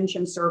ag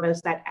extension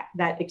service,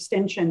 that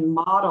extension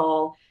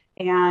model,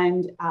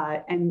 and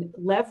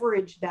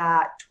leverage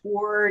that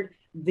toward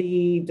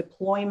the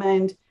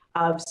deployment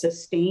of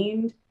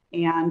sustained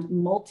and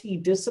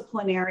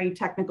multidisciplinary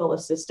technical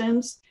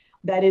assistance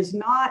that is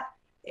not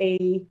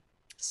a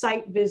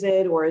site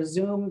visit or a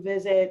Zoom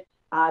visit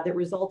that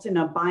results in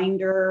a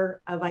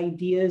binder of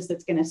ideas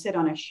that's going to sit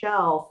on a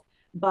shelf,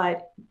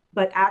 but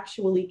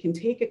actually can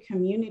take a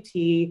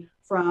community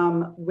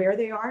from where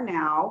they are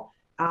now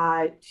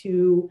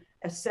to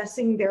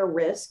assessing their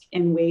risk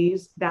in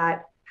ways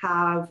that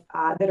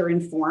are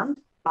informed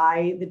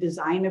by the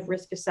design of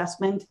risk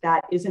assessment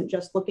that isn't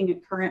just looking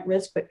at current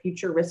risk, but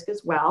future risk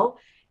as well,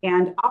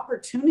 and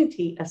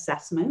opportunity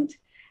assessment,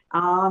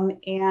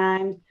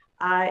 and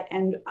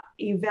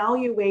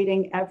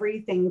evaluating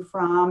everything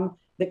from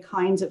the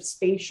kinds of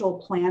spatial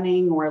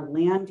planning or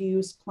land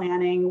use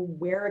planning,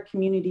 where a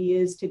community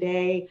is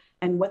today,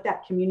 and what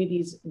that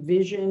community's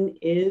vision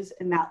is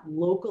in that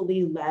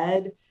locally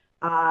led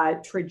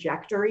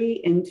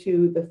trajectory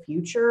into the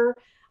future,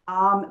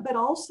 but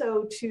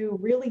also to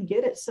really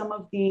get at some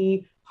of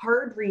the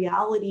hard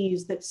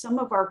realities that some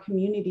of our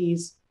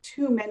communities,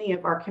 too many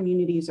of our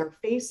communities are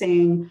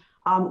facing,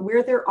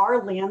 where there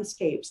are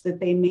landscapes that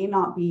they may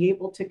not be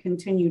able to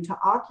continue to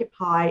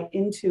occupy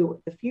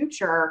into the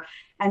future.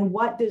 And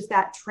what does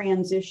that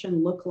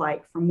transition look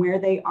like from where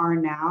they are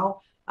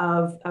now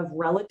of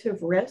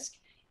relative risk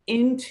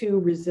into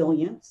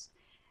resilience?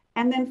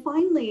 And then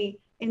finally,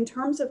 in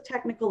terms of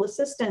technical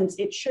assistance,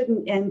 it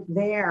shouldn't end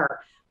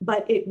there,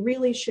 but it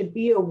really should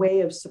be a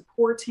way of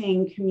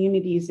supporting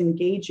communities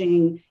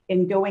engaging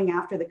in going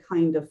after the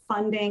kind of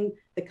funding,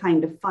 the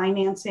kind of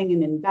financing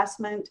and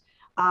investment.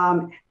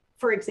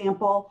 For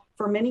example,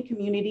 for many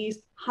communities,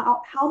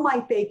 how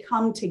might they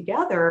come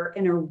together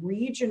in a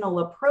regional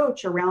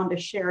approach around a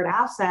shared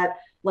asset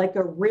like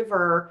a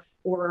river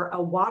or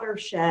a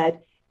watershed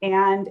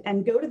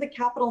and go to the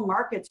capital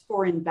markets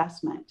for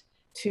investment,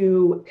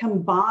 to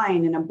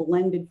combine in a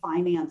blended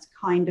finance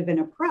kind of an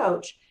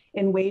approach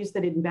in ways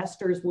that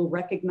investors will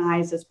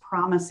recognize as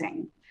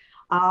promising.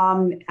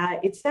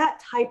 It's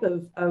that type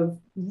of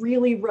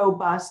really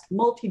robust,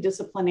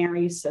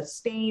 multidisciplinary,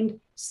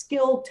 sustained,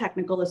 skilled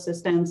technical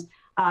assistance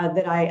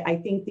that I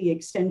think the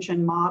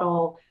extension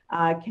model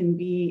can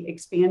be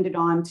expanded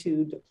on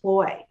to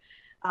deploy.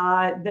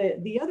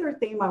 The other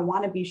theme I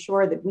want to be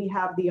sure that we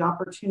have the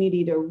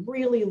opportunity to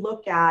really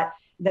look at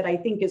that I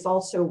think is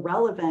also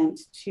relevant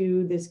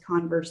to this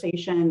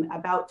conversation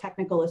about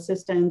technical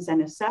assistance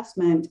and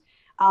assessment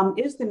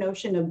is the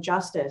notion of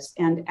justice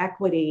and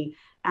equity.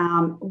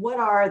 What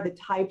are the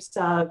types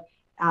of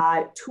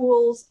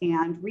tools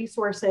and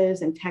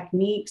resources and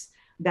techniques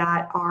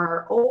that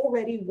are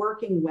already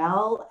working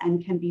well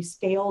and can be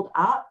scaled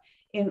up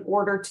in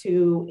order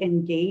to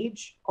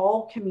engage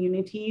all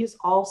communities,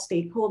 all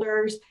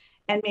stakeholders,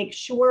 and make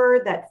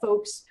sure that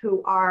folks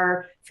who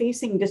are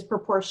facing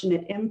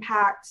disproportionate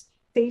impacts,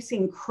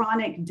 facing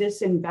chronic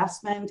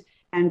disinvestment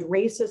and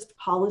racist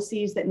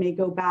policies that may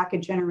go back a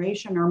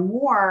generation or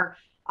more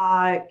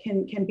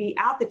can be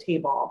at the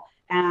table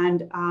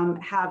and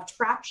have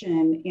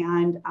traction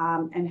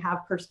and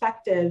have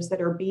perspectives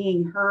that are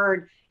being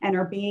heard and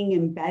are being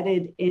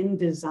embedded in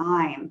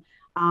design.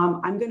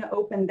 I'm going to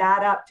open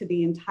that up to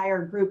the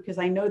entire group because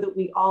I know that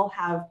we all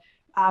have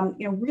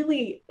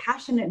really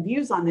passionate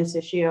views on this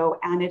issue,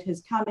 and it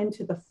has come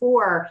into the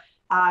fore,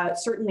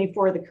 certainly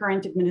for the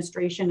current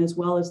administration as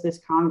well as this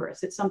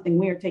Congress. It's something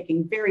we are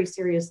taking very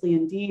seriously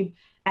indeed.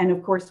 And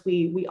of course,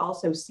 we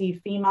also see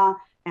FEMA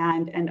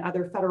and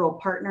other federal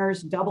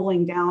partners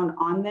doubling down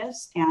on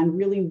this and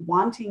really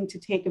wanting to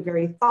take a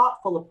very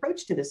thoughtful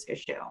approach to this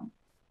issue.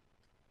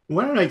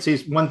 Why don't I say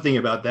one thing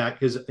about that?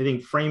 Because I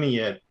think framing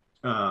it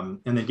and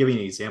then giving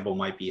an example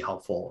might be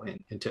helpful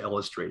and to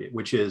illustrate it,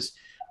 which is,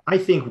 I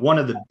think one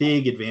of the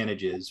big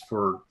advantages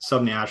for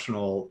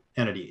subnational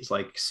entities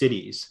like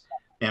cities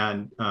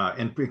and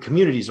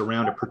communities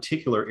around a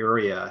particular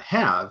area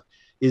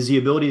is the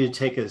ability to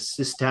take a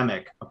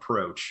systemic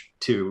approach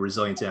to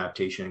resilience,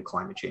 adaptation, and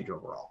climate change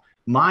overall.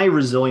 My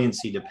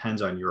resiliency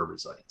depends on your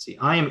resiliency.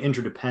 I am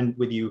interdependent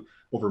with you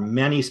over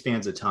many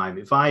spans of time.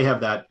 If I have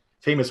that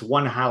famous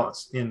one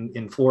house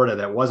in Florida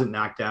that wasn't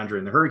knocked down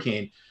during the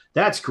hurricane,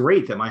 that's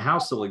great that my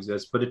house still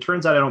exists, but it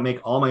turns out I don't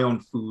make all my own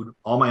food,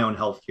 all my own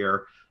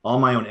healthcare, all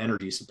my own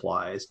energy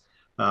supplies,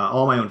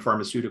 all my own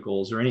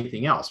pharmaceuticals or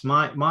anything else.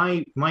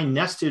 My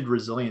nested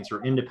resilience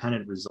or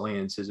independent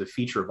resilience is a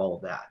feature of all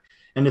of that.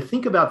 And to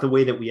think about the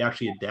way that we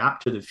actually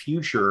adapt to the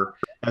future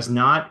as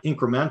not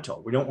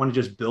incremental. We don't want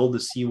to just build the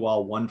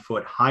seawall 1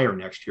 foot higher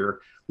next year.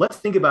 Let's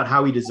think about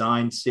how we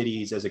design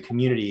cities as a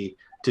community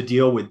to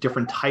deal with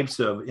different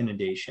types of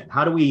inundation.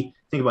 How do we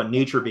think about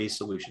nature-based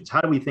solutions? How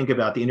do we think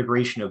about the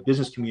integration of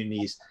business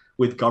communities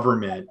with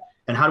government?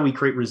 And how do we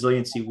create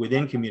resiliency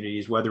within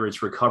communities, whether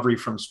it's recovery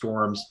from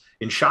storms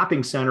in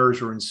shopping centers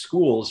or in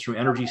schools through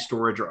energy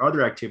storage or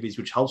other activities,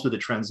 which helps with the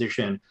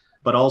transition,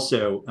 but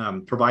also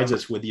provides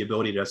us with the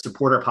ability to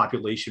support our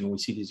population when we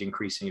see these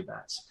increasing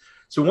events.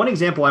 So one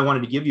example I wanted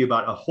to give you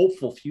about a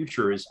hopeful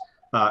future is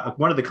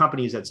one of the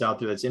companies that's out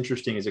there that's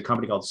interesting is a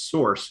company called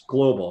Source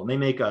Global, and they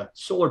make a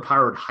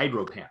solar-powered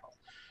hydro panel.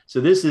 So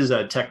this is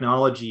a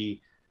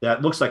technology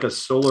that looks like a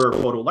solar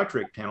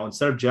photoelectric panel.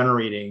 Instead of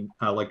generating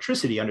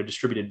electricity on a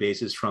distributed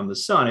basis from the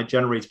sun, it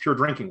generates pure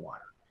drinking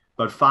water,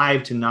 about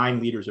 5 to 9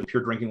 liters of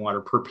pure drinking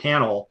water per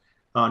panel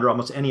under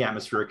almost any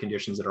atmospheric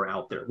conditions that are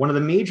out there. One of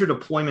the major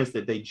deployments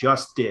that they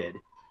just did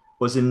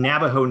was in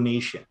Navajo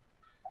Nation,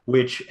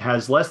 which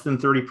has less than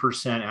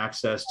 30%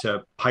 access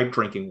to piped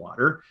drinking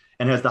water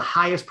and has the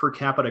highest per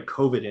capita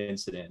COVID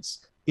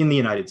incidence in the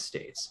United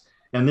States.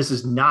 And this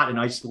is not an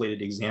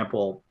isolated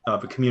example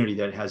of a community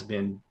that has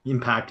been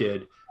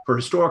impacted for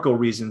historical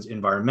reasons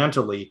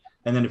environmentally.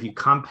 And then if you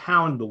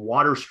compound the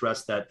water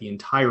stress that the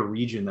entire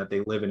region that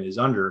they live in is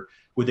under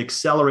with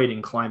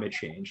accelerating climate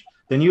change,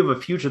 then you have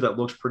a future that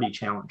looks pretty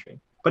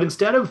challenging. But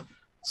instead of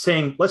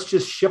saying, let's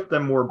just ship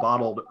them more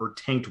bottled or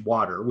tanked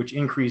water, which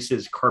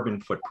increases carbon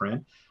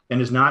footprint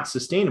and is not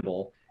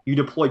sustainable, you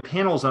deploy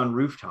panels on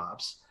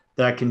rooftops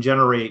that can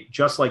generate,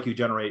 just like you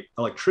generate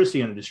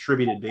electricity on a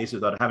distributed basis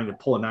without having to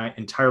pull an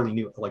entirely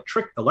new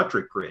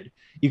electric grid.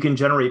 You can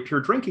generate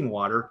pure drinking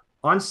water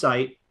on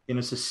site in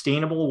a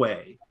sustainable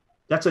way.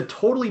 That's a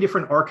totally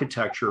different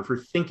architecture for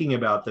thinking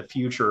about the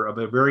future of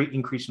a very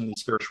increasingly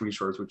scarce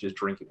resource, which is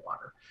drinking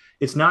water.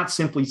 It's not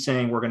simply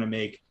saying we're going to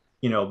make,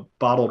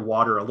 bottled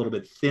water a little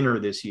bit thinner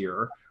this year,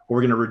 or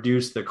we're going to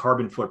reduce the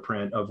carbon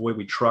footprint of the way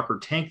we truck or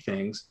tank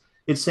things.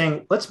 It's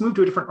saying, let's move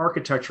to a different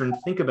architecture and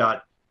think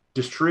about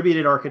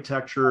distributed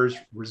architectures,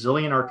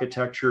 resilient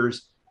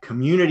architectures,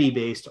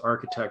 community-based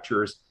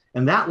architectures,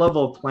 and that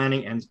level of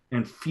planning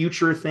and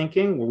future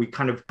thinking, where we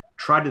kind of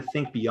try to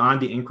think beyond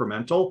the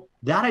incremental,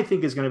 that I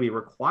think is going to be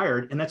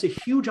required. And that's a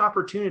huge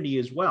opportunity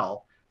as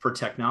well for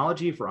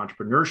technology, for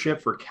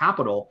entrepreneurship, for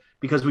capital,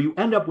 because what you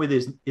end up with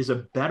is a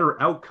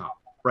better outcome,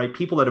 right?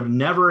 People that have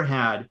never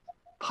had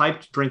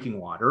piped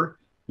drinking water,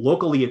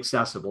 locally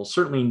accessible,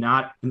 certainly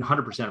not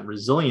 100%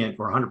 resilient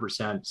or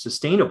 100%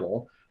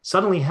 sustainable,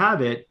 suddenly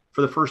have it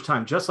for the first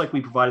time, just like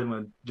we provided them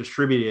with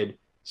distributed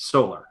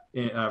solar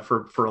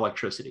for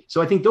electricity.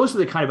 So I think those are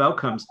the kind of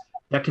outcomes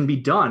that can be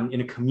done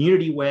in a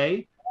community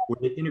way,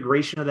 with the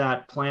integration of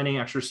that planning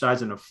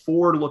exercise in a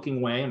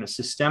forward-looking way, in a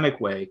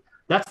systemic way.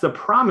 That's the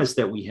promise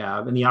that we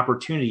have and the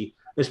opportunity,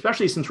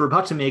 especially since we're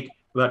about to make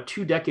about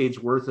 2 decades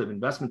worth of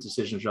investment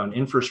decisions on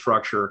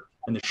infrastructure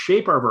and the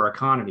shape of our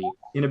economy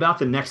in about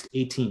the next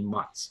 18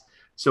 months.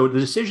 So the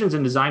decisions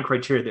and design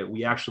criteria that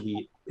we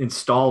actually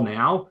install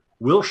now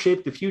will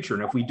shape the future.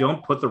 And if we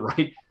don't put the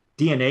right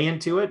DNA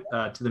into it,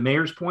 to the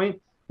mayor's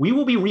point, we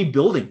will be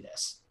rebuilding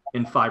this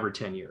in 5 or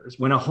 10 years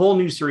when a whole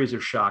new series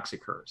of shocks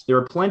occurs. There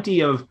are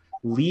plenty of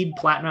LEED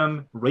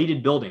Platinum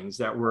rated buildings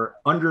that were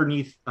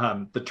underneath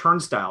the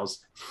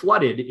turnstiles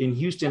flooded in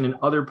Houston and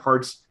other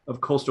parts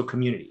of coastal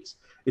communities.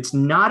 It's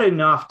not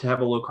enough to have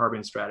a low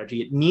carbon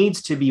strategy. It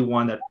needs to be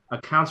one that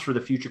accounts for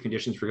the future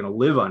conditions we're going to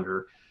live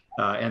under,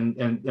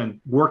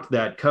 and work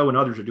that Co and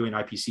others are doing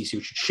IPCC,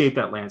 which should shape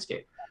that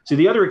landscape. So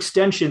the other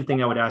extension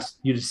thing I would ask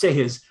you to say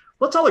is,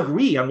 let's all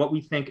agree on what we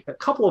think a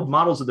couple of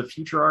models of the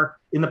future are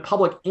in the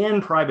public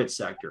and private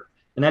sector.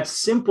 And that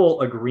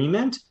simple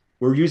agreement,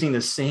 we're using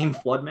the same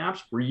flood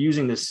maps, we're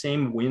using the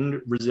same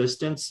wind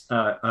resistance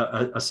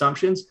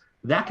assumptions,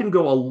 that can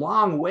go a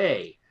long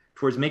way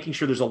towards making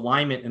sure there's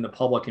alignment in the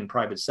public and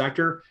private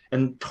sector,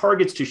 and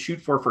targets to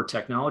shoot for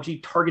technology,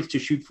 targets to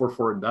shoot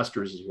for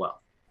investors as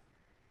well.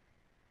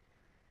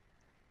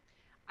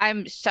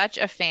 I'm such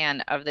a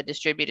fan of the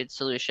distributed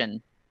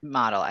solution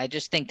model. I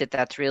just think that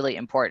that's really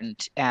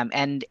important,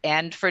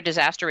 and for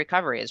disaster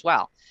recovery as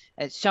well.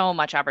 There's so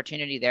much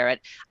opportunity there.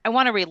 I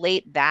want to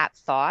relate that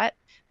thought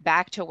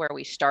back to where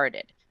we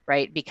started,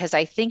 right? Because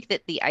I think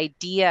that the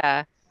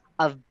idea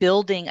of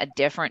building a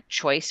different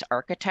choice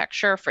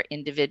architecture for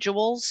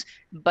individuals,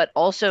 but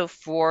also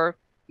for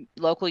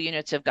local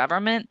units of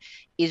government,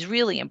 is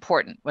really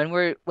important. When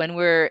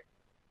we're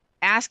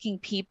asking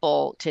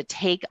people to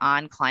take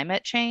on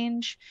climate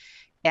change,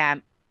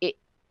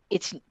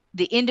 it's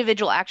the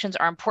individual actions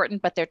are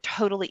important, but they're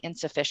totally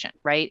insufficient,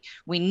 right?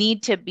 We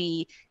need to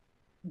be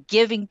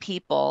giving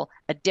people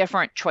a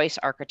different choice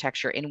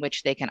architecture in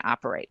which they can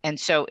operate. And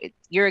so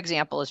your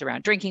example is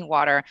around drinking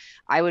water.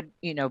 I would,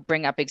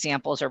 bring up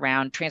examples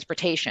around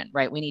transportation,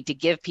 right? We need to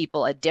give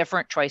people a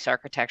different choice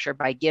architecture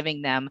by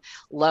giving them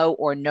low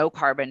or no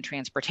carbon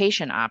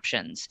transportation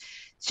options.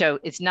 So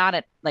it's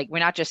not we're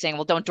not just saying,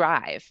 well, don't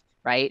drive,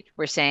 right?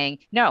 We're saying,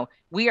 no,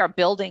 we are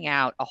building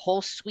out a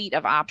whole suite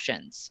of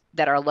options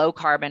that are low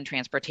carbon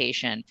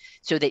transportation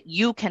so that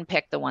you can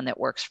pick the one that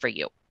works for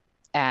you.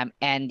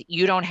 And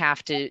you don't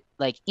have to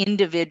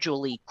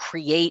individually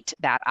create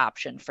that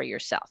option for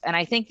yourself. And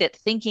I think that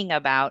thinking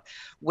about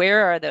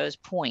where are those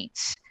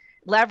points,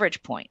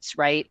 leverage points,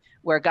 right,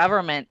 where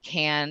government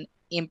can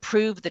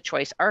improve the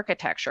choice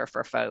architecture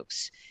for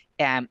folks,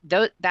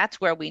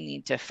 that's where we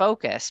need to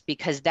focus,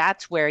 because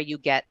that's where you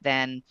get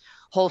then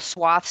whole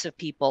swaths of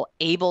people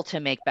able to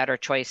make better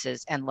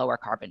choices and lower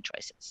carbon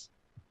choices.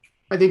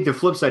 I think the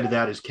flip side of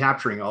that is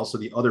capturing also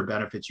the other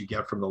benefits you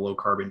get from the low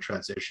carbon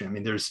transition. I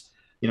mean, there's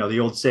the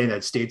old saying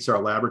that states are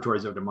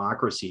laboratories of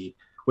democracy.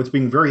 What's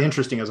been very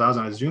interesting is I was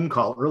on a Zoom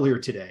call earlier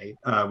today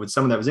with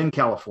someone that was in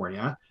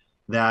California,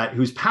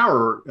 whose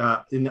power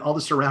in all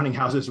the surrounding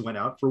houses went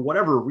out for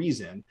whatever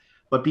reason.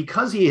 But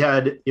because he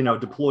had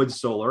deployed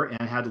solar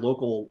and had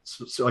local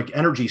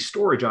energy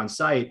storage on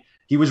site,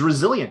 he was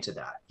resilient to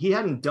that. He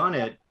hadn't done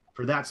it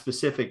for that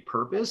specific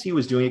purpose. He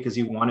was doing it because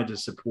he wanted to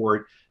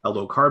support a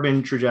low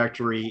carbon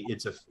trajectory.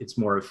 It's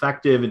more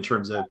effective in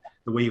terms of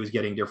the way he was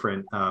getting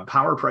different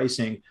power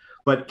pricing.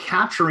 But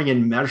capturing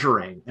and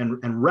measuring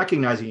and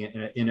recognizing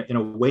it in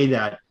a way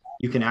that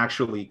you can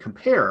actually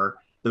compare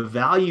the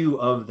value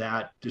of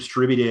that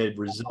distributed,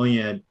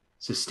 resilient,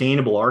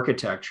 sustainable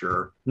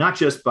architecture, not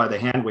just by the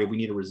hand wave, we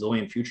need a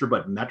resilient future,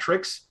 but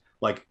metrics,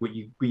 like what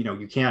you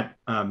can't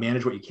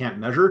manage what you can't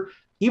measure,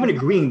 even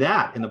agreeing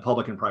that in the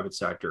public and private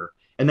sector,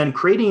 and then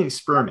creating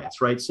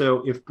experiments, right?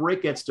 So if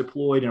BRIC gets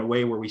deployed in a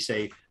way where we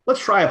say, let's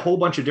try a whole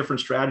bunch of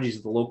different strategies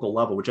at the local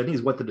level, which I think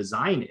is what the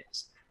design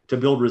is, to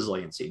build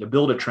resiliency, to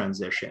build a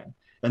transition.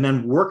 and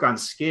then work on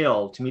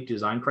scale to meet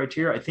design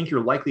criteria, I think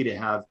you're likely to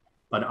have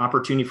an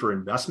opportunity for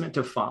investment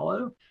to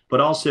follow,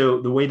 but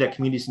also the way that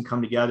communities can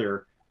come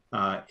together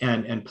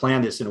and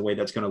plan this in a way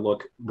that's going to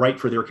look right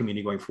for their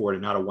community going forward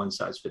and not a one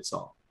size fits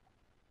all.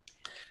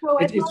 Well,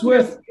 it's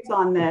worth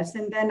on this,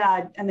 and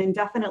then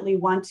definitely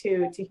want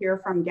to hear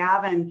from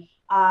Gavin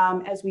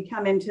as we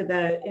come into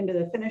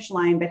the finish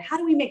line. But how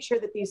do we make sure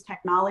that these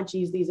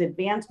technologies, these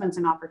advancements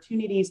and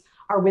opportunities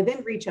are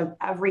within reach of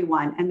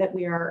everyone, and that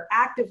we are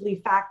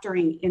actively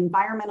factoring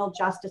environmental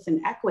justice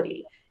and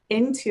equity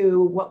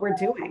into what we're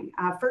doing?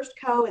 First,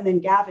 Co, and then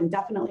Gavin,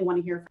 definitely want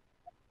to hear from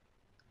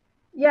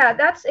you. Yeah,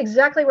 that's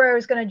exactly where I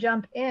was going to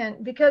jump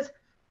in, because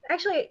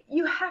actually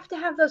you have to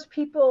have those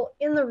people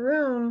in the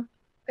room,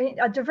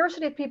 a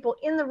diversity of people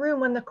in the room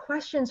when the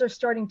questions are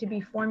starting to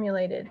be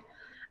formulated.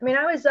 I mean,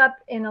 I was up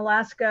in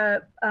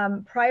Alaska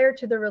prior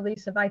to the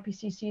release of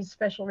IPCC's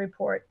special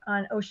report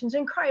on oceans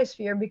and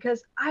cryosphere,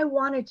 because I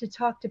wanted to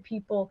talk to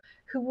people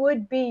who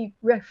would be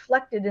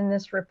reflected in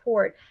this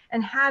report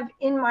and have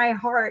in my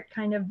heart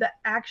kind of the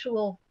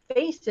actual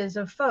faces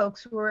of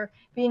folks who are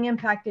being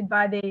impacted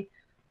by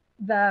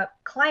the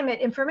climate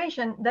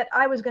information that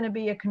I was going to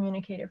be a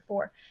communicator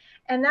for.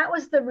 And that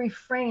was the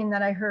refrain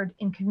that I heard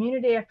in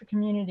community after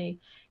community.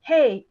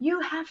 Hey, you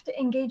have to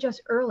engage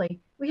us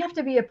early. We have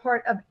to be a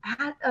part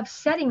of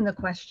setting the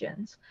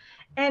questions.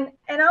 And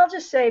I'll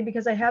just say,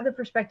 because I have the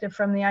perspective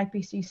from the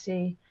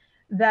IPCC,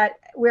 that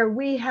where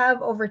we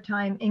have over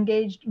time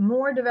engaged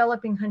more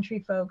developing country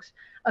folks,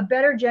 a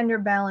better gender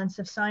balance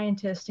of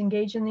scientists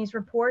engaged in these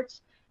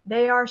reports,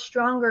 they are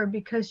stronger,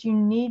 because you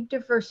need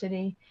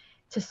diversity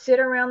to sit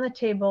around the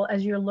table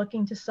as you're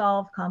looking to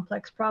solve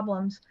complex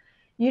problems.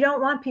 You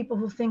don't want people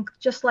who think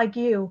just like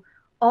you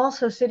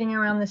also sitting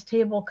around this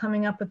table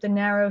coming up with the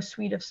narrow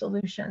suite of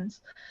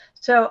solutions.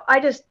 So I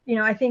just,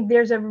 I think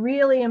there's a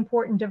really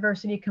important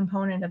diversity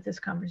component of this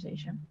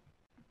conversation.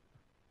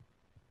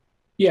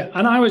 Yeah,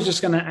 and I was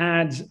just going to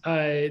add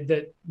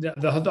that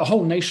the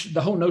whole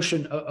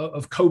notion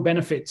of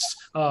co-benefits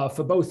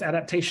for both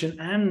adaptation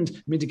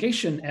and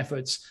mitigation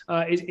efforts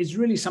is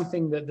really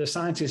something that the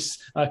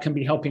scientists can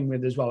be helping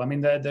with as well. I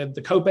mean,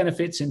 the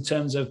co-benefits in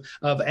terms of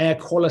air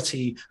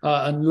quality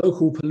and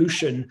local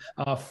pollution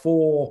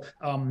for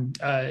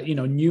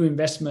new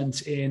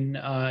investments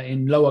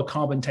in lower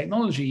carbon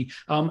technology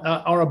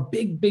are a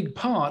big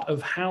part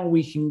of how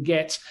we can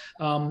get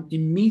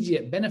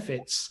immediate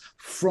benefits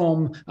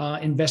from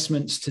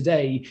investments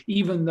today,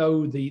 even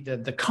though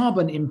the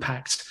carbon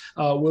impact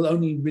will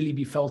only really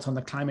be felt on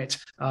the climate,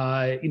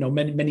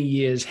 many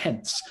years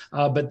hence.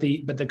 But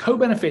the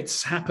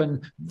co-benefits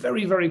happen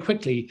very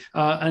quickly,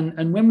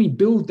 and when we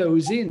build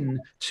those in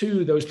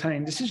to those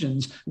planning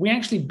decisions, we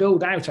actually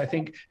build out, I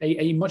think,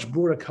 a much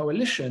broader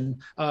coalition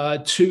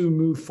to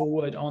move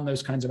forward on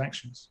those kinds of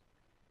actions.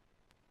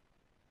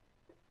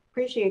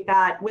 Appreciate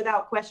that.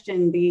 Without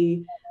question,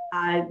 the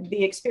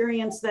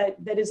experience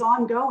that is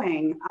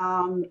ongoing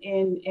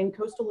in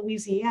coastal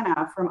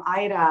Louisiana from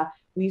Ida,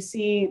 we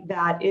see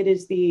that it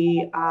is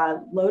the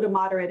low to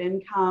moderate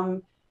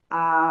income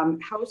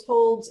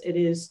households, it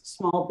is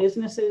small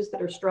businesses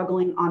that are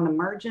struggling on the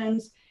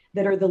margins,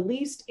 that are the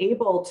least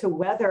able to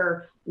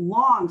weather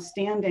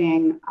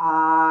long-standing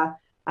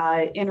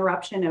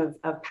interruption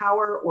of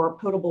power or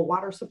potable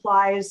water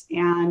supplies.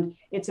 And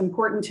it's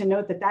important to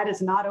note that that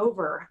is not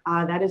over.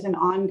 That is an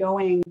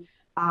ongoing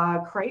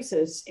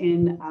crisis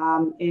in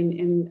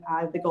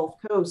the Gulf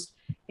Coast.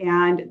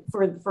 And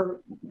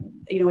for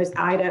as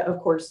Ida, of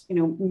course,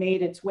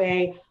 made its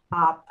way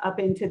up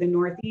into the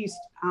Northeast,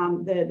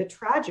 the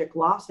tragic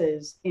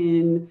losses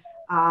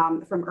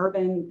from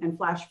urban and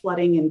flash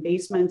flooding in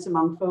basements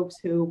among folks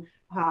who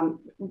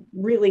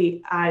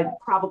really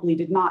probably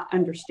did not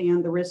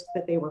understand the risk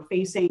that they were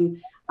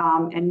facing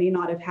and may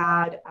not have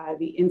had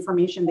the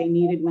information they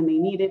needed when they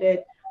needed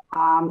it,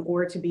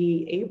 or to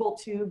be able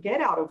to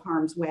get out of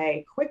harm's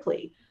way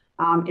quickly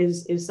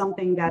is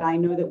something that I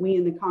know that we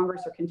in the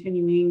Congress are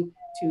continuing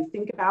to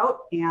think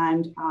about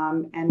and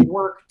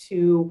work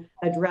to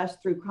address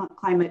through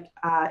climate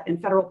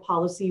and federal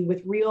policy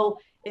with real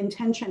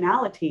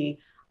intentionality.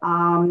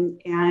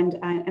 And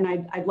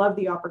I'd love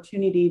the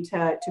opportunity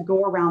to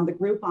go around the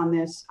group on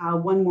this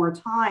one more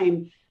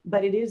time,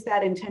 but it is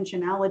that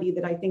intentionality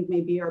that I think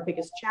may be our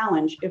biggest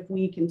challenge. If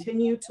we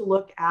continue to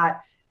look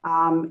at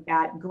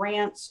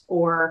grants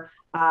or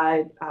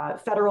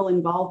federal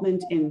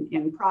involvement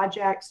in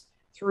projects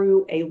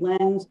through a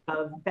lens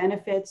of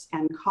benefits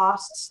and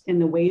costs in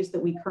the ways that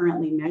we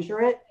currently measure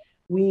it,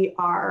 we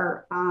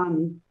are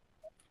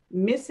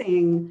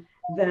missing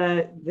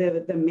the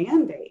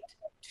mandate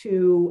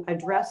to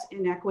address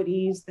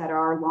inequities that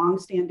are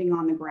longstanding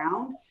on the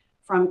ground.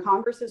 From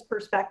Congress's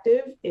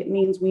perspective, it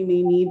means we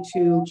may need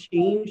to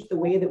change the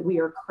way that we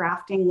are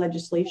crafting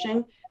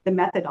legislation, the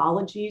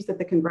methodologies that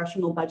the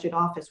Congressional Budget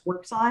Office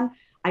works on.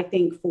 I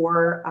think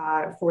for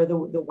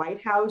the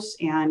White House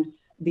and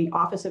the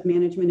Office of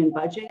Management and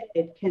Budget,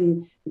 it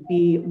can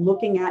be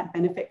looking at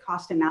benefit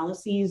cost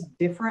analyses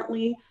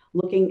differently,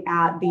 looking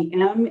at the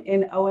M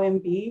in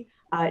OMB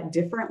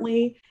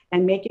differently,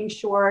 and making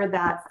sure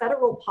that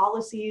federal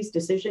policies,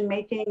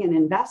 decision-making, and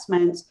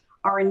investments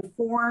are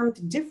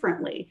informed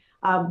differently.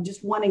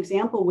 Just one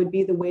example would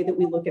be the way that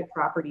we look at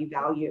property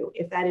value.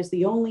 If that is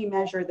the only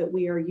measure that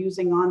we are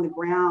using on the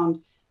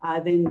ground,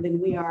 then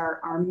we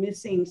are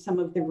missing some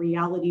of the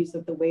realities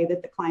of the way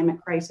that the climate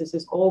crisis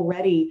is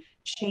already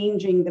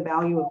changing the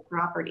value of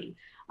property.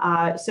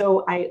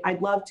 So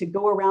I'd love to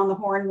go around the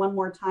horn one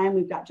more time.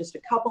 We've got just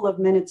a couple of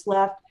minutes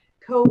left.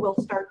 Co, we'll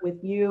start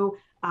with you,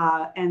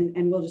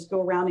 and we'll just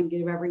go around and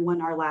give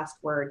everyone our last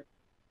word.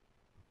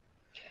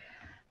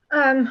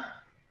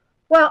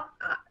 Well,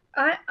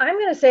 I'm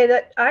going to say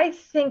that I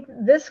think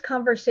this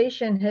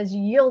conversation has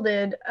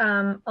yielded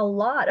a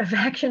lot of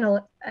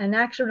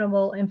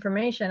actionable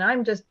information.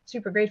 I'm just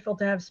super grateful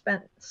to have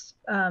spent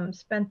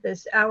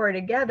this hour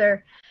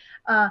together.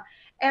 And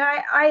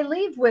I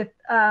leave with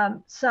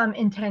some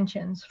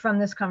intentions from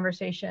this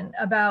conversation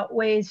about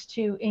ways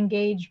to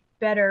engage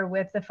better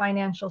with the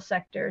financial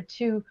sector,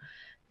 to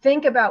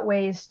think about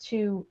ways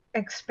to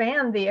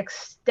expand the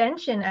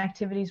extension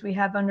activities we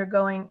have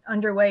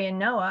underway in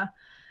NOAA.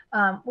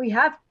 We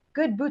have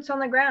good boots on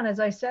the ground,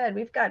 as I said.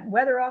 We've got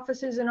weather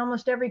offices in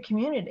almost every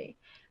community.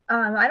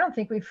 I don't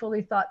think we've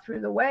fully thought through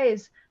the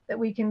ways that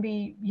we can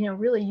be,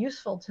 really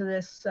useful to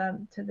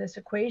this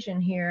equation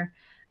here.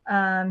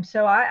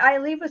 So I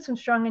leave with some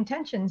strong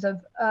intentions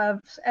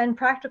and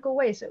practical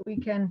ways that we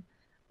can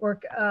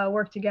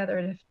work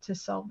together to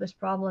solve this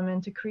problem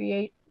and to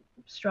create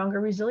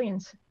stronger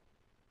resilience.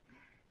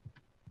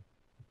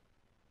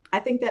 I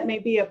think that may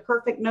be a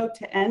perfect note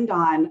to end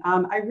on.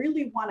 I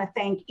really want to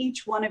thank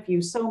each one of you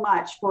so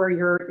much for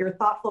your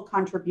thoughtful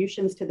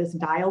contributions to this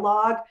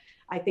dialogue.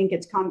 I think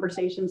it's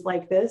conversations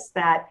like this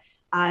that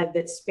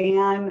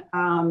span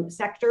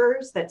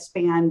sectors, that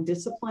span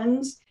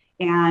disciplines,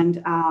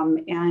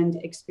 and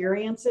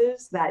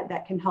experiences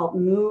that can help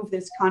move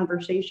this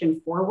conversation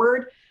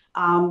forward.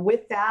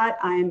 With that,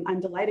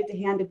 I'm delighted to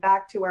hand it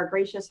back to our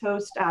gracious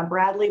host,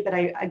 Bradley, but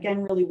I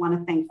again really want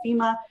to thank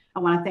FEMA. I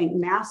want to thank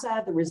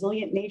NASA, the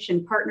Resilient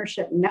Nation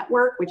Partnership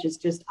Network, which is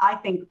just, I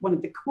think, one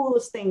of the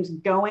coolest things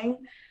going,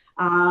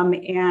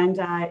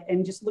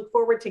 and just look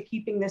forward to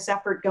keeping this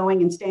effort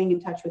going and staying in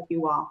touch with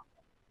you all.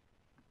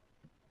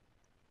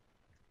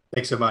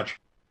 Thanks so much.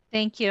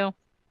 Thank you.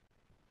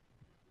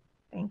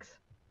 Thanks.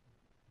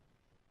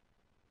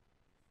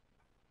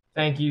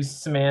 Thank you,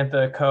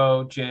 Samantha,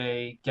 Co,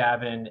 Jay,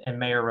 Gavin, and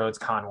Mayor Rhodes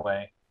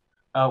Conway.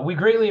 We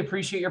greatly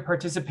appreciate your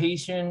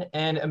participation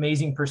and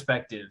amazing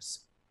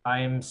perspectives.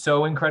 I am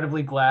so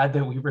incredibly glad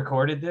that we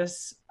recorded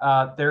this.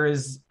 There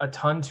is a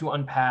ton to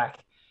unpack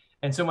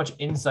and so much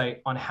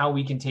insight on how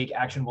we can take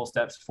actionable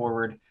steps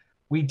forward.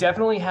 We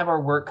definitely have our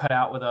work cut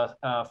out with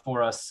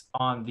for us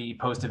on the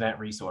post-event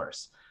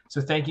resource.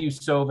 So thank you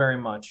so very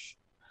much.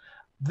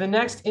 The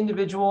next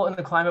individual in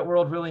the climate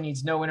world really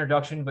needs no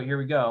introduction, but here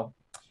we go.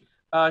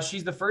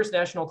 She's the first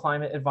National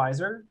Climate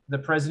Advisor, the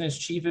President's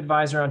Chief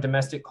Advisor on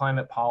Domestic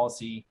Climate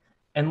Policy,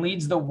 and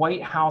leads the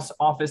White House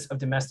Office of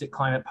Domestic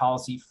Climate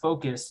Policy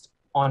focused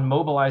on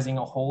mobilizing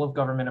a whole of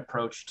government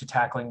approach to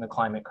tackling the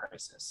climate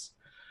crisis.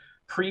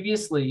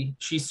 Previously,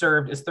 she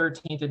served as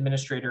 13th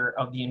Administrator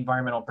of the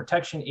Environmental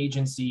Protection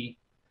Agency,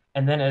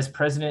 and then as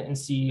President and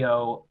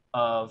CEO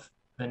of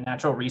the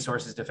Natural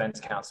Resources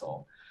Defense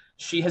Council.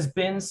 She has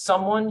been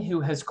someone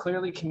who has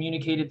clearly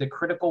communicated the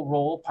critical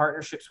role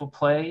partnerships will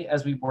play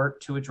as we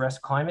work to address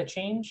climate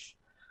change.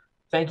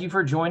 Thank you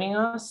for joining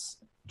us,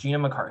 Gina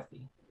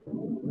McCarthy.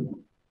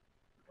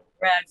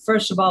 Brad,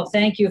 first of all,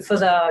 thank you for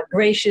the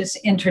gracious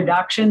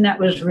introduction. That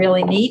was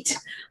really neat.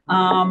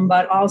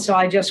 But also,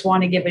 I just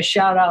want to give a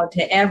shout out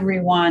to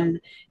everyone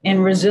in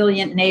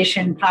Resilient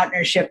Nation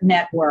Partnership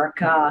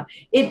Network.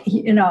 It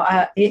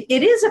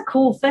is a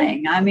cool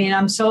thing. I mean,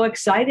 I'm so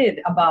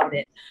excited about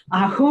it.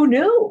 Who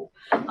knew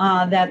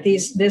that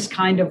this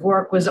kind of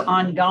work was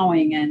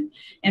ongoing?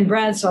 And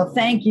Brad, so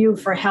thank you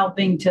for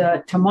helping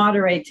to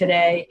moderate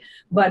today.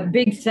 But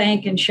big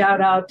thank and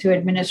shout out to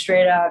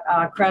Administrator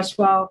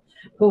Cresswell,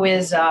 who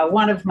is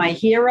one of my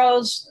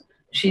heroes.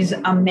 She's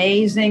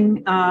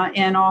amazing.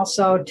 And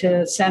also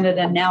to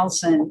Senator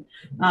Nelson,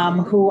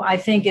 who I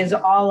think is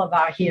all of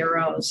our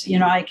heroes. You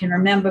know, I can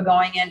remember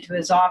going into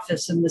his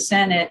office in the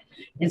Senate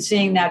and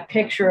seeing that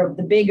picture of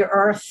the big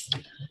Earth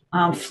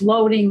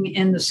floating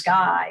in the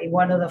sky,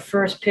 one of the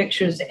first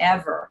pictures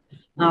ever,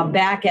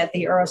 back at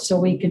the Earth, so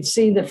we could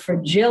see the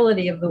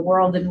fragility of the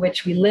world in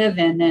which we live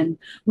in. And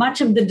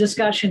much of the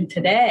discussion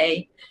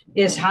today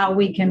is how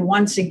we can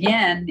once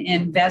again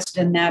invest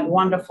in that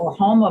wonderful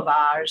home of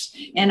ours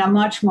in a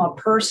much more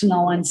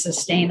personal and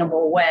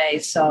sustainable way.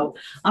 So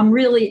I'm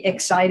really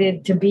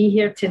excited to be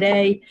here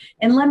today.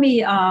 And let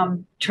me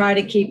try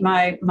to keep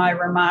my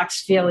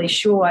remarks fairly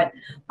short.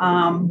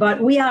 But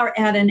we are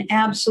at an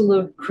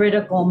absolute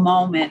critical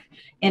moment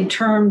in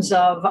terms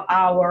of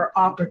our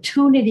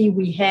opportunity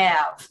we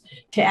have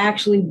to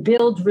actually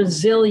build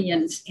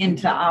resilience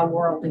into our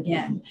world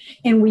again.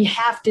 And we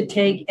have to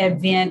take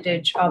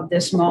advantage of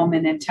this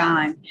moment in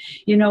time.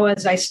 You know,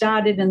 as I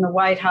started in the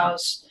White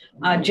House,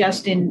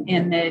 just in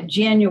the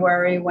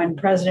January when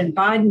President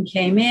Biden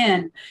came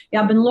in.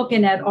 I've been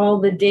looking at all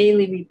the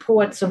daily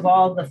reports of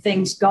all the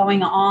things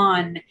going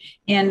on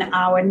in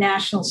our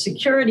national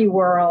security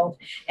world.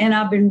 And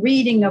I've been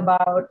reading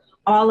about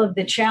all of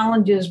the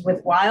challenges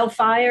with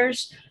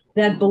wildfires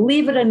that,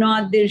 believe it or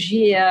not, this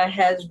year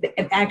has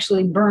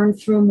actually burned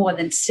through more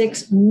than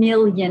 6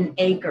 million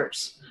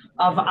acres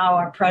of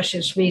our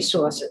precious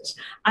resources.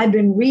 I've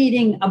been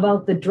reading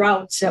about the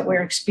droughts that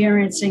we're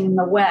experiencing in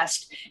the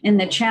West and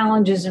the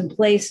challenges in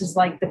places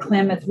like the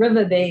Klamath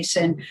River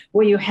Basin,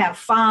 where you have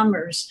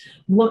farmers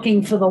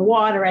looking for the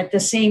water at the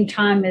same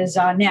time as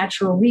our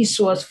natural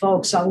resource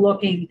folks are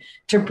looking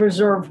to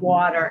preserve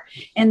water,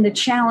 and the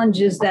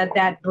challenges that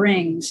that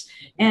brings.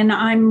 And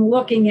I'm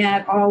looking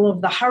at all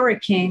of the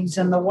hurricanes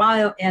and the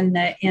wild and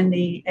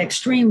the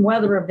extreme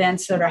weather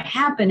events that are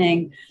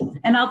happening.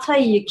 And I'll tell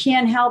you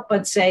can't help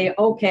but say,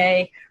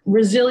 okay,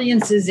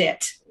 resilience is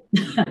it.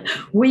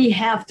 We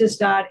have to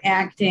start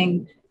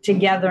acting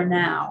together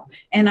now.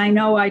 And I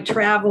know I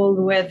traveled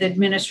with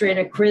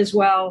Administrator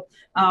Criswell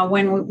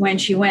when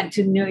she went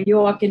to New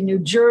York and New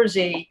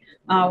Jersey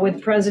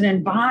with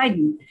President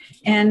Biden.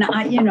 And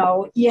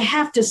you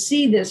have to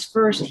see this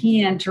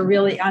firsthand to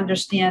really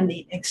understand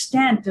the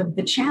extent of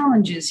the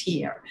challenges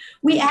here.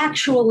 We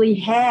actually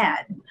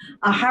had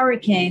a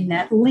hurricane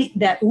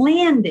that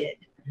landed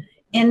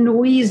in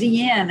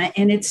Louisiana,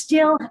 and it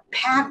still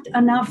packed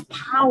enough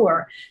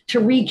power to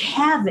wreak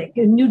havoc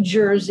in New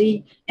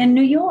Jersey and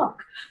New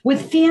York,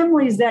 with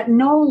families that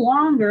no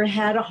longer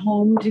had a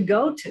home to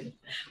go to,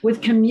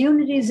 with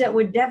communities that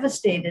were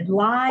devastated,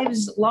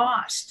 lives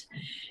lost.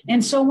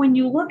 And so when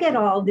you look at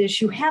all this,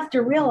 you have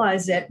to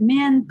realize that,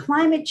 man,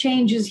 climate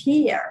change is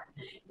here.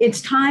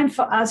 It's time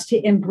for us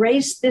to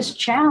embrace this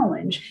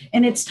challenge,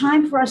 and it's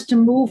time for us to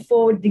move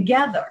forward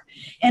together.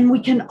 And we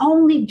can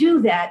only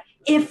do that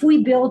if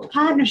we build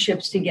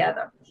partnerships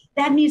together.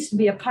 That needs to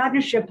be a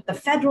partnership at the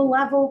federal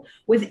level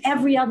with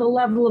every other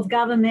level of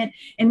government.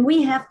 And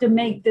we have to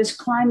make this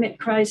climate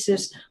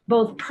crisis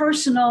both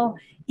personal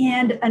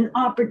and an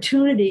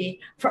opportunity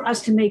for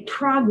us to make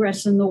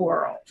progress in the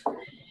world.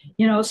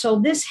 So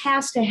this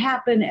has to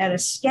happen at a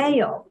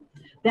scale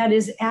that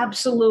is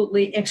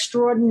absolutely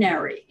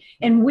extraordinary.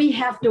 And we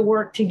have to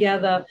work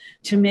together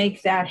to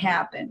make that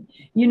happen.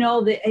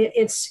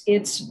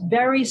 It's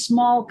very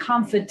small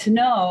comfort to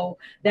know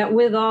that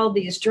with all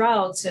these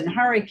droughts and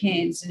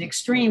hurricanes and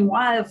extreme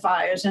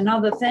wildfires and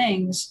other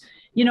things,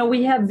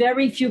 we have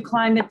very few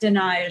climate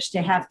deniers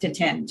to have to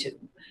tend to.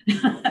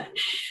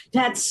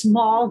 That's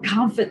small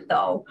comfort,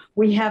 though.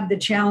 We have the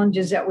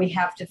challenges that we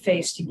have to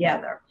face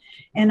together.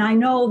 And I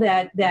know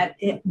that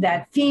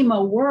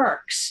FEMA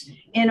works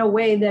in a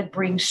way that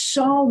brings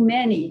so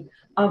many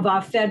of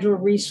our federal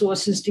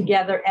resources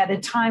together at a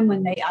time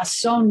when they are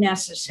so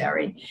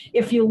necessary.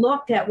 If you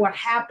looked at what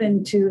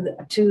happened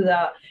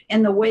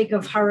in the wake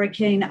of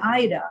Hurricane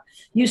Ida,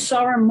 you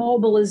saw a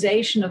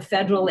mobilization of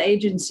federal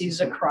agencies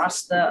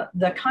across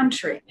the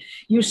country.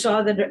 You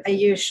saw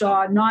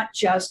not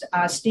just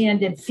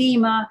standard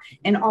FEMA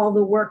and all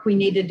the work we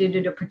needed to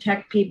do to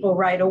protect people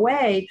right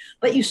away,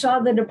 but you saw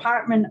the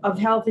Department of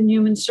Health and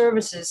Human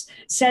Services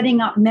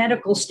setting up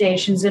medical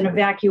stations and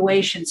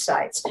evacuation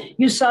sites.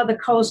 You saw the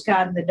Coast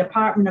Guard and the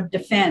Department of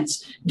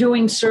Defense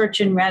doing search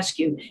and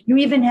rescue. You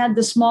even had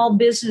the Small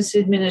Business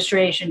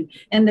Administration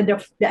and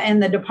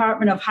the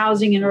Department of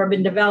Housing and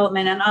Urban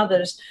Development and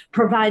others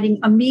providing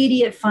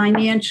immediate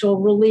financial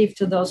relief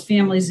to those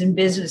families and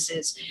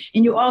businesses.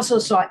 And you also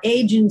saw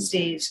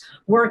agencies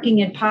working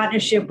in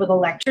partnership with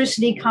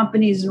electricity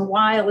companies and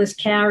wireless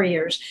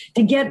carriers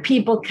to get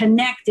people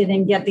connected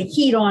and get the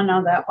heat on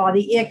or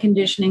the air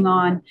conditioning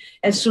on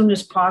as soon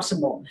as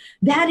possible.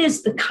 That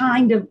is the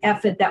kind of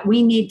effort that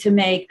we need to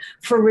make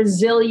for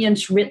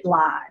resilience writ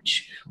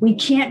large. We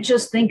can't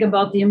just think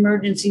about the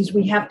emergencies.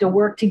 We have to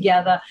work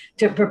together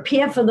to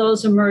prepare for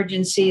those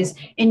emergencies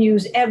and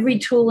use every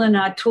tool in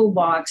our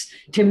toolbox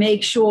to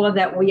make sure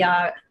that we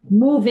are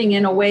moving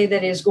in a way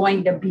that is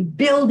going to be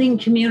building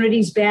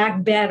communities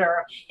back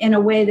better, in a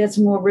way that's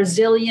more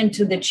resilient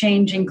to the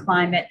changing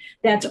climate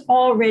that's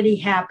already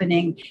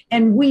happening,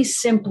 and we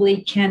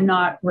simply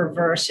cannot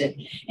reverse it.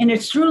 And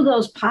it's through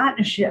those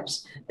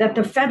partnerships that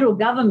the federal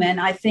government,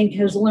 I think,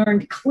 has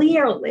learned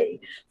clearly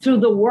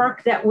through the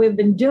work that we've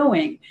been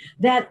doing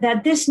that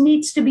this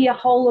needs to be a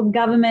whole of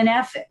government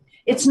effort.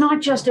 It's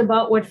not just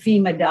about what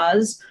FEMA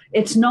does.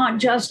 It's not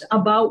just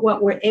about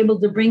what we're able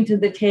to bring to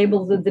the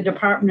table with the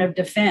Department of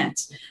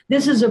Defense.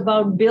 This is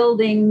about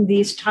building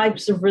these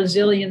types of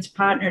resilience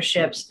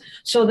partnerships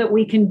so that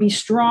we can be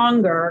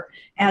stronger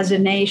as a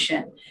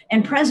nation.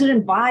 And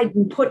President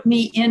Biden put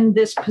me in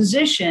this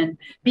position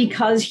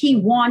because he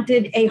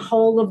wanted a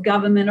whole of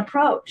government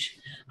approach.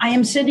 I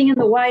am sitting in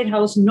the White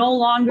House, no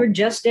longer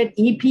just at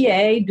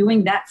EPA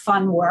doing that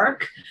fun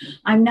work.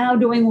 I'm now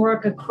doing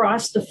work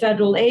across the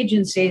federal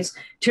agencies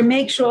to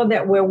make sure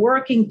that we're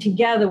working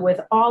together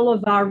with all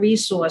of our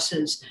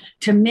resources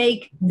to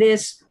make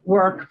this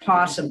work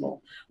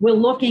possible. We're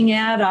looking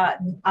at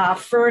our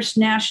first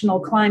National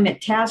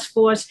Climate Task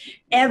Force.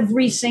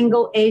 Every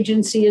single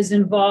agency is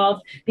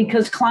involved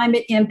because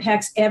climate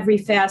impacts every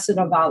facet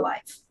of our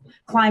life.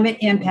 Climate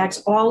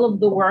impacts all of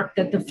the work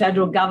that the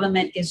federal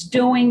government is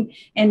doing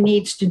and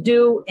needs to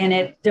do, and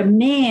it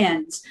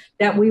demands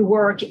that we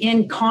work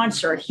in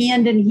concert,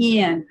 hand in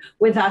hand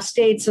with our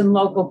states and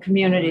local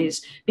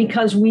communities,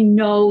 because we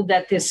know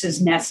that this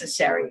is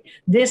necessary.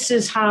 This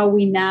is how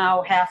we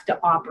now have to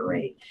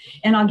operate.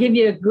 And I'll give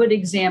you a good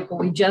example.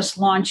 We just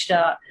launched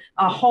a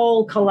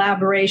whole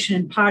collaboration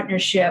and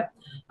partnership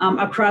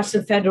across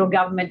the federal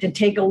government to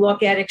take a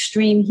look at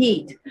extreme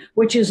heat,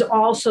 which is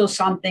also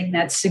something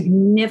that's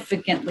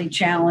significantly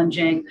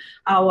challenging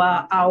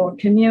our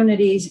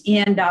communities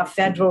and our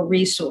federal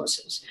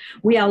resources.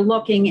 We are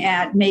looking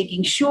at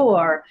making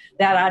sure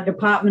that our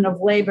Department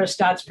of Labor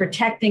starts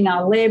protecting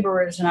our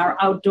laborers and our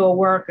outdoor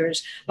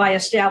workers by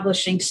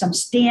establishing some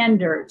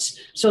standards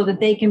so that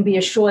they can be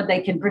assured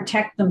they can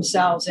protect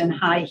themselves in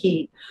high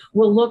heat.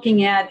 We're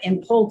looking at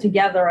and pull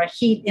together a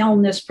heat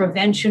illness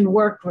prevention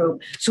work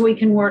group so we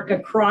can work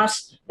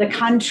across the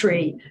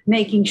country,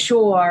 making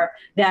sure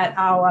that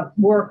our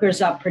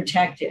workers are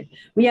protected.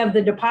 We have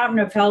the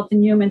Department of Health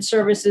and Human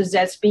Services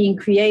that's being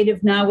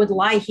creative now with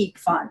LIHEAP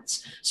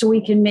funds, so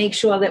we can make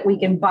sure that we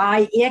can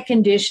buy air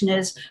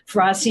conditioners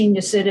for our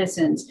senior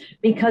citizens,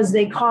 because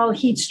they call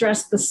heat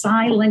stress the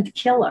silent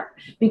killer,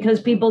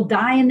 because people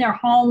die in their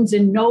homes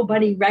and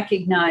nobody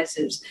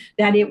recognizes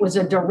that it was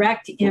a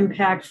direct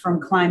impact from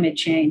climate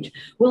change.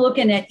 We're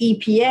looking at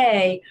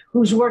EPA,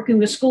 who's working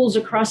with schools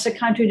across the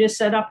country to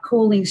set up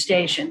cooling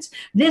stations.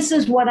 This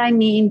is what I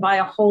mean by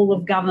a whole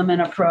of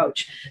government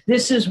approach.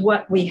 This is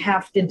what we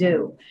have to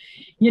do.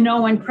 You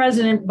know, when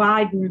President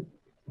Biden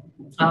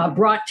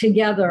brought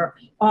together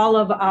all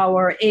of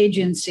our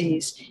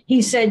agencies,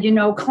 he said, you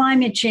know,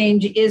 climate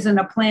change isn't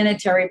a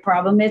planetary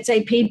problem, it's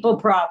a people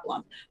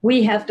problem.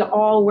 We have to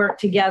all work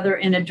together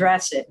and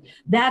address it.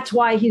 That's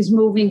why he's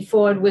moving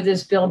forward with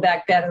his Build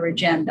Back Better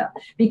agenda,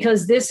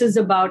 because this is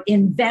about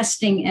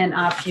investing in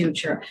our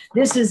future.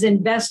 This is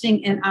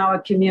investing in our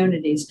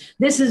communities.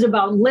 This is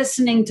about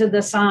listening to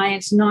the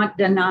science, not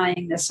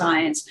denying the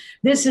science.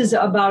 This is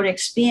about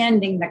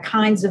expanding the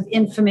kinds of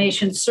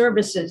information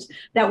services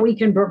that we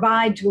can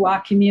provide to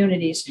our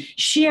communities,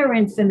 share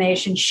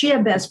information,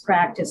 share best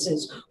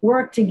practices,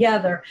 work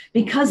together,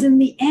 because in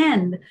the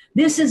end,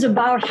 this is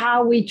about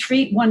how we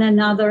treat one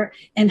another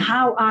and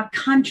how our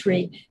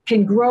country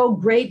can grow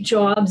great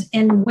jobs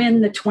and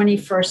win the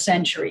 21st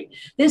century.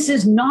 This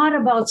is not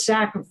about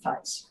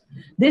sacrifice.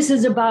 This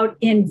is about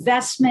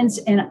investments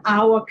in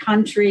our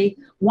country,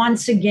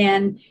 once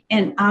again,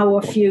 and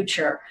our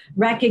future,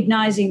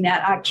 recognizing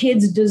that our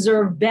kids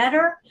deserve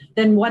better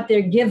than what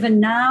they're given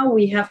now.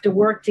 We have to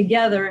work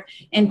together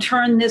and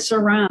turn this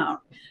around.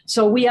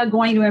 So we are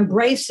going to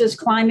embrace this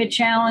climate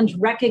challenge,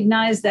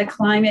 recognize that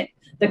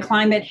the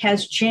climate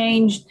has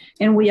changed,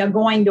 and we are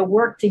going to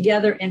work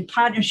together in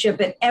partnership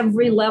at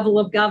every level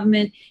of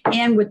government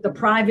and with the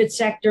private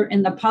sector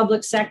and the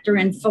public sector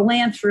and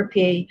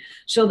philanthropy,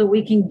 so that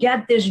we can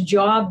get this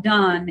job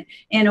done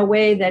in a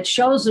way that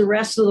shows the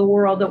rest of the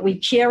world that we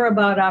care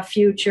about our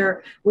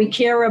future, we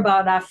care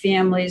about our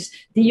families.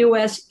 The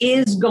U.S.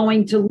 is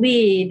going to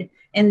lead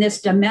in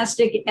this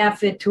domestic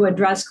effort to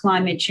address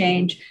climate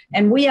change.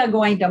 And we are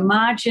going to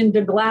march into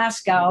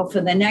Glasgow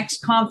for the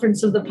next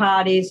conference of the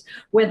parties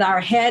with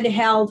our head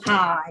held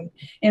high.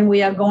 And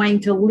we are going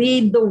to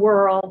lead the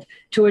world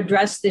to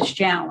address this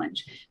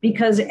challenge.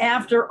 Because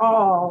after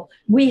all,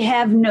 we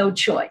have no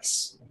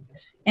choice.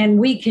 And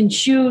we can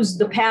choose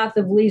the path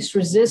of least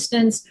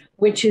resistance,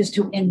 which is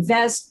to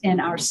invest in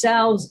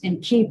ourselves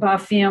and keep our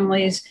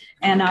families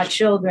and our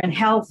children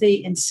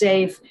healthy and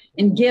safe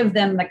and give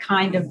them the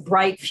kind of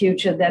bright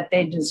future that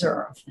they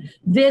deserve.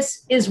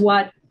 This is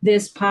what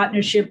this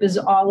partnership is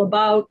all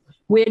about.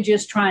 We're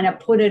just trying to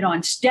put it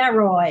on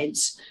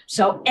steroids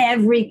so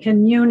every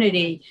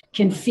community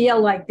can feel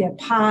like they're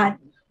part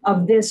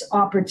of this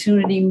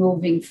opportunity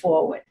moving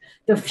forward.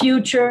 The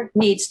future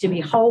needs to be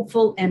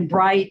hopeful and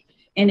bright.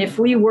 And if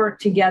we work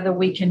together,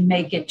 we can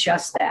make it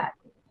just that.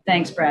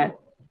 Thanks, Brad.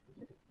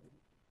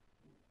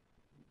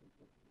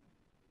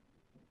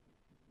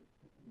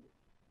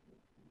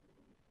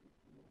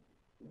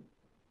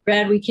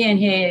 Brad, we can't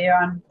hear you.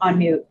 You're on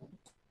mute.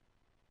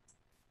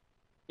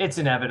 It's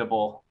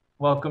inevitable.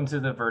 Welcome to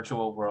the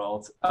virtual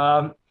world.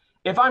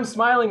 If I'm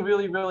smiling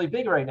really, really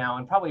big right now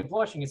and probably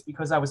blushing, it's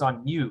because I was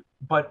on mute.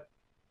 But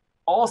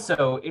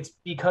also, it's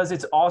because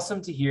it's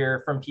awesome to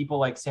hear from people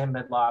like Sam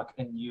Medlock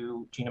and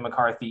you, Gina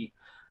McCarthy,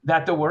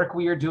 that the work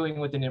we are doing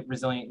with the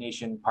Resilient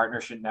Nation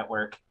Partnership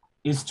Network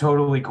is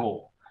totally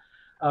cool.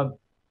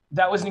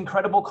 That was an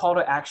incredible call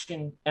to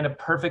action and a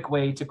perfect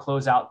way to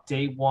close out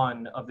day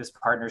one of this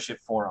partnership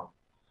forum.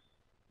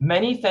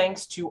 Many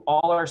thanks to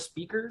all our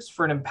speakers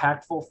for an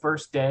impactful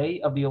first day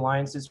of the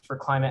Alliances for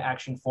Climate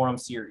Action Forum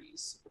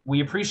series.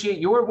 We appreciate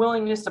your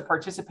willingness to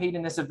participate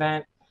in this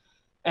event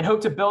and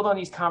hope to build on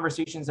these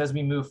conversations as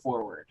we move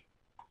forward.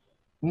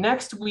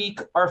 Next week,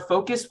 our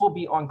focus will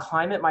be on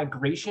climate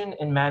migration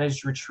and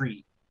managed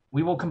retreat.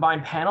 We will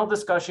combine panel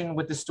discussion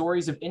with the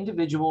stories of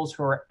individuals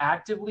who are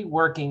actively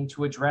working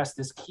to address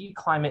this key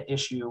climate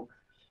issue,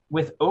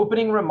 with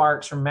opening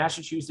remarks from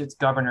Massachusetts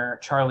Governor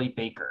Charlie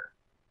Baker.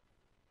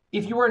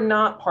 If you are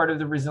not part of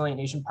the Resilient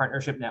Nation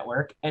Partnership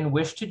Network and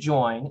wish to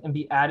join and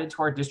be added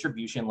to our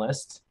distribution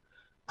list,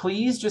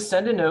 please just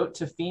send a note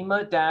to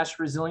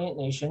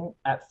FEMA-ResilientNation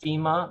at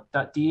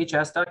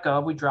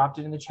fema.dhs.gov. We dropped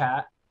it in the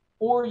chat.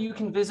 Or you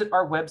can visit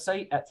our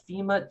website at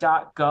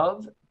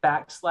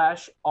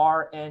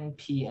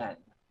fema.gov/RNPN.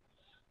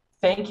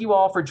 Thank you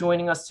all for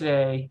joining us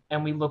today,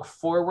 and we look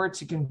forward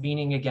to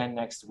convening again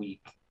next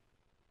week.